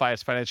qualify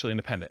as financially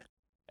independent.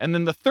 And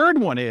then the third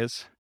one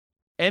is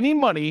any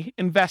money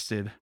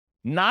invested,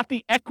 not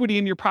the equity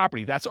in your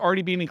property, that's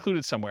already being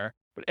included somewhere,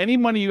 but any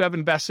money you have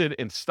invested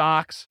in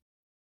stocks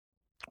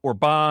or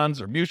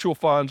bonds or mutual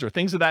funds or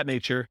things of that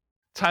nature,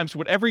 times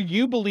whatever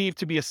you believe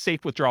to be a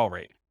safe withdrawal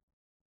rate.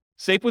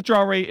 Safe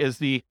withdrawal rate is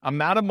the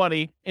amount of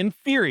money, in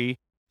theory,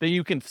 that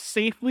you can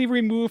safely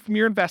remove from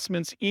your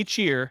investments each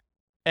year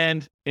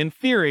and, in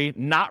theory,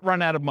 not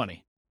run out of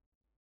money.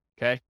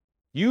 Okay?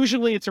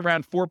 Usually it's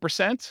around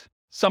 4%.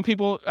 Some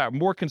people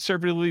more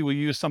conservatively will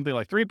use something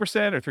like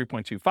 3% or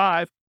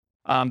 3.25.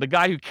 The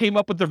guy who came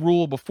up with the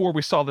rule before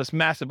we saw this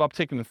massive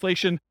uptick in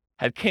inflation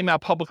had came out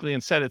publicly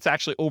and said it's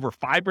actually over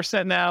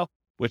 5% now,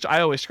 which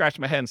I always scratch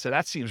my head and say,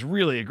 that seems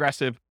really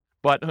aggressive.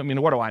 But I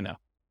mean, what do I know?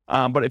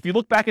 But if you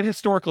look back at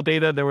historical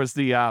data, there was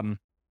the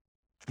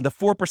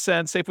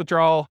 4% safe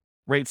withdrawal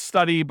rate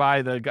study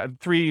by the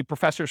three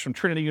professors from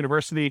Trinity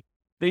University.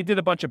 They did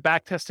a bunch of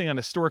back testing on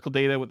historical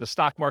data with the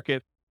stock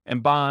market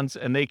and bonds,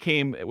 and they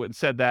came and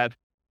said that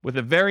with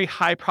a very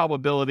high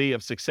probability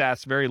of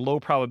success, very low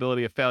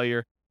probability of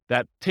failure,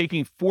 that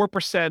taking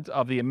 4%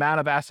 of the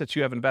amount of assets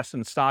you have invested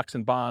in stocks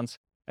and bonds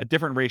at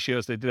different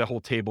ratios, they did a whole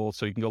table,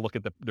 so you can go look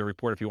at the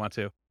report if you want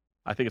to.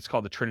 I think it's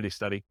called the Trinity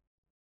study.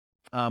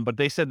 But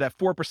they said that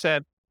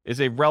 4%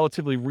 is a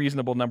relatively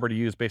reasonable number to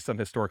use based on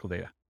historical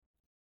data.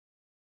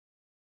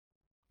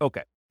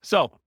 Okay,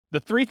 so the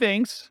three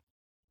things,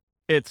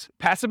 it's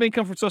passive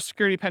income from Social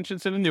Security,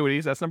 pensions, and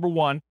annuities. That's number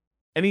one.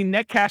 Any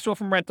net cash flow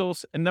from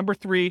rentals. And number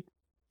three,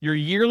 your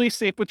yearly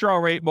safe withdrawal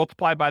rate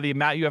multiplied by the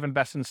amount you have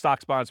invested in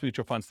stocks, bonds,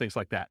 mutual funds, things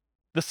like that.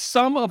 The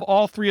sum of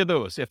all three of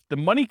those, if the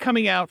money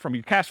coming out from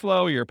your cash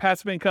flow, your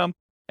passive income,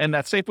 and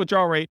that safe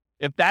withdrawal rate,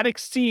 if that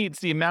exceeds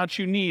the amount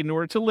you need in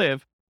order to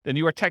live, then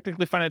you are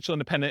technically financially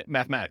independent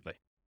mathematically.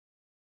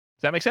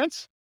 Does that make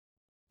sense?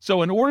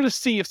 So in order to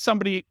see if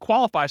somebody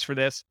qualifies for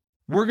this,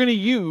 we're going to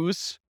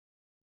use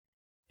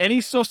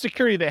any Social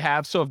Security they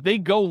have. So if they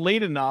go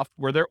late enough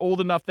where they're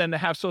old enough then to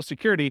have Social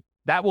Security,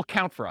 that will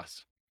count for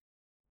us.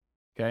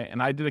 Okay.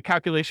 And I did a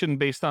calculation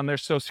based on their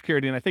Social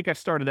Security, and I think I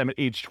started them at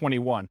age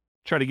 21,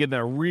 try to give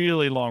them a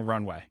really long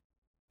runway.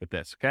 with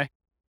this, okay?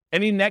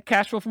 Any net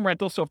cash flow from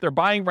rentals. So if they're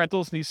buying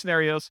rentals in these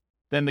scenarios,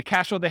 then the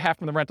cash flow they have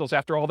from the rentals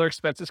after all their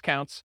expenses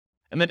counts.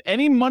 And then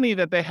any money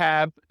that they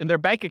have in their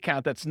bank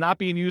account that's not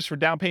being used for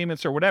down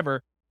payments or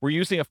whatever, we're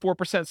using a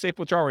 4% safe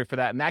withdrawal rate for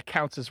that, and that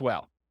counts as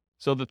well.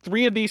 So the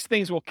three of these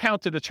things will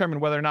count to determine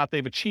whether or not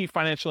they've achieved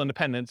financial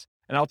independence,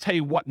 and I'll tell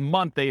you what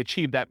month they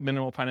achieved that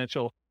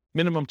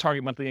minimum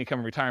target monthly income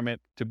in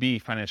retirement to be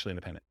financially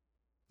independent.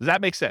 Does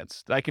that make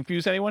sense? Did I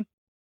confuse anyone?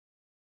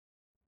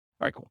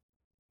 All right, cool.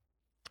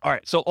 All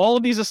right, so all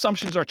of these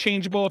assumptions are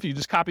changeable if you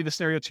just copy the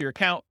scenario to your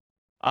account.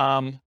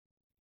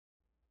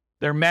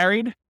 They're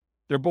married.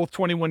 They're both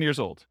 21 years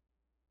old.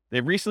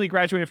 They've recently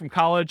graduated from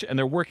college, and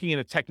they're working in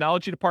a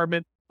technology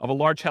department of a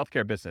large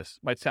healthcare business.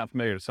 Might sound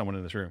familiar to someone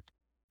in this room.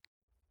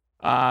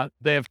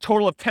 They have a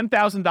total of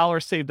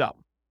 $10,000 saved up.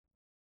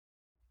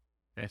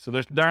 Okay, so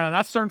they're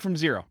not starting from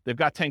zero. They've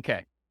got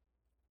 10K.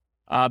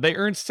 They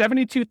earn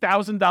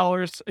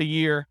 $72,000 a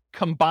year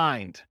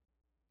combined.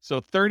 So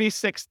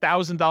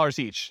 $36,000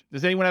 each.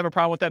 Does anyone have a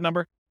problem with that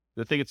number?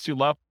 Do they think it's too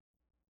low?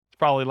 It's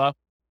probably low.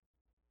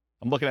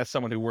 I'm looking at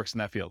someone who works in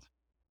that field.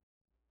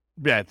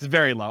 Yeah, it's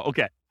very low.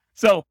 Okay.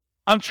 So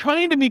I'm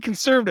trying to be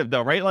conservative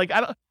though, right? Like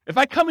if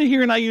I come in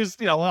here and I use,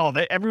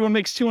 everyone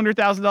makes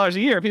 $200,000 a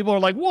year, people are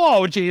like,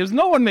 whoa, James,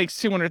 no one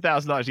makes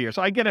 $200,000 a year.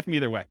 So I get it from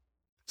either way.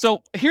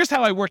 So here's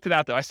how I worked it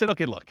out though. I said,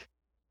 okay, look,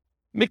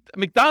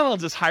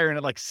 McDonald's is hiring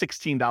at like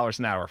 $16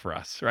 an hour for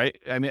us, right?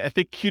 I mean, I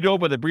think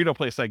Qdoba, the burrito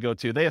place I go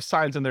to, they have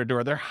signs on their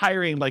door. They're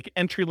hiring like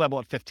entry level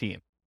at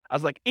 15. I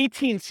was like,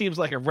 18 seems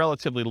like a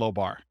relatively low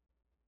bar,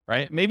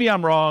 right? Maybe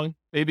I'm wrong.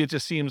 Maybe it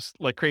just seems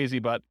like crazy,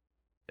 but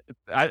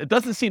it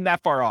doesn't seem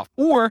that far off.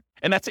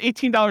 And that's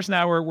 $18 an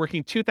hour,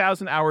 working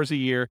 2,000 hours a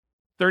year,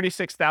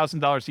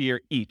 $36,000 a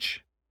year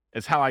each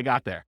is how I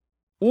got there.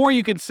 Or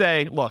you could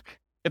say, look,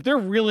 if they're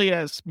really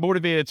as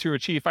motivated to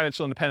achieve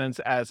financial independence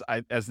as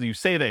you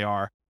say they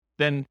are,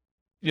 then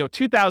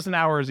 2,000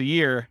 hours a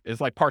year is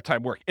like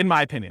part-time work, in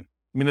my opinion.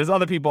 I mean, there's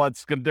other people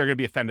they're going to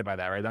be offended by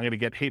that, right? I'm going to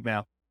get hate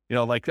mail,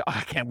 I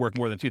can't work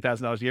more than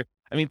 $2,000 a year.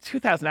 I mean,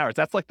 2,000 hours,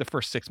 that's like the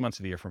first 6 months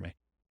of the year for me.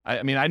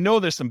 I mean, I know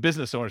there's some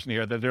business owners in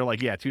here that they're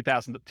like, yeah,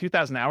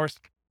 2,000 hours.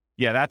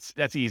 Yeah,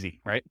 that's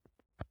easy, right?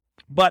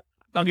 But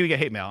I'm going to get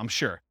hate mail, I'm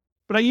sure.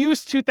 But I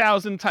use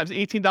 2,000 times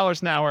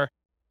 $18 an hour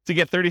to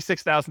get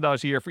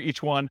 $36,000 a year for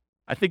each one.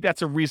 I think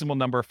that's a reasonable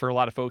number for a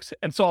lot of folks.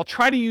 And so I'll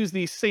try to use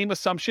these same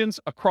assumptions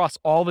across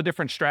all the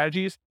different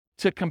strategies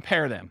to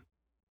compare them.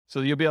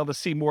 So you'll be able to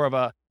see more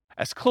of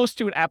as close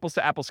to an apples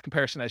to apples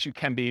comparison as you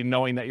can be,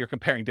 knowing that you're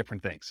comparing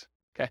different things.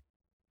 Okay.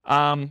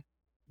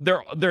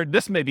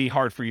 This may be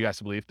hard for you guys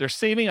to believe. They're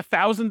saving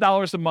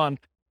 $1,000 a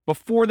month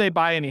before they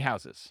buy any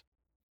houses.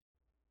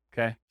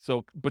 Okay.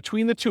 So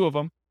between the two of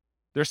them,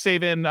 they're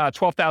saving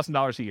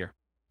 $12,000 a year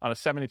on a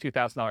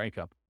 $72,000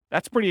 income.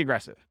 That's pretty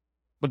aggressive,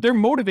 but they're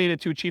motivated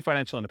to achieve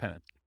financial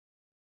independence.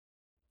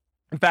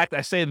 In fact,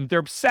 I say that they're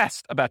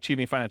obsessed about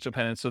achieving financial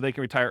independence so they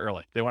can retire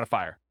early. They want to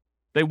fire.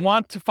 They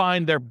want to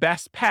find their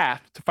best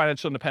path to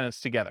financial independence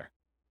together.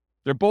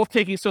 They're both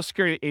taking Social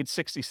Security at age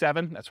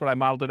 67. That's what I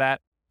modeled it at.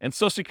 And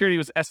Social Security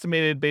was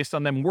estimated based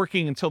on them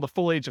working until the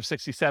full age of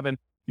 67.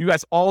 You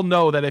guys all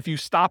know that if you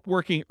stop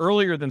working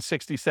earlier than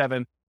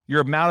 67, your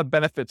amount of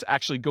benefits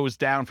actually goes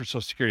down for Social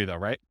Security though,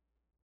 right?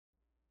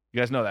 You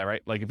guys know that,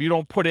 right? Like if you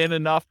don't put in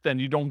enough, then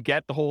you don't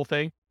get the whole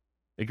thing.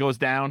 It goes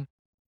down.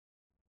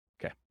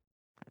 Okay.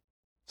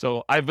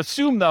 So I've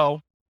assumed though,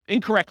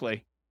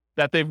 incorrectly,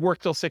 that they've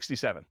worked till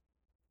 67.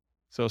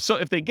 So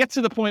if they get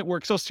to the point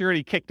where Social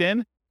Security kicked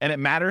in and it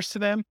matters to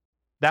them,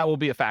 that will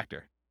be a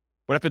factor.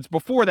 But if it's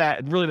before that,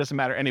 it really doesn't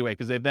matter anyway,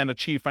 because they've then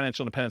achieved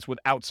financial independence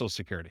without Social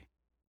Security.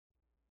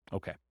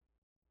 Okay.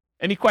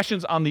 Any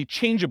questions on the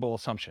changeable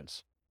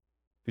assumptions?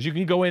 Because you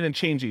can go in and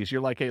change these.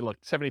 You're like, hey, look,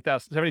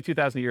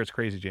 72,000 a year is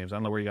crazy, James. I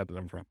don't know where you got the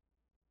number from.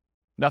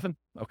 Nothing?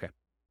 Okay.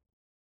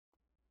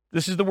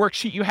 This is the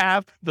worksheet you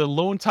have, the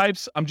loan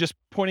types. I'm just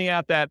pointing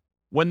out that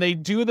when they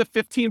do the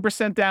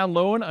 15% down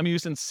loan, I'm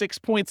using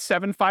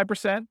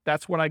 6.75%.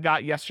 That's what I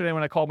got yesterday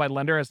when I called my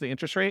lender as the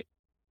interest rate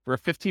for a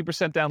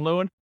 15% down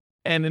loan.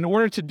 And in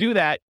order to do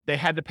that, they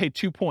had to pay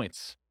 2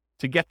 points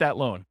to get that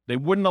loan. They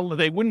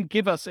wouldn't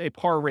give us a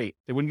par rate.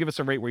 They wouldn't give us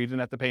a rate where you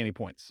didn't have to pay any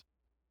points.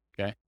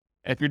 Okay.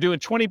 And if you're doing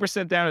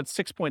 20% down, it's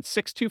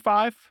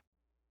 6.625.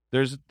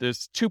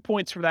 There's 2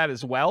 points for that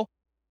as well,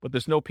 but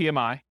there's no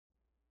PMI.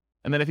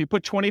 And then if you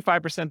put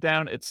 25%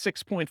 down, it's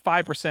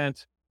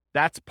 6.5%.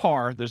 That's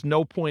par. There's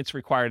no points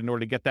required in order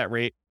to get that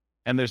rate,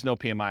 and there's no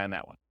PMI on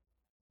that one.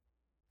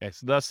 Okay,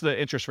 so that's the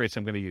interest rates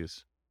I'm going to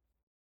use.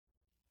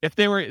 If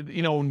they were,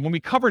 when we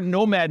cover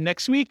Nomad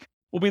next week,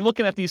 we'll be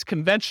looking at these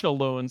conventional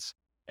loans,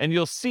 and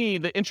you'll see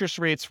the interest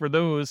rates for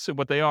those,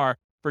 what they are.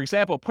 For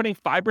example, putting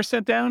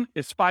 5% down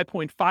is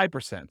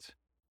 5.5%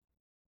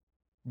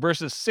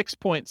 versus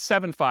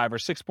 6.75 or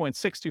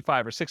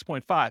 6.625 or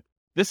 6.5.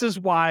 This is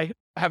why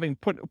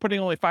putting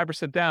only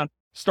 5% down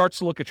starts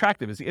to look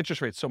attractive, is the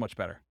interest rate's so much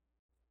better.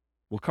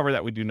 We'll cover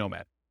that. We do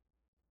Nomad.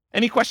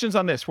 Any questions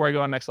on this before I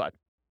go on next slide?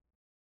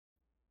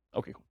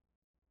 Okay, cool.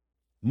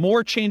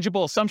 More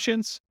changeable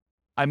assumptions.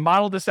 I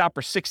modeled this out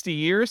for 60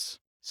 years.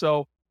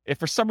 So if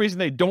for some reason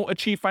they don't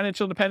achieve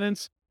financial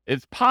independence,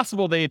 it's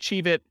possible they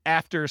achieve it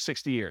after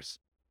 60 years.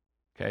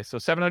 Okay, so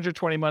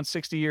 720 months,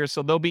 60 years.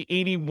 So they'll be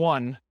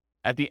 81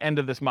 at the end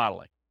of this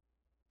modeling.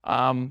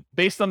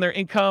 Based on their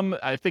income,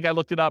 I think I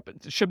looked it up.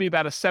 It should be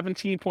about a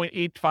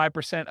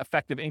 17.85%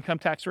 effective income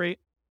tax rate.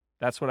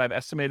 That's what I've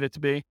estimated it to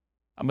be.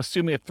 I'm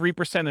assuming a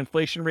 3%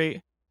 inflation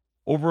rate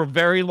over a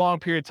very long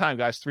period of time,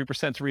 guys.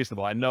 3% is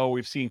reasonable. I know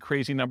we've seen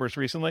crazy numbers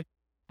recently,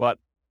 but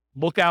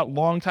look out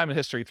long time in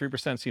history.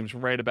 3% seems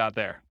right about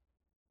there.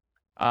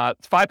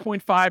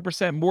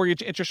 5.5%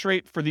 mortgage interest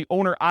rate for the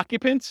owner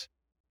occupant,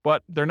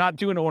 but they're not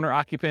doing owner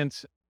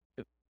occupants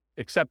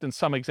except in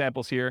some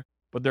examples here,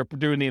 but they're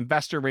doing the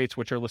investor rates,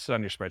 which are listed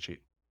on your spreadsheet.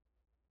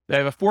 They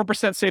have a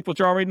 4% safe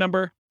withdrawal rate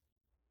number.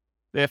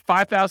 They have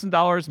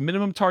 $5,000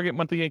 minimum target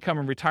monthly income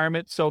in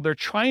retirement. So they're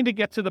trying to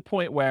get to the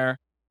point where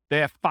they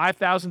have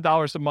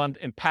 $5,000 a month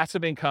in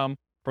passive income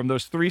from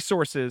those three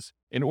sources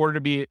in order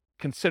to be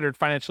considered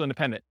financially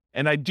independent.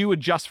 And I do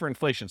adjust for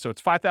inflation. So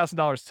it's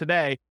 $5,000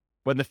 today,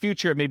 but in the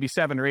future, it may be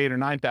 $7,000 or $8,000 or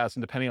 $9,000,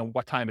 depending on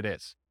what time it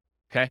is.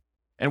 Okay.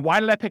 And why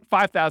did I pick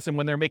 $5,000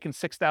 when they're making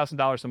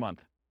 $6,000 a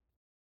month?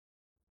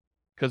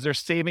 Because they're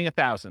saving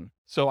 $1,000.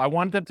 So I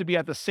want them to be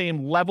at the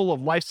same level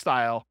of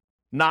lifestyle,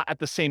 not at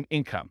the same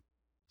income.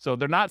 So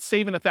they're not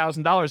saving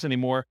 $1,000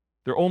 anymore.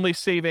 They're only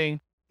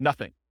saving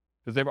nothing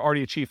because they've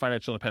already achieved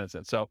financial independence.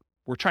 And so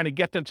we're trying to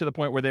get them to the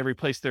point where they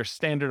replace their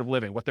standard of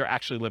living, what they're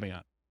actually living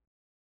on.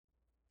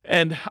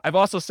 And I've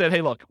also said,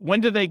 hey, look,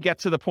 when do they get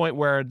to the point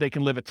where they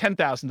can live a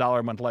 $10,000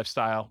 a month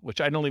lifestyle,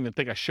 which I don't even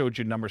think I showed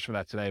you numbers for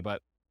that today,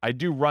 but I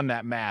do run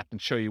that math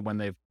and show you when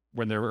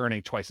they're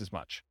earning twice as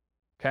much.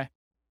 Okay.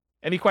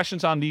 Any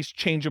questions on these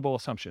changeable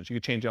assumptions? You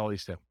can change all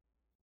these too.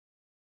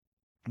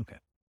 Okay.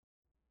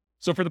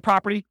 So for the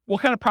property,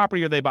 what kind of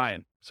property are they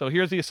buying? So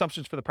here's the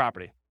assumptions for the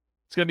property.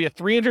 It's going to be a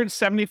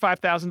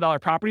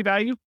 $375,000 property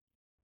value,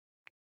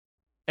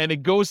 and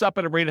it goes up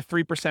at a rate of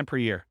 3% per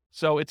year.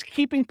 So it's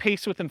keeping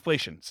pace with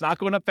inflation. It's not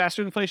going up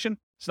faster than inflation.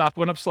 It's not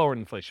going up slower than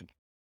inflation.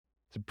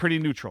 It's pretty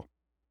neutral.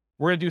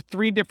 We're going to do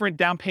 3 different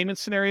down payment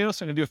scenarios.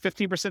 So I'm going to do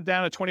a 15%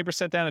 down, a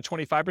 20% down, a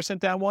 25%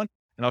 down one,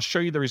 and I'll show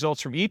you the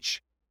results from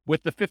each.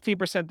 With the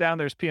 15% down,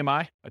 there's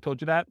PMI. I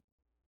told you that.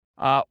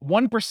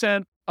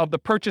 1% of the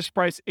purchase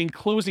price in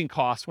closing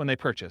costs when they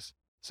purchase.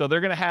 So they're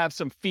going to have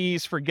some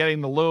fees for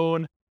getting the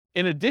loan.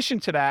 In addition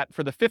to that,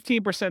 for the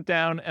 15%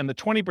 down and the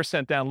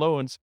 20% down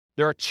loans,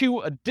 there are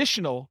 2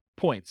 additional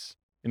points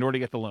in order to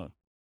get the loan.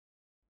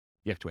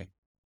 You have to wait.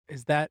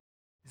 Is that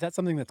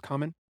something that's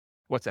common?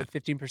 What's that? The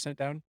 15%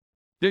 down?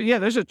 Yeah,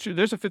 there's a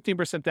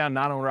 15% down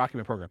non-owner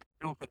occupant program.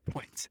 No, for the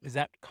points. Is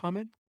that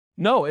common?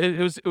 No,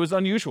 it was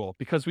unusual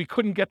because we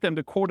couldn't get them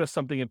to quote us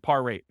something at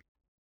par rate.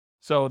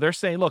 So they're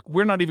saying, look,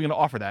 we're not even going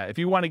to offer that. If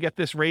you want to get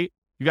this rate,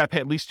 you got to pay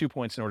at least 2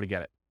 points in order to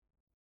get it.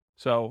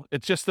 So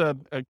it's just a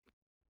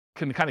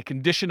kind of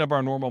condition of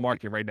our normal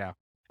market right now.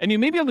 And you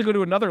may be able to go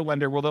to another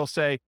lender where they'll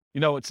say,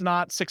 it's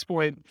not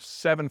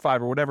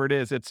 6.75 or whatever it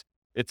is. It's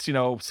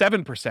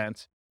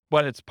 7%,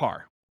 but it's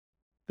par.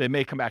 They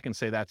may come back and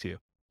say that to you.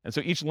 And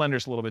so each lender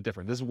is a little bit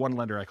different. This is one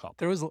lender I called.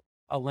 There was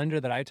a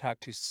lender that I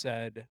talked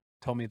to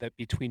told me that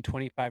between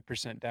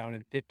 25% down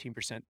and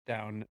 15%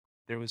 down,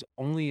 there was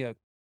only a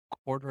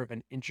quarter of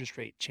an interest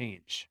rate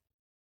change.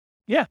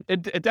 Yeah,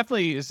 it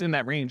definitely is in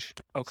that range.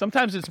 Okay.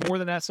 Sometimes it's more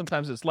than that.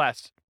 Sometimes it's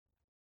less.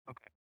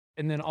 Okay.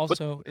 And then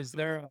also, is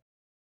there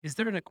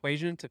an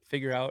equation to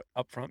figure out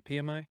upfront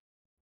PMI?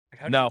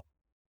 No.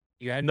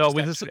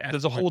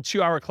 There's a whole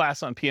 2-hour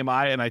class on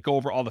PMI, and I go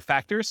over all the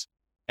factors,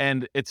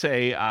 and it's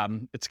a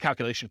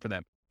calculation for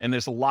them. And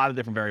there's a lot of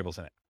different variables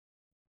in it,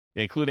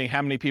 including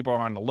how many people are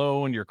on the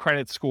loan, your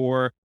credit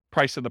score,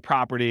 price of the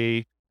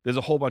property. There's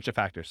a whole bunch of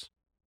factors.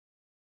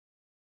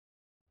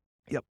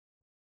 Yep.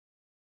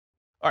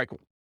 All right,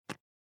 cool.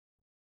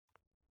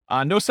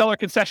 No seller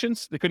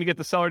concessions. They couldn't get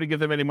the seller to give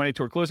them any money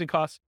toward closing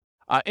costs.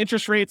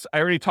 Interest rates, I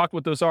already talked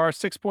what those are.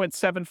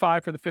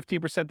 6.75 for the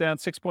 15% down,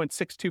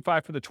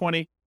 6.625 for the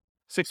 20,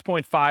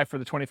 6.5 for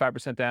the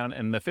 25% down,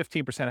 and the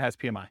 15% has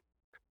PMI.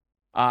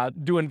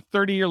 Doing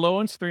 30-year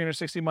loans,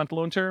 360-month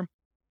loan term.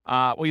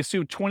 We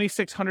assume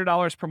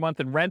 $2,600 per month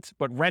in rent,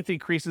 but rent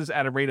increases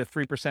at a rate of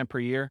 3% per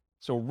year.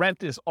 So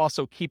rent is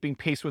also keeping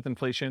pace with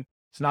inflation.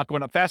 It's not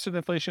going up faster than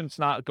inflation. It's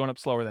not going up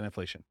slower than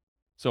inflation.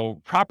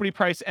 So property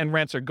price and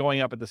rents are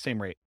going up at the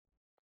same rate.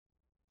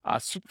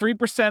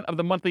 3% of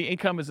the monthly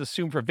income is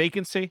assumed for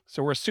vacancy.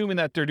 So we're assuming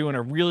that they're doing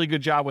a really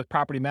good job with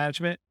property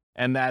management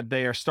and that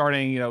they are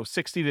starting,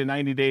 60 to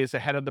 90 days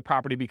ahead of the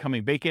property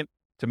becoming vacant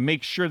to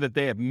make sure that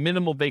they have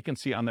minimal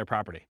vacancy on their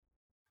property.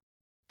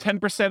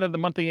 10% of the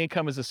monthly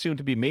income is assumed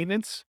to be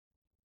maintenance.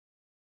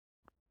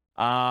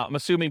 I'm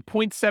assuming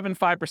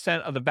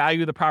 0.75% of the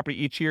value of the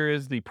property each year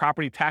is the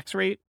property tax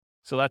rate.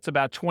 So that's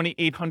about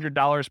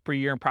 $2,800 per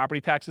year in property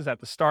taxes at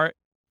the start.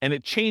 And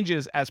it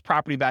changes as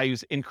property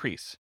values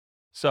increase.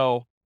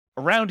 So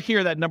around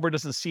here, that number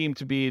doesn't seem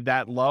to be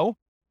that low,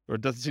 or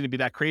it doesn't seem to be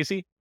that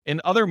crazy.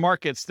 In other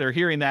markets, they're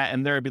hearing that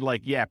and they'll be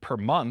like, yeah, per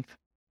month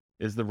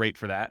is the rate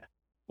for that.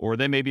 Or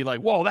they may be like,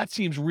 whoa, that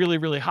seems really,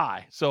 really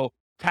high. So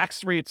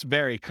Tax rates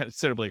vary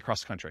considerably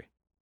across the country.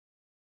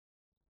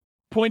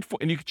 0.4,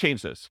 and you can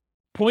change this.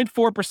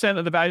 0.4%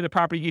 of the value of the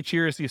property each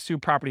year is the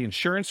assumed property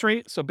insurance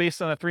rate. So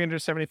based on a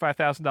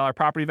 $375,000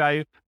 property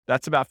value,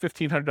 that's about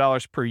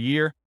 $1,500 per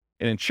year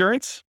in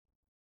insurance.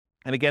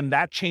 And again,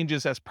 that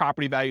changes as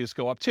property values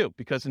go up too,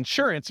 because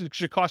insurance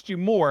should cost you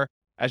more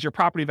as your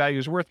property value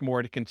is worth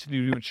more to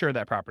continue to insure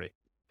that property.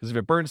 Because if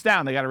it burns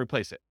down, they got to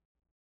replace it.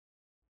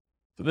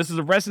 So this is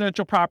a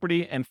residential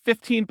property, and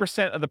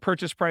 15% of the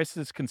purchase price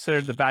is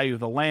considered the value of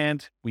the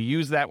land. We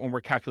use that when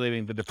we're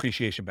calculating the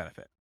depreciation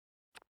benefit.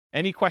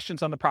 Any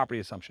questions on the property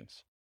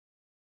assumptions?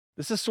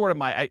 This is sort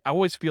of I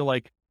always feel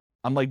like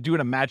I'm like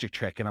doing a magic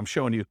trick and I'm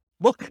showing you,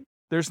 look,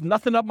 there's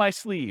nothing up my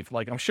sleeve.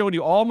 Like I'm showing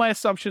you all my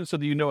assumptions so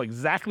that you know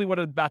exactly what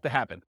is about to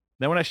happen.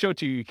 Then when I show it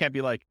to you, you can't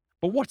be like,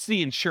 but what's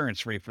the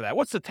insurance rate for that?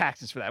 What's the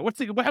taxes for that?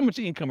 How much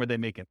income are they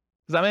making?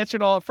 Because I'm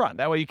answering all up front.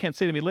 That way you can't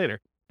say to me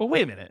later, but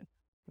wait a minute.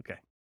 Okay.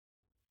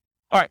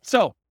 All right.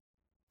 So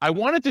I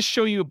wanted to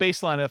show you a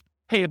baseline of,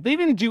 hey, if they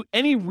didn't do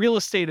any real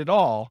estate at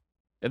all,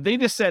 if they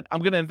just said, I'm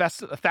going to invest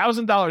 $1,000,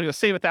 I'm going to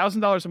save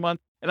 $1,000 a month,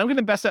 and I'm going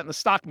to invest that in the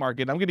stock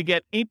market, I'm going to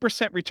get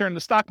 8% return in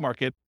the stock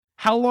market,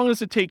 how long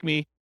does it take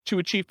me to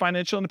achieve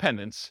financial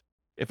independence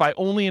if I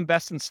only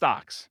invest in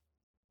stocks?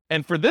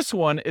 And for this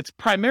one, it's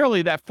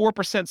primarily that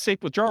 4%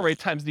 safe withdrawal rate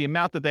times the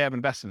amount that they have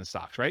invested in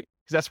stocks, right?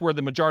 Because that's where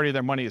the majority of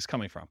their money is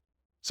coming from.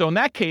 So in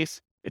that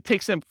case, it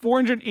takes them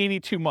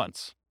 482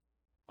 months,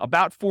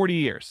 about 40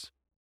 years.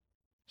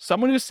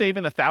 Someone who's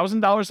saving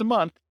 $1,000 a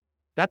month,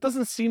 that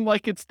doesn't seem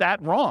like it's that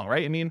wrong,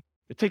 right? I mean,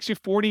 it takes you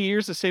 40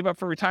 years to save up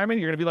for retirement.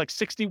 You're going to be like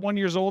 61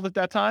 years old at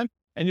that time,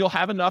 and you'll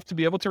have enough to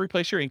be able to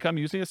replace your income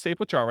using a safe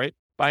withdrawal rate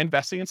by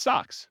investing in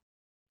stocks.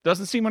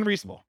 Doesn't seem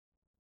unreasonable.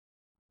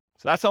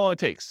 So that's how long it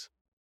takes.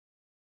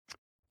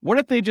 What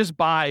if they just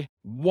buy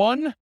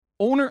one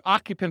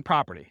owner-occupant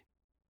property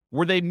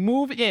where they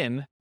move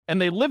in and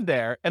they live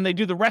there and they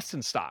do the rest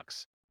in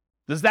stocks?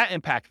 Does that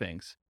impact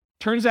things?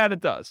 Turns out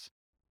it does.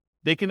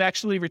 They can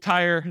actually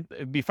retire,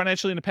 be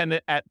financially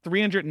independent at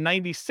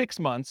 396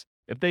 months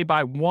if they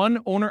buy one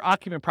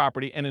owner-occupant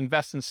property and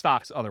invest in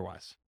stocks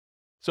otherwise.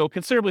 So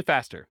considerably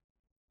faster.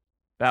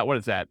 What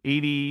is that,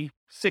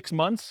 86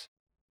 months?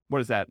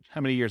 What is that?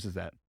 How many years is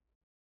that?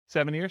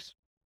 7 years?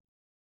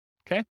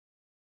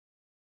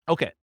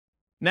 Okay.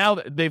 Now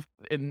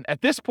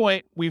at this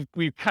point, we've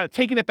kind of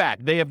taken it back.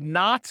 They have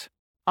not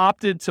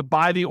opted to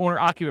buy the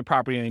owner-occupant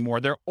property anymore.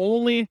 They're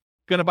only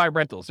going to buy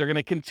rentals. They're going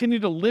to continue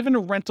to live in a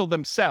rental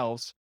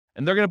themselves,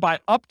 and they're going to buy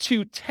up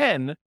to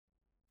 10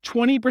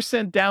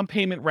 20% down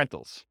payment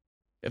rentals.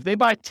 If they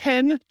buy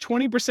 10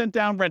 20%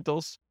 down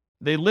rentals,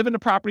 they live in a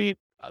property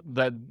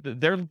that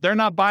they're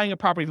not buying a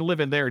property to live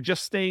in. They're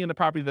just staying in the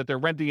property that they're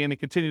renting in and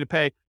continue to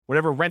pay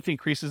whatever rent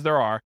increases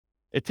there are.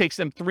 It takes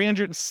them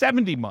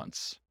 370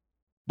 months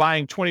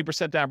buying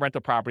 20% down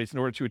rental properties in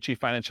order to achieve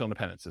financial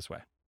independence this way.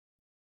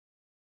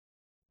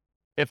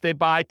 If they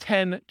buy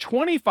 10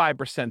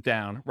 25%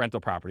 down rental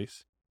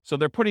properties, so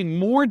they're putting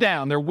more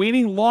down, they're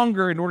waiting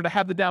longer in order to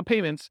have the down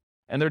payments,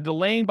 and they're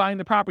delaying buying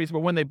the properties, but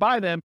when they buy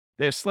them,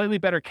 they have slightly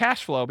better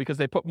cash flow because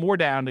they put more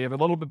down, they have a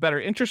little bit better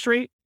interest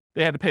rate,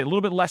 they had to pay a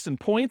little bit less in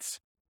points,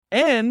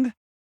 and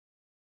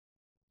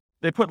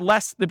they put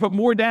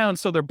more down,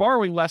 so they're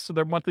borrowing less, so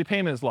their monthly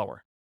payment is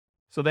lower.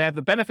 So they have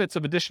the benefits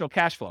of additional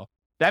cash flow.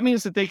 That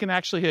means that they can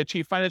actually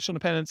achieve financial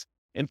independence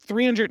in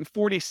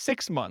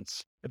 346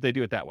 months if they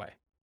do it that way.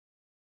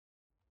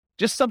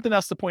 Just something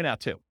else to point out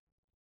too.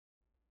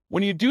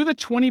 When you do the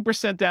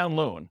 20% down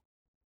loan,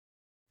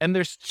 and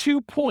there's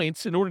 2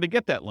 points in order to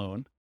get that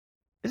loan,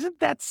 isn't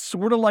that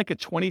sort of like a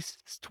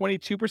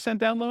 22%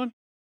 down loan?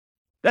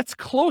 That's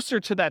closer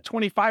to that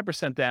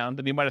 25% down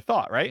than you might have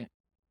thought, right?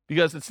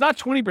 Because it's not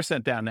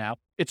 20% down now,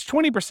 it's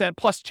 20%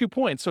 plus 2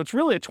 points. So it's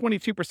really a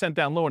 22%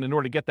 down loan in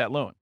order to get that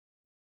loan.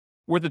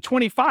 Where the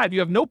 25, you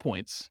have no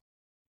points.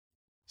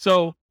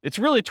 So it's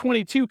really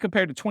 22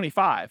 compared to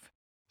 25.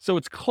 So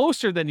it's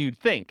closer than you'd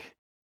think.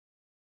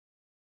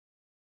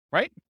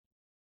 Right?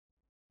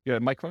 You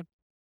have a microphone?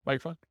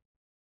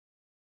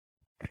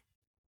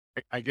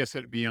 I guess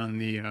it'd be on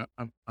the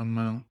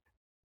amount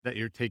that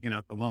you're taking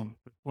out the loan,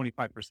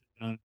 25%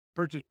 on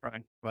purchase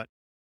price, but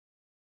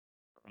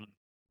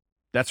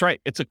That's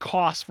right. It's a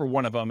cost for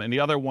one of them, and the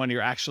other one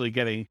you're actually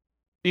getting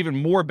even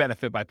more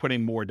benefit by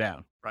putting more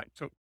down. right.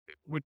 So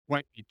it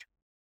might be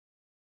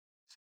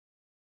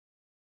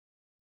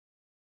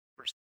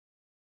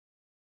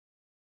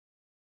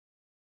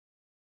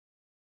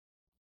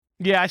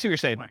Yeah, I see what you're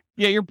saying. Right.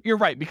 Yeah, you're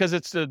right, because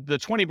it's the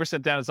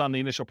 20% down is on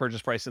the initial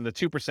purchase price and the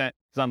 2%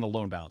 is on the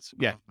loan balance.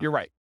 Yeah, you're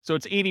right. So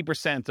it's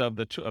 80% of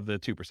the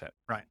 2%.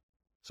 Right.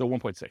 So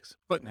 1.6.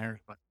 splitting hairs,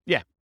 but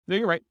No,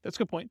 you're right. That's a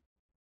good point.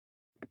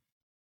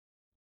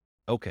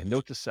 Okay,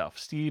 note to self.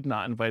 Steve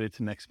not invited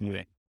to next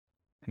meeting.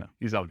 No,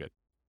 he's all good.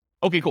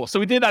 Okay, cool. So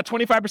we did that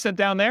 25%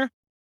 down there.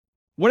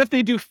 What if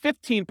they do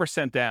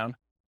 15% down?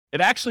 It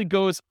actually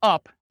goes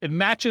up. It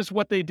matches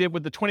what they did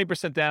with the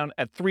 20% down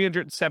at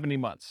 370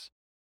 months.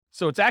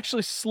 So it's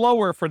actually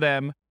slower for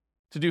them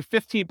to do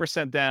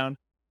 15% down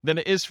than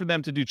it is for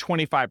them to do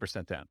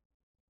 25% down.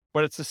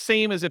 but it's the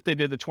same as if they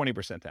did the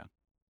 20% down.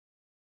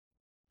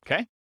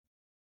 Okay?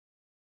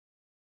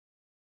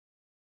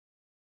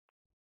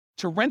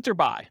 To rent or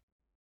buy.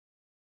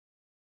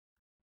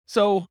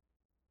 So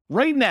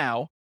right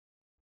now,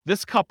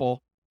 this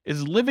couple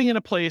is living in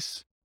a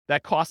place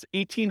that costs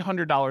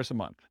 $1,800 a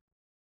month.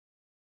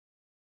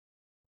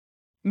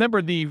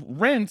 Remember, the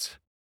rent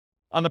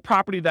on the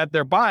property that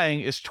they're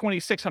buying is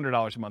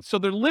 $2,600 a month. So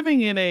they're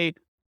living in a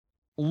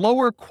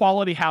lower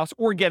quality house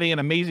or getting an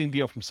amazing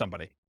deal from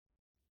somebody.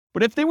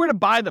 But if they were to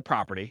buy the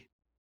property,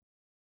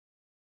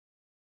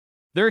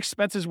 their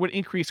expenses would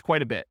increase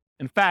quite a bit.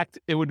 In fact,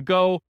 it would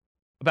go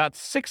about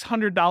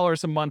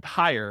 $600 a month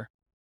higher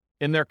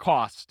in their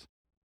cost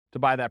to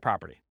buy that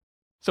property.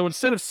 So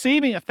instead of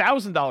saving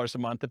 $1,000 a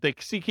month, if they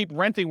keep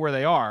renting where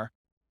they are,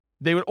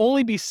 they would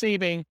only be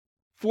saving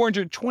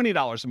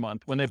 $420 a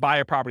month when they buy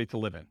a property to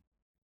live in.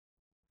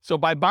 So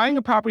by buying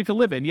a property to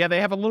live in, yeah, they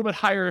have a little bit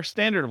higher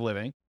standard of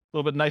living, a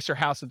little bit nicer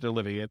house that they're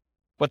living in,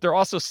 but they're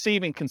also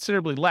saving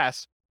considerably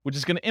less, which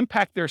is going to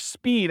impact their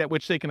speed at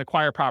which they can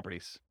acquire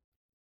properties.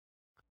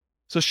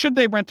 So should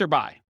they rent or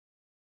buy?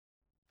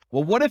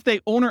 Well, what if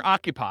they owner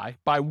occupy,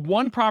 buy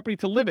one property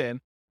to live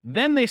in,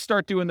 then they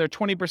start doing their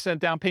 20%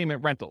 down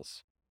payment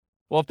rentals?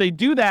 Well, if they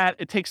do that,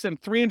 it takes them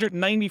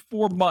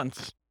 394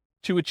 months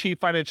to achieve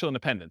financial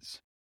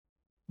independence.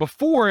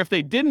 Before, if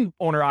they didn't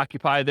owner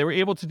occupy, they were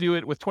able to do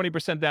it with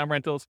 20% down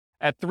rentals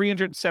at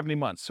 370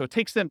 months. So it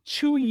takes them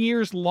 2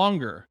 years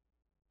longer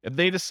if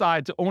they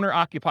decide to owner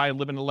occupy and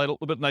live in a little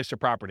bit nicer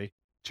property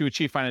to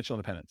achieve financial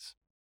independence.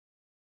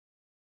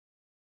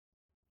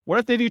 What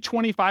if they do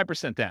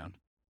 25% down?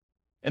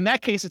 In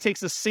that case, it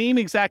takes the same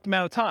exact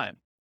amount of time,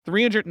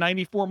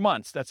 394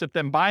 months. That's if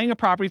them buying a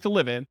property to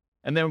live in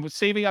and then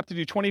saving up to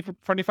do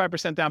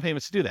 25% down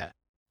payments to do that.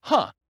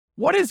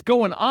 What is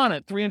going on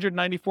at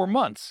 394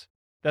 months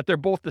that they're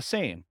both the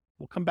same?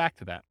 We'll come back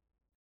to that.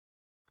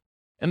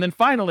 And then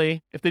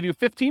finally, if they do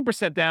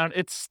 15% down,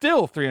 it's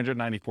still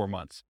 394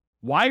 months.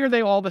 Why are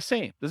they all the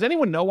same? Does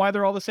anyone know why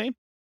they're all the same?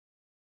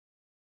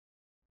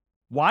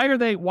 Why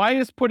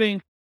is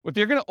putting, if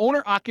you're going to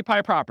owner occupy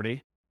a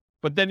property,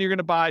 but then you're going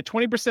to buy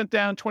 20%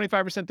 down,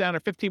 25% down, or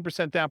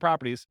 15% down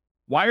properties,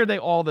 why are they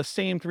all the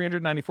same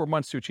 394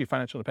 months to achieve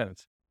financial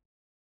independence?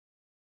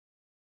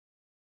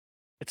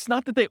 It's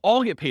not that they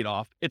all get paid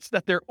off. It's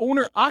that their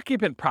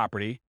owner-occupant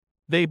property,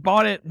 they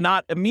bought it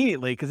not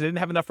immediately because they didn't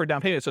have enough for a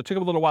down payment, so it took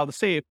them a little while to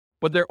save,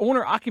 but their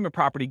owner-occupant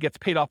property gets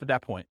paid off at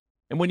that point.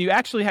 And when you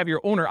actually have your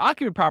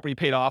owner-occupant property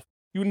paid off,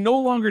 you no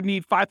longer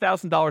need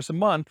 $5,000 a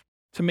month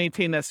to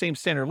maintain that same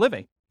standard of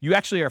living. You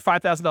actually are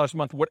 $5,000 a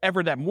month,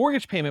 whatever that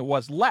mortgage payment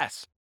was,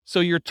 less. So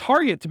your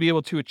target to be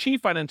able to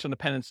achieve financial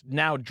independence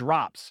now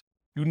drops.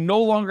 You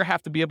no longer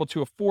have to be able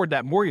to afford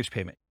that mortgage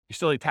payment. You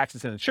still need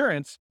taxes and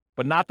insurance,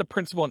 but not the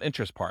principal and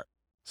interest part.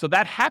 So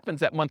that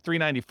happens at month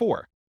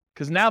 394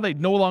 because now they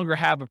no longer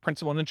have a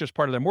principal and interest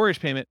part of their mortgage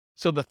payment.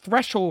 So the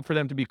threshold for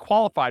them to be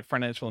qualified for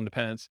financial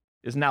independence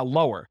is now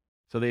lower.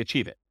 So they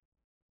achieve it.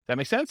 Does that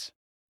make sense?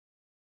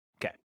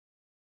 Okay.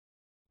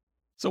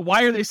 So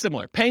why are they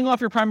similar? Paying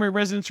off your primary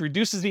residence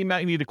reduces the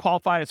amount you need to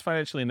qualify as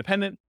financially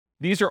independent.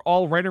 These are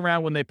all right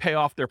around when they pay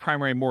off their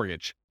primary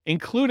mortgage,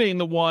 including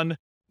the one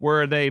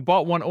where they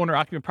bought one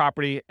owner-occupant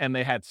property and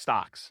they had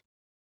stocks,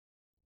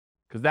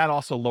 because that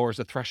also lowers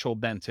the threshold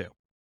then too.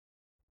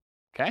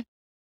 Okay?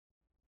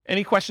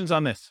 Any questions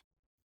on this?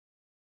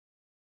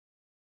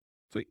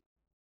 Sweet.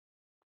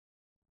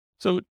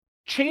 So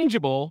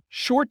changeable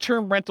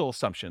short-term rental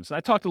assumptions. And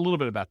I talked a little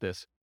bit about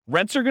this.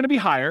 Rents are going to be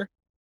higher,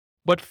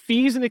 but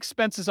fees and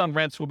expenses on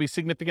rents will be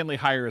significantly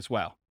higher as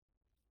well.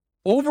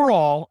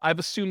 Overall, I've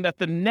assumed that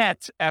the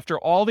net after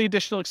all the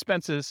additional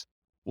expenses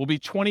will be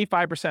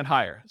 25%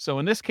 higher. So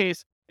in this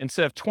case,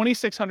 instead of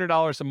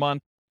 $2,600 a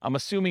month, I'm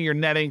assuming you're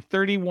netting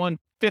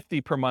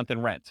 $3,150 per month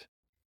in rent.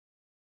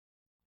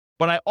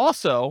 But I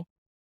also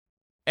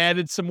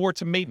added some more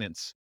to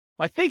maintenance.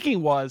 My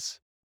thinking was,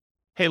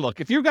 hey, look,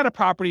 if you've got a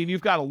property and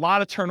you've got a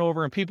lot of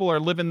turnover and people are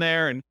living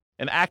there and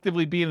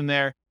actively being in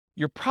there,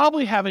 you're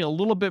probably having a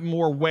little bit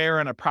more wear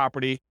on a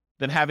property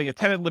than having a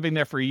tenant living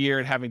there for a year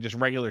and having just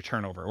regular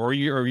turnover or a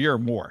year or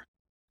more.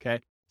 Okay.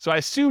 So I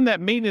assume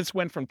that maintenance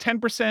went from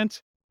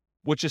 10%,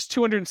 which is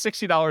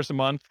 $260 a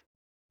month,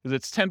 because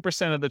it's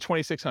 10% of the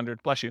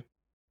 $2,600, bless you,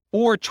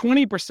 or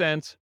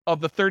 20% of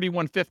the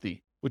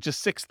 $3,150, which is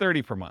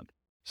 $630 per month.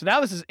 So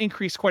now this has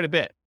increased quite a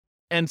bit.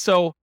 And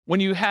so when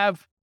you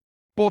have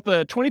both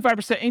a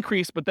 25%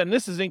 increase, but then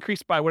this is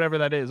increased by whatever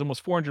that is,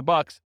 almost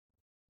 $400,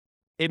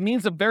 it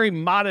means a very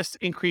modest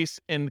increase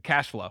in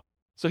cash flow.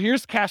 So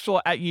here's cash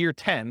flow at year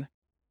 10.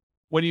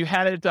 When you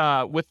had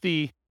it with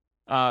the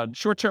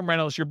short-term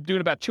rentals, you're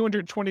doing about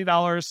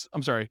 $220.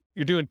 I'm sorry,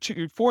 you're doing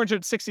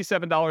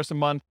 $467 a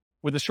month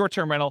with a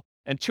short-term rental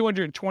and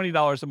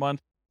 $220 a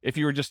month if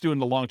you were just doing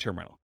the long-term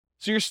rental.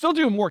 So you're still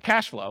doing more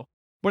cash flow,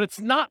 but it's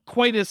not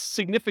quite as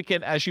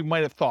significant as you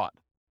might have thought.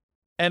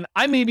 And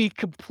I may be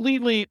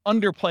completely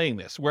underplaying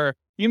this, where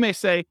you may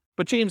say,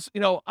 but James,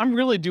 I'm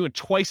really doing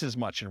twice as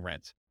much in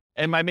rent,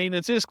 and my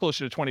maintenance is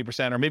closer to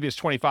 20%, or maybe it's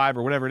 25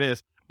 or whatever it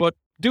is. But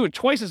doing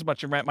twice as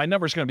much in rent, my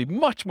number is going to be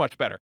much, much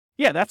better.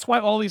 Yeah, that's why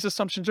all these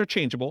assumptions are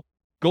changeable.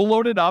 Go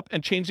load it up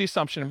and change the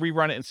assumption and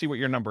rerun it and see what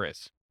your number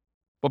is.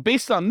 But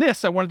based on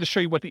this, I wanted to show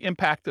you what the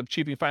impact of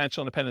achieving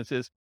financial independence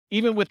is,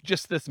 even with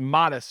just this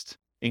modest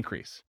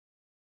increase.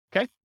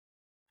 Okay?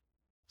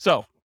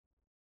 So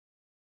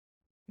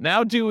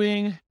now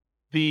doing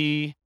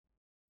the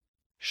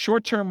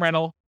short-term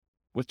rental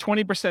with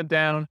 20%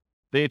 down,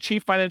 they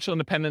achieve financial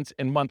independence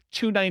in month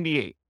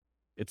 298.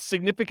 It's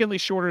significantly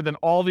shorter than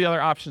all the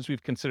other options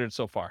we've considered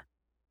so far.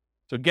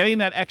 So getting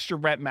that extra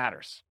rent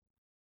matters.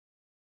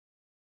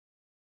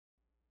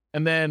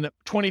 And then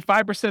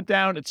 25%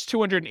 down, it's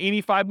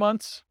 285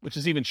 months, which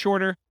is even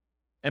shorter.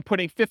 And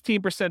putting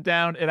 15%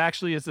 down, it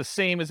actually is the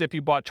same as if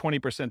you bought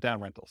 20% down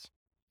rentals.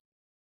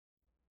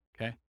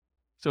 Okay.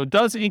 So it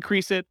does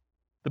increase it.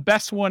 The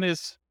best one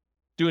is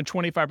doing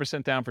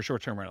 25% down for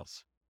short-term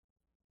rentals.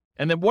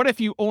 And then what if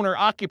you own or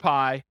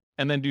occupy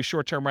and then do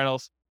short-term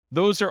rentals?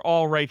 Those are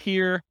all right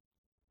here.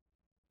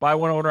 Buy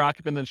one owner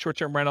occupant, then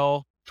short-term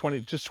rental,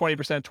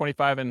 20%,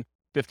 25 and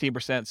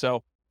 15%.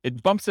 So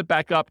it bumps it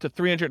back up to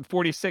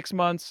 346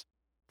 months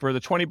for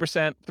the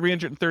 20%,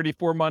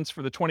 334 months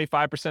for the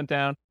 25%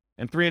 down,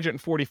 and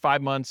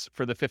 345 months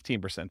for the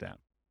 15% down.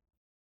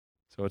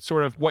 So it's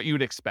sort of what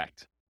you'd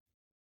expect.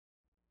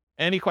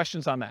 Any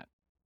questions on that?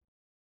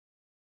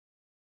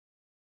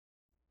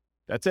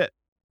 That's it.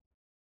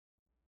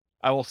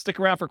 I will stick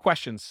around for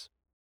questions.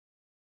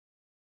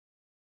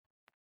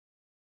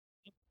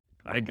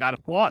 I got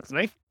applause,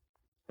 right?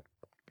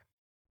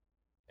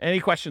 Any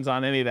questions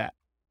on any of that?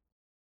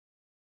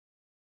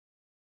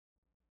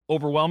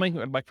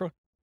 Overwhelming? Micro?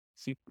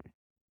 See?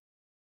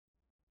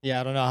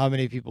 Yeah, I don't know how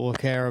many people will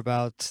care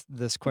about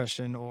this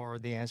question or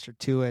the answer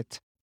to it.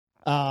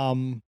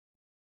 It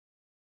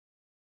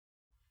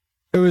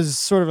was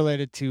sort of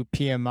related to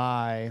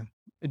PMI.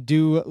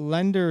 Do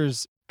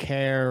lenders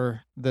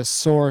care the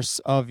source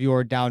of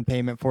your down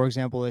payment? For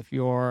example, if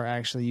you're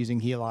actually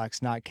using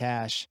HELOCs, not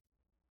cash,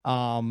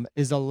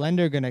 is a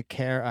lender going to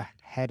care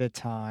ahead of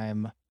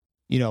time,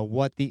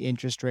 what the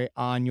interest rate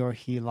on your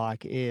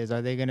HELOC is?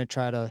 Are they going to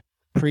try to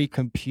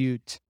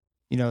pre-compute,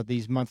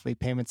 these monthly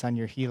payments on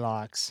your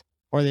HELOCs?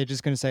 Or are they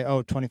just going to say,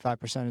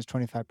 25% is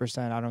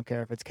 25%. I don't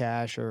care if it's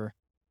cash or,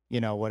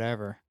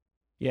 whatever.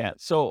 Yeah.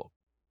 So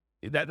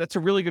that's a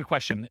really good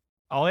question.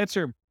 I'll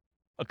answer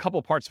a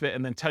couple parts of it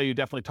and then tell you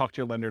definitely talk to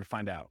your lender to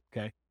find out.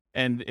 Okay.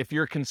 And if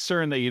you're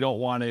concerned that you don't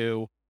want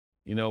to,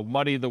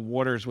 muddy the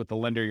waters with the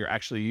lender you're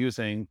actually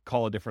using,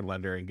 call a different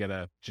lender and get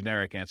a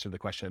generic answer to the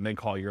question and then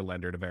call your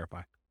lender to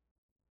verify.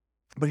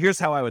 But here's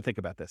how I would think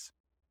about this.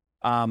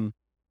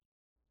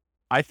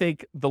 I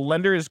think the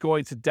lender is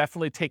going to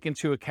definitely take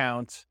into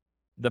account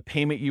the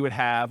payment you would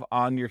have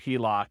on your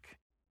HELOC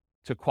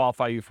to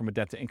qualify you from a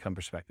debt to income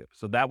perspective.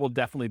 So that will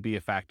definitely be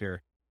a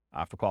factor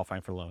for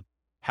qualifying for a loan.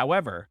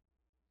 However,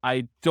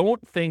 I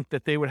don't think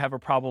that they would have a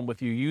problem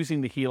with you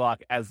using the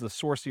HELOC as the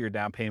source of your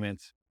down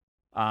payments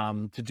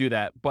to do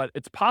that. But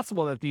it's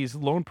possible that these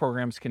loan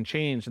programs can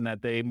change and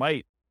that they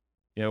might,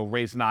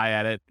 raise an eye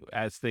at it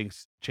as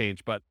things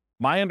change. But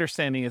my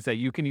understanding is that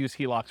you can use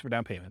HELOCs for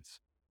down payments,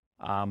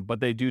 but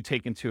they do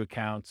take into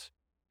account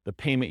the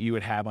payment you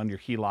would have on your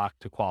HELOC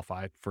to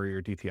qualify for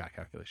your DTI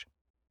calculation.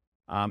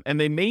 And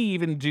they may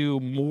even do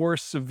more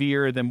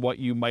severe than what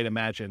you might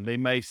imagine. They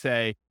may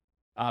say,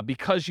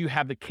 because you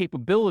have the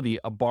capability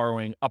of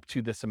borrowing up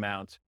to this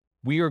amount,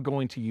 we are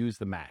going to use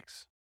the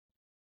max.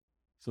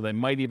 So they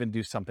might even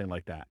do something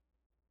like that.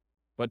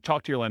 But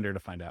talk to your lender to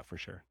find out for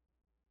sure.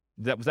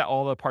 Was that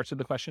all the parts of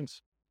the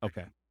questions?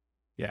 Okay.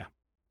 Yeah.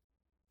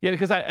 Yeah,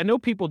 because I know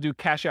people do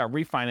cash out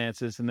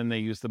refinances and then they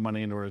use the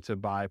money in order to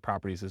buy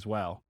properties as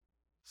well.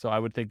 So I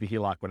would think the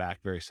HELOC would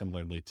act very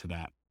similarly to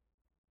that.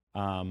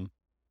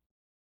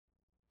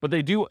 But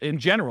they do, in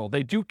general,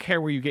 they do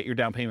care where you get your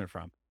down payment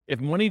from.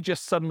 If money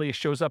just suddenly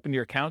shows up in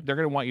your account, they're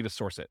going to want you to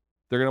source it.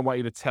 They're going to want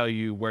you to tell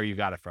you where you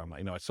got it from.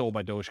 I sold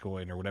my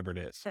Dogecoin or whatever it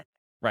is.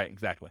 Right,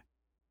 exactly.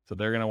 So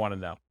they're going to want to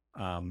know.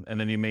 And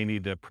then you may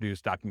need to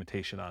produce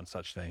documentation on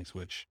such things,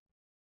 which,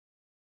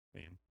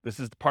 this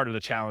is part of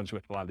the challenge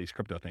with a lot of these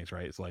crypto things,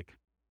 right? It's like,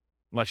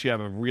 unless you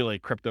have a really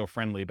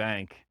crypto-friendly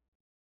bank,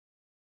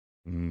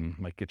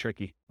 might get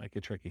tricky.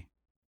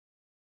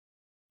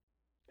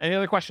 Any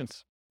other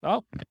questions?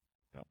 Oh,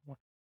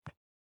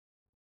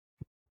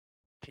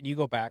 Can you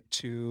go back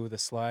to the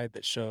slide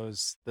that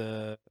shows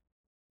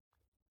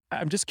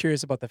I'm just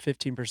curious about the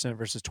 15%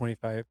 versus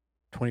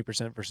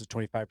 20% versus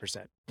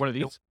 25%. what are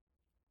these?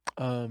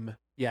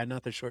 Yeah,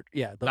 not the short.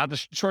 Yeah, Not the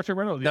short-term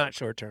rental? not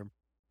short term.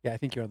 Yeah, I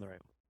think you're on the right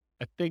one.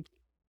 I think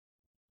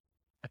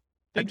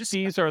just-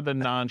 these are the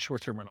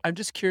non-short-term rental. I'm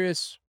just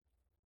curious.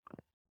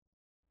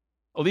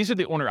 Oh, these are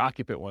the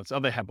owner-occupant ones. Oh,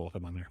 they have both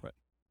of them on there. But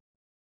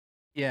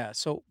Yeah.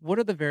 So what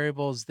are the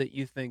variables that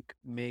you think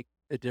make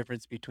the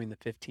difference between the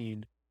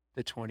 15,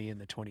 the 20, and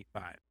the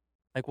 25?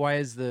 Like, why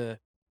is the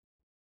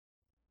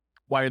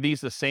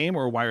these the same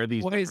or why are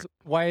these different?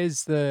 why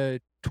is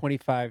the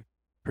 25%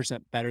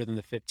 better than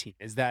the 15?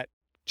 Is that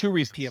Two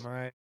reasons.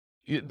 PMI?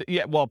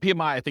 Yeah, well,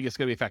 PMI, I think it's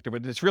going to be a factor,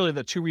 but it's really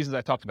the two reasons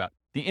I talked about.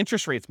 The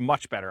interest rate's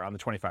much better on the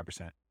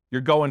 25%.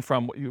 You're going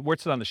from,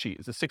 what's it on the sheet?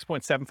 Is it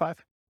 6.75?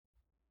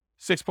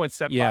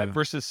 6.75 Yeah.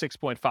 versus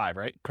 6.5,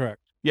 right? Correct.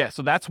 Yeah,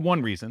 so that's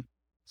one reason.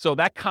 So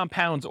that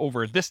compounds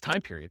over this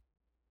time period,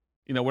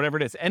 whatever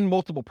it is, and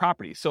multiple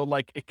properties. So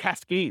like it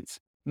cascades.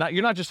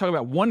 You're not just talking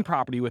about one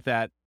property with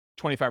that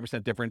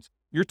 25% difference.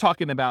 You're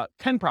talking about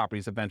 10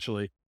 properties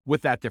eventually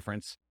with that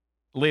difference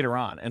later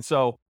on. And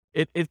so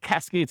it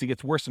cascades, it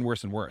gets worse and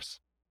worse and worse,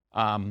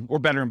 or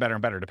better and better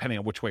and better, depending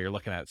on which way you're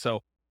looking at it.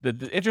 So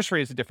the interest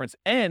rate is the difference.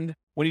 And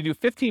when you do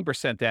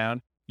 15%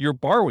 down, you're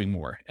borrowing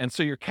more. And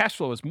so your cash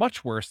flow is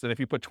much worse than if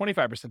you put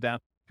 25% down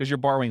because you're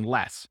borrowing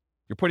less.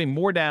 You're putting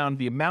more down.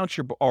 The amount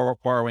you're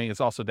borrowing is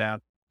also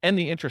down, and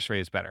the interest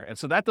rate is better. And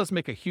so that does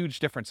make a huge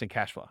difference in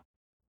cash flow.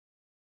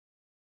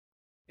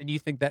 And you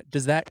think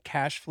does that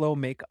cash flow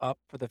make up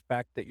for the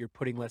fact that you're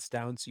putting less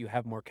down so you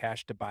have more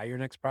cash to buy your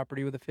next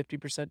property with a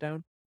 50%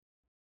 down?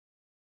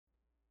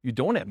 You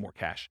don't add more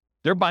cash.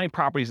 They're buying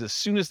properties as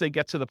soon as they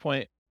get to the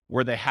point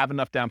where they have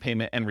enough down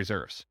payment and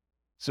reserves.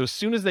 So as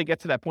soon as they get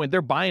to that point,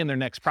 they're buying their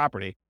next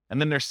property,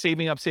 and then they're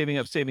saving up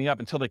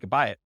until they can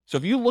buy it. So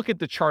if you look at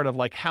the chart of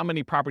like how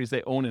many properties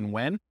they own and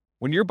when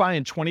you're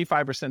buying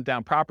 25%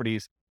 down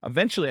properties,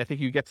 eventually I think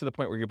you get to the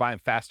point where you're buying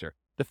faster.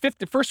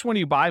 The first one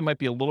you buy might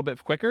be a little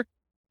bit quicker,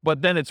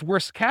 but then it's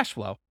worse cash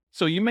flow.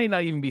 So you may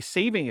not even be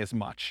saving as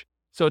much.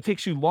 So it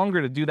takes you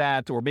longer to do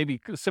that, or maybe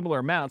similar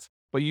amounts,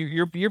 but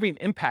you're being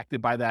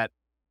impacted by that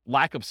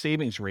lack of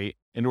savings rate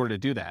in order to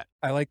do that.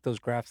 I like those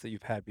graphs that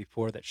you've had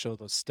before that show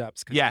those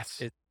steps.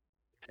 Yes.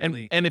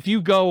 And if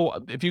you go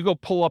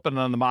pull up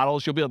on the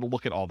models, you'll be able to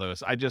look at all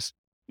those.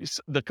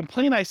 The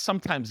complaint I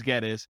sometimes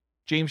get is,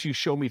 James, you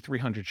show me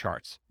 300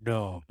 charts.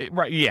 No.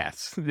 Right.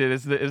 Yes. It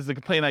is the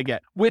complaint I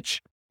get,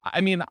 which,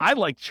 I mean, I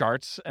like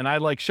charts and I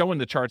like showing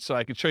the charts so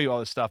I can show you all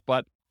this stuff.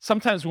 But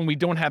sometimes when we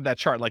don't have that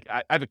chart, like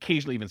I've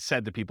occasionally even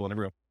said to people in the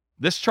room,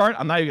 this chart,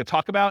 I'm not even going to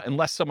talk about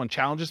unless someone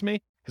challenges me,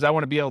 because I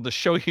want to be able to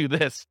show you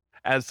this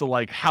as to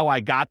like how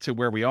I got to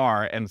where we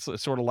are. And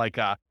it's sort of like,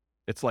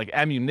 it's like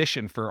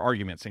ammunition for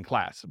arguments in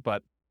class.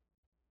 But,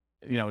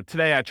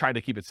 today I tried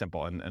to keep it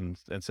simple and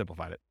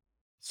simplified it.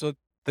 So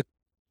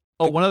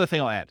one other thing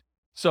I'll add.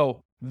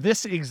 So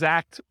this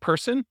exact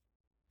person,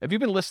 have you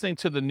been listening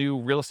to the new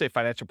Real Estate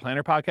Financial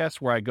Planner podcast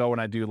where I go and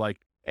I do like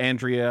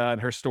Andrea and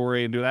her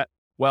story and do that?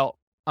 Well,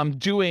 I'm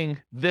doing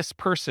this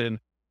person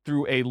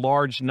through a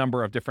large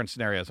number of different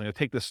scenarios. I'm going to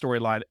take this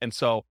storyline. And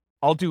so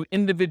I'll do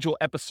individual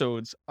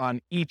episodes on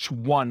each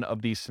one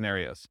of these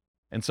scenarios.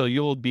 And so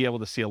you'll be able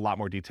to see a lot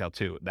more detail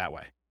too that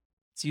way.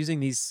 it's using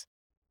these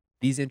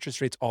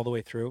interest rates all the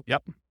way through.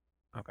 Yep.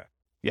 Okay.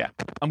 Yeah.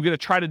 I'm going to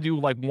try to do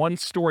like one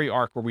story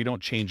arc where we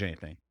don't change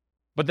anything.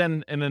 But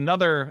then in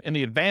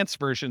the advanced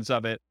versions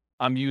of it,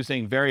 I'm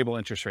using variable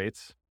interest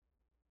rates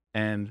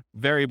and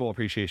variable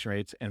appreciation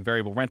rates and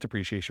variable rent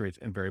appreciation rates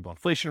and variable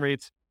inflation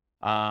rates.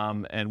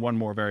 And one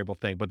more variable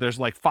thing, but there's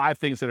like 5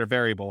 things that are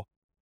variable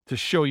to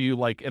show you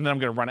like, and then I'm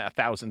going to run it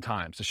 1,000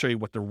 times to show you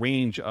what the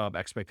range of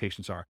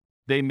expectations are.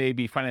 They may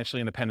be financially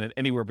independent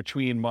anywhere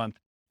between month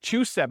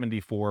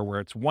 274, where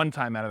it's 1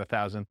 time out of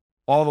 1,000,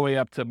 all the way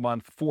up to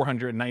month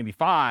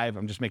 495.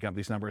 I'm just making up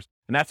these numbers.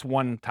 And that's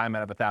 1 time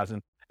out of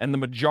 1,000. And the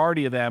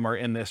majority of them are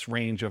in this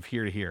range of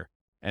here to here.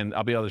 And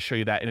I'll be able to show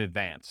you that in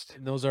advance.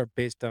 And those are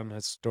based on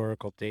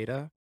historical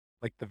data,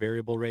 like the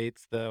variable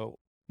rates,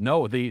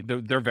 No,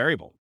 they're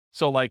variable.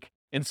 So like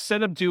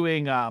instead of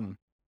doing an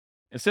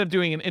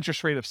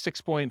interest rate of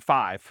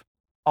 6.5,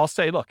 I'll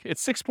say, look,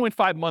 it's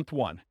 6.5 month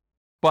 1,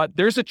 but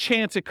there's a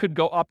chance it could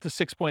go up to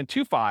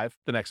 6.25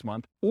 the next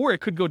month, or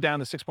it could go down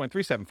to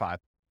 6.375.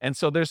 And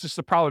so there's just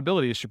a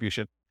probability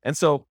distribution. And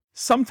so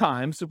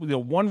sometimes,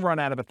 one run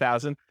out of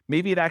 1,000,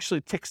 maybe it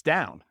actually ticks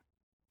down.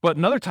 But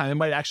another time it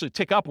might actually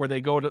tick up where they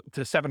go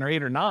to 7 or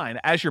 8 or 9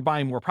 as you're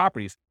buying more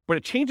properties. But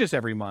it changes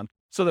every month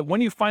so that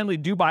when you finally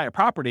do buy a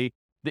property,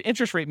 the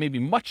interest rate may be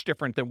much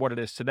different than what it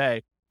is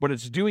today, but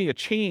it's doing a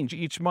change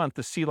each month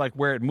to see like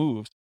where it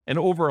moves. And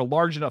over a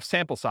large enough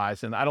sample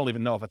size, and I don't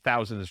even know if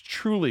 1,000 is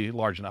truly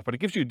large enough, but it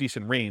gives you a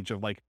decent range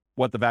of like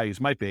what the values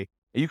might be.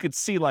 And you could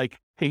see like,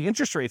 hey,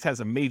 interest rates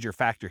has a major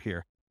factor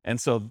here. And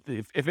so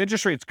if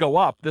interest rates go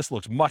up, this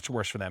looks much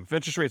worse for them. If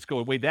interest rates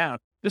go way down,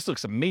 this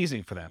looks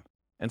amazing for them.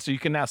 And so you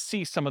can now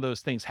see some of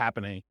those things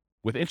happening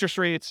with interest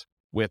rates,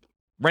 with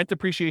rent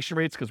appreciation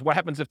rates, because what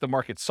happens if the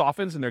market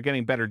softens and they're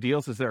getting better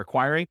deals as they're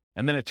acquiring,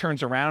 and then it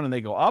turns around and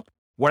they go up?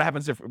 What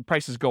happens if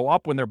prices go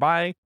up when they're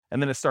buying,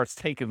 and then it starts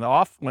taking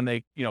off when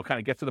they, kind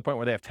of get to the point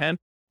where they have 10?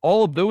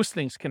 All of those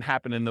things can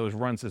happen in those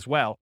runs as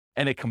well.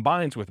 And it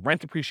combines with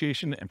rent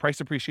appreciation and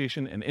price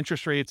appreciation and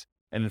interest rates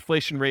and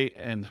inflation rate.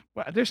 And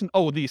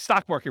the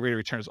stock market rate of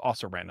return is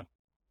also random.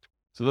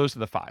 So those are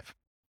the 5. Does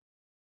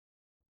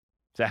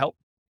that help?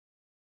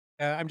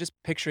 I'm just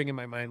picturing in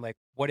my mind, like,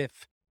 what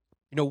if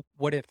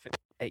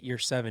at year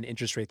 7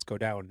 interest rates go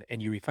down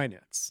and you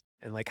refinance?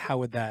 And like, how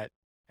would that,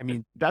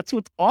 that's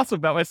what's awesome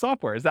about my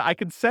software is that I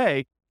could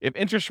say, if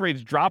interest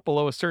rates drop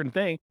below a certain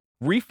thing,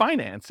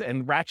 refinance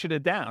and ratchet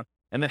it down.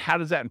 And then how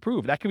does that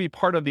improve? That could be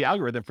part of the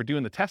algorithm for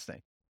doing the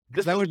testing.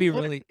 Because that would be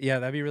really,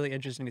 that'd be really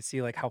interesting to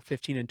see like how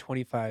 15 and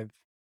 25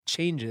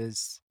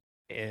 changes,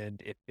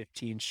 and if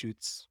 15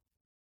 shoots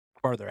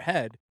farther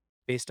ahead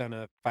based on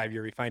a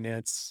 5-year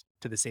refinance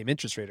to the same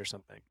interest rate or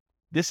something.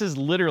 This is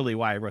literally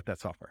why I wrote that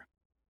software,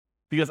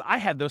 because I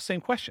had those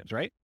same questions,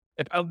 right?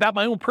 About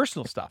my own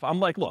personal stuff. I'm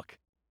like, look,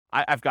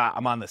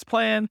 I'm on this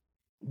plan.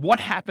 What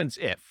happens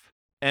if?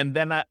 And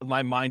then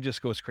my mind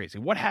just goes crazy.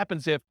 What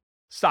happens if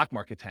stock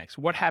market tanks?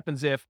 What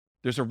happens if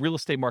there's a real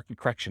estate market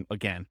correction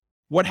again?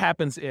 What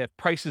happens if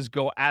prices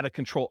go out of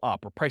control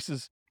up, or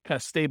prices kind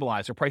of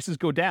stabilize, or prices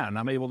go down and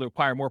I'm able to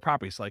acquire more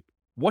properties? Like,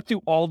 what do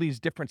all these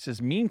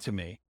differences mean to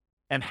me?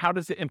 And how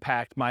does it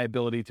impact my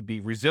ability to be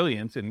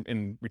resilient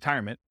in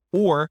retirement?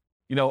 Or,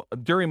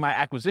 during my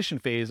acquisition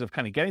phase of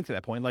kind of getting to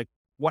that point, like,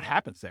 what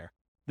happens there?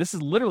 This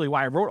is literally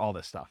why I wrote all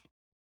this stuff.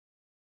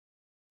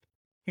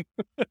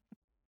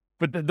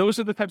 But those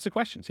are the types of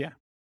questions. Yeah.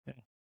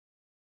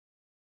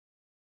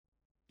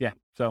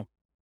 So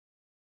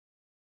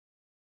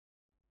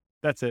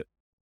that's it.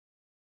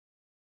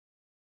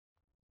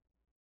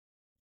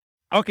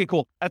 Okay,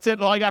 cool. That's it.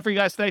 All I got for you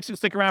guys today. So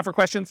stick around for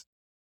questions.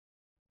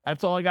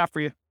 That's all I got for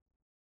you.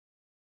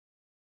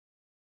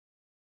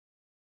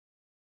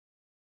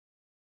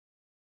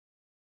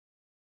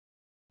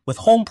 With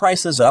home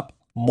prices up,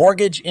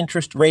 mortgage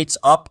interest rates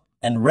up,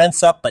 and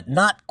rents up, but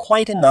not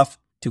quite enough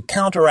to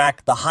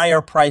counteract the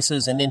higher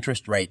prices and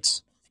interest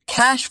rates,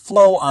 cash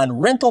flow on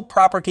rental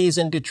properties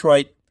in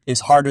Detroit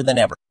is harder than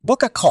ever.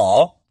 Book a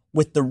call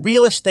with the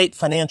Real Estate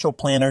Financial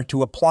Planner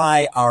to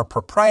apply our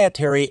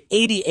proprietary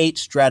 88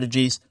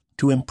 strategies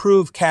to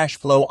improve cash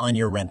flow on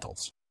your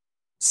rentals.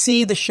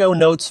 See the show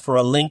notes for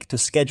a link to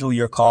schedule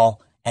your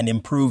call and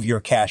improve your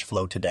cash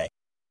flow today.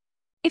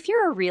 If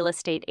you're a real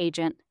estate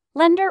agent,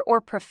 lender, or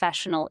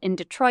professional in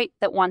Detroit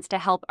that wants to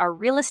help our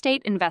real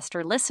estate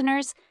investor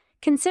listeners,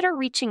 consider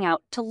reaching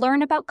out to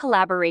learn about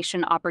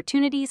collaboration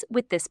opportunities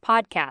with this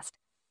podcast.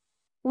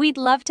 We'd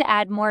love to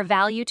add more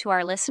value to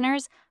our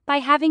listeners by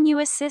having you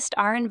assist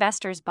our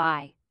investors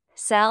buy,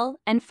 sell,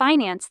 and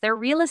finance their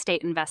real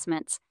estate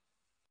investments.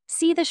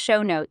 See the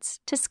show notes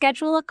to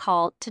schedule a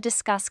call to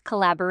discuss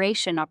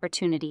collaboration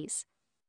opportunities.